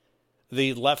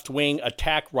the left-wing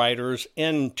attack writers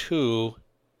into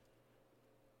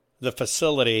the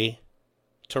facility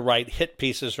to write hit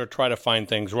pieces or try to find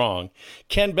things wrong.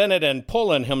 Ken Bennett and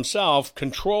Pullen himself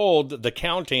controlled the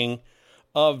counting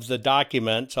of the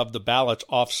documents, of the ballots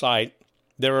off-site.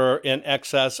 There are in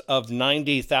excess of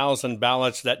 90,000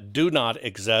 ballots that do not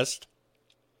exist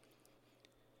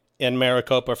in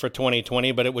Maricopa for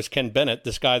 2020, but it was Ken Bennett,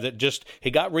 this guy that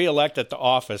he got reelected to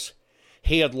office.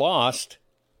 He had lost,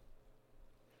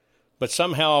 but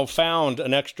somehow found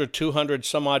an extra 200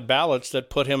 some odd ballots that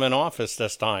put him in office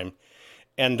this time.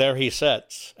 And there he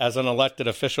sits as an elected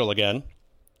official again.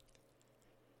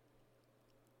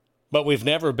 But we've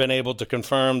never been able to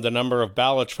confirm the number of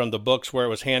ballots from the books where it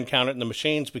was hand counted in the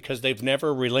machines because they've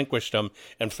never relinquished them.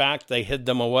 In fact, they hid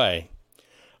them away.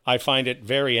 I find it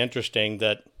very interesting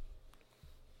that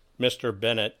Mr.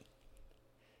 Bennett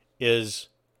is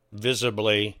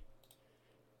visibly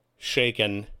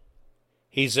shaken.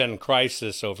 He's in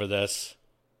crisis over this.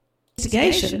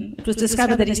 Investigation, it was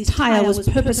discovered that his tire was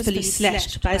purposefully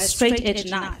slashed by a straight-edge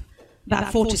knife,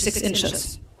 about 4 to 6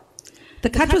 inches. The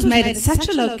cut was made at such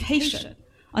a location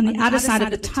on the outer side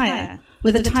of the tire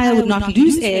where the tire would not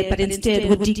lose air but instead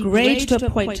would degrade to a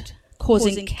point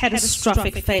causing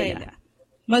catastrophic failure,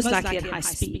 most likely at high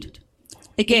speed.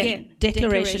 Again,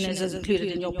 declaration is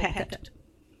included in your packet.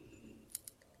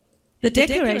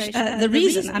 The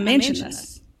reason I mention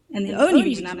this, and the only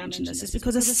reason I mention this, is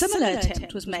because a similar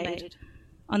attempt was made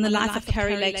on the life of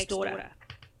Carrie Lake's daughter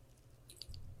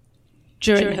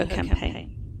during her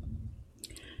campaign.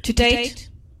 To date,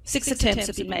 6 attempts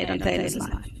have been made on Thaler's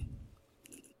life.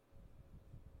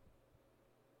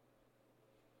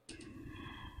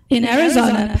 In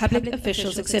Arizona, public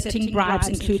officials accepting bribes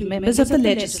include members of the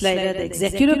legislature, the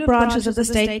executive branches of the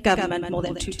state government, more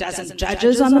than 24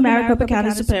 judges on the Maricopa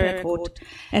County Superior Court,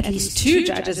 at least 2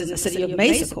 judges in the city of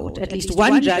Mesa Court, at least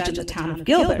 1 judge in the town of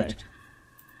Gilbert,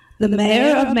 the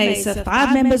mayor of Mesa,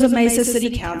 5 members of Mesa City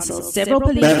Council, several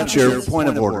police Madam officers. Chair, point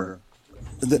of order.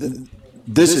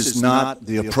 This is not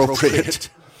the appropriate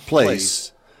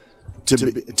place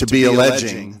to be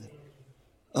alleging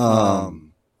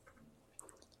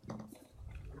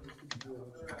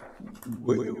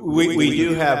We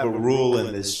do have a rule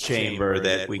in this chamber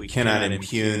that we cannot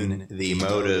impugn the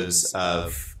motives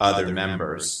of other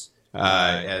members,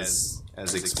 as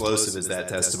explosive as that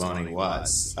testimony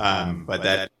was. But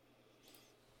that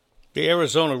the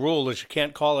Arizona rule is you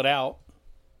can't call it out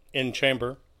in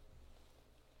chamber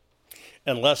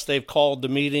unless they've called the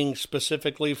meeting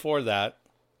specifically for that.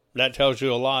 That tells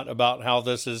you a lot about how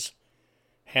this is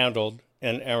handled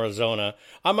in Arizona.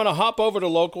 I'm going to hop over to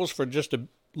locals for just a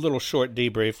little short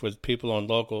debrief with people on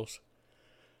locals.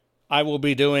 I will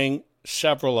be doing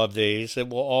several of these. It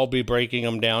will all be breaking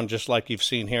them down just like you've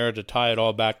seen here to tie it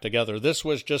all back together. This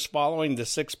was just following the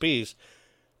 6 Ps,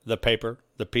 the paper,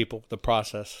 the people, the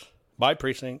process, by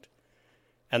precinct,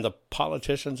 and the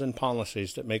politicians and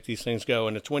policies that make these things go.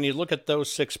 And it's when you look at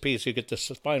those 6 Ps, you get the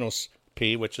final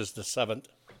P, which is the 7th,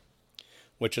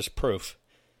 which is proof.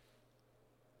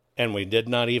 And we did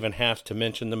not even have to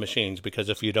mention the machines, because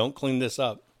if you don't clean this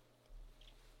up,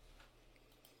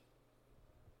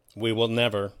 we will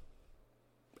never,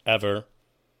 ever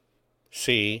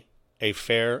see a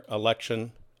fair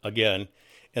election again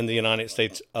in the United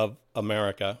States of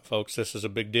America. Folks, this is a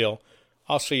big deal.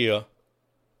 I'll see you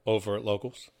over at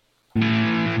Locals.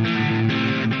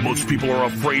 Most people are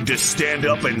afraid to stand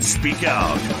up and speak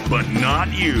out, but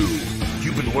not you.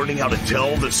 You've been learning how to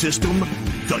tell the system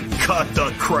to cut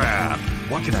the crap.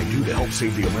 what can I do to help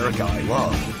save the America I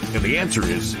love? And the answer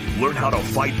is learn how to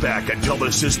fight back and tell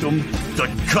the system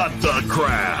to cut the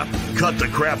crap. Cut the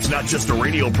Crap's not just a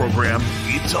radio program,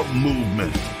 it's a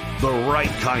movement. The right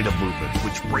kind of movement,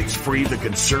 which breaks free the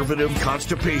conservative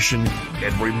constipation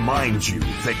and reminds you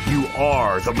that you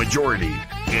are the majority.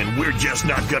 And we're just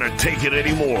not going to take it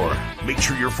anymore. Make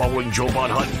sure you're following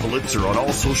Jovan Hutton Pulitzer on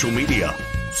all social media.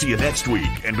 See you next week.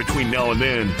 And between now and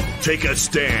then, take a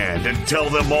stand and tell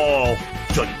them all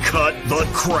to cut the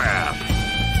crap.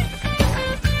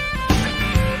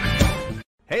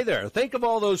 Hey there, think of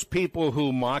all those people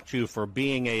who mocked you for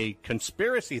being a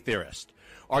conspiracy theorist.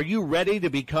 Are you ready to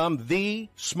become the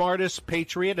smartest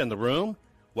patriot in the room?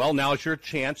 Well, now's your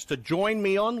chance to join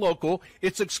me on Local.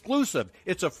 It's exclusive.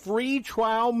 It's a free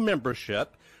trial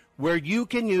membership where you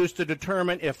can use to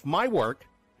determine if my work,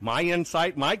 my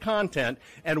insight, my content,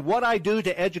 and what I do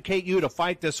to educate you to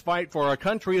fight this fight for our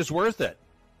country is worth it.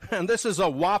 And this is a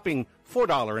whopping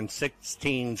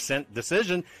 $4.16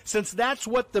 decision, since that's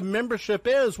what the membership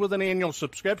is with an annual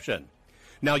subscription.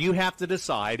 Now, you have to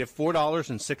decide if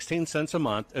 $4.16 a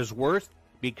month is worth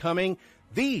becoming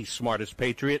the smartest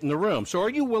patriot in the room. So are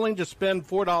you willing to spend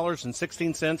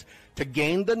 $4.16 to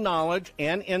gain the knowledge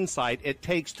and insight it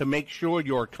takes to make sure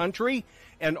your country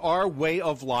and our way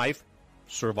of life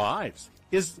survives?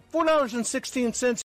 Is $4.16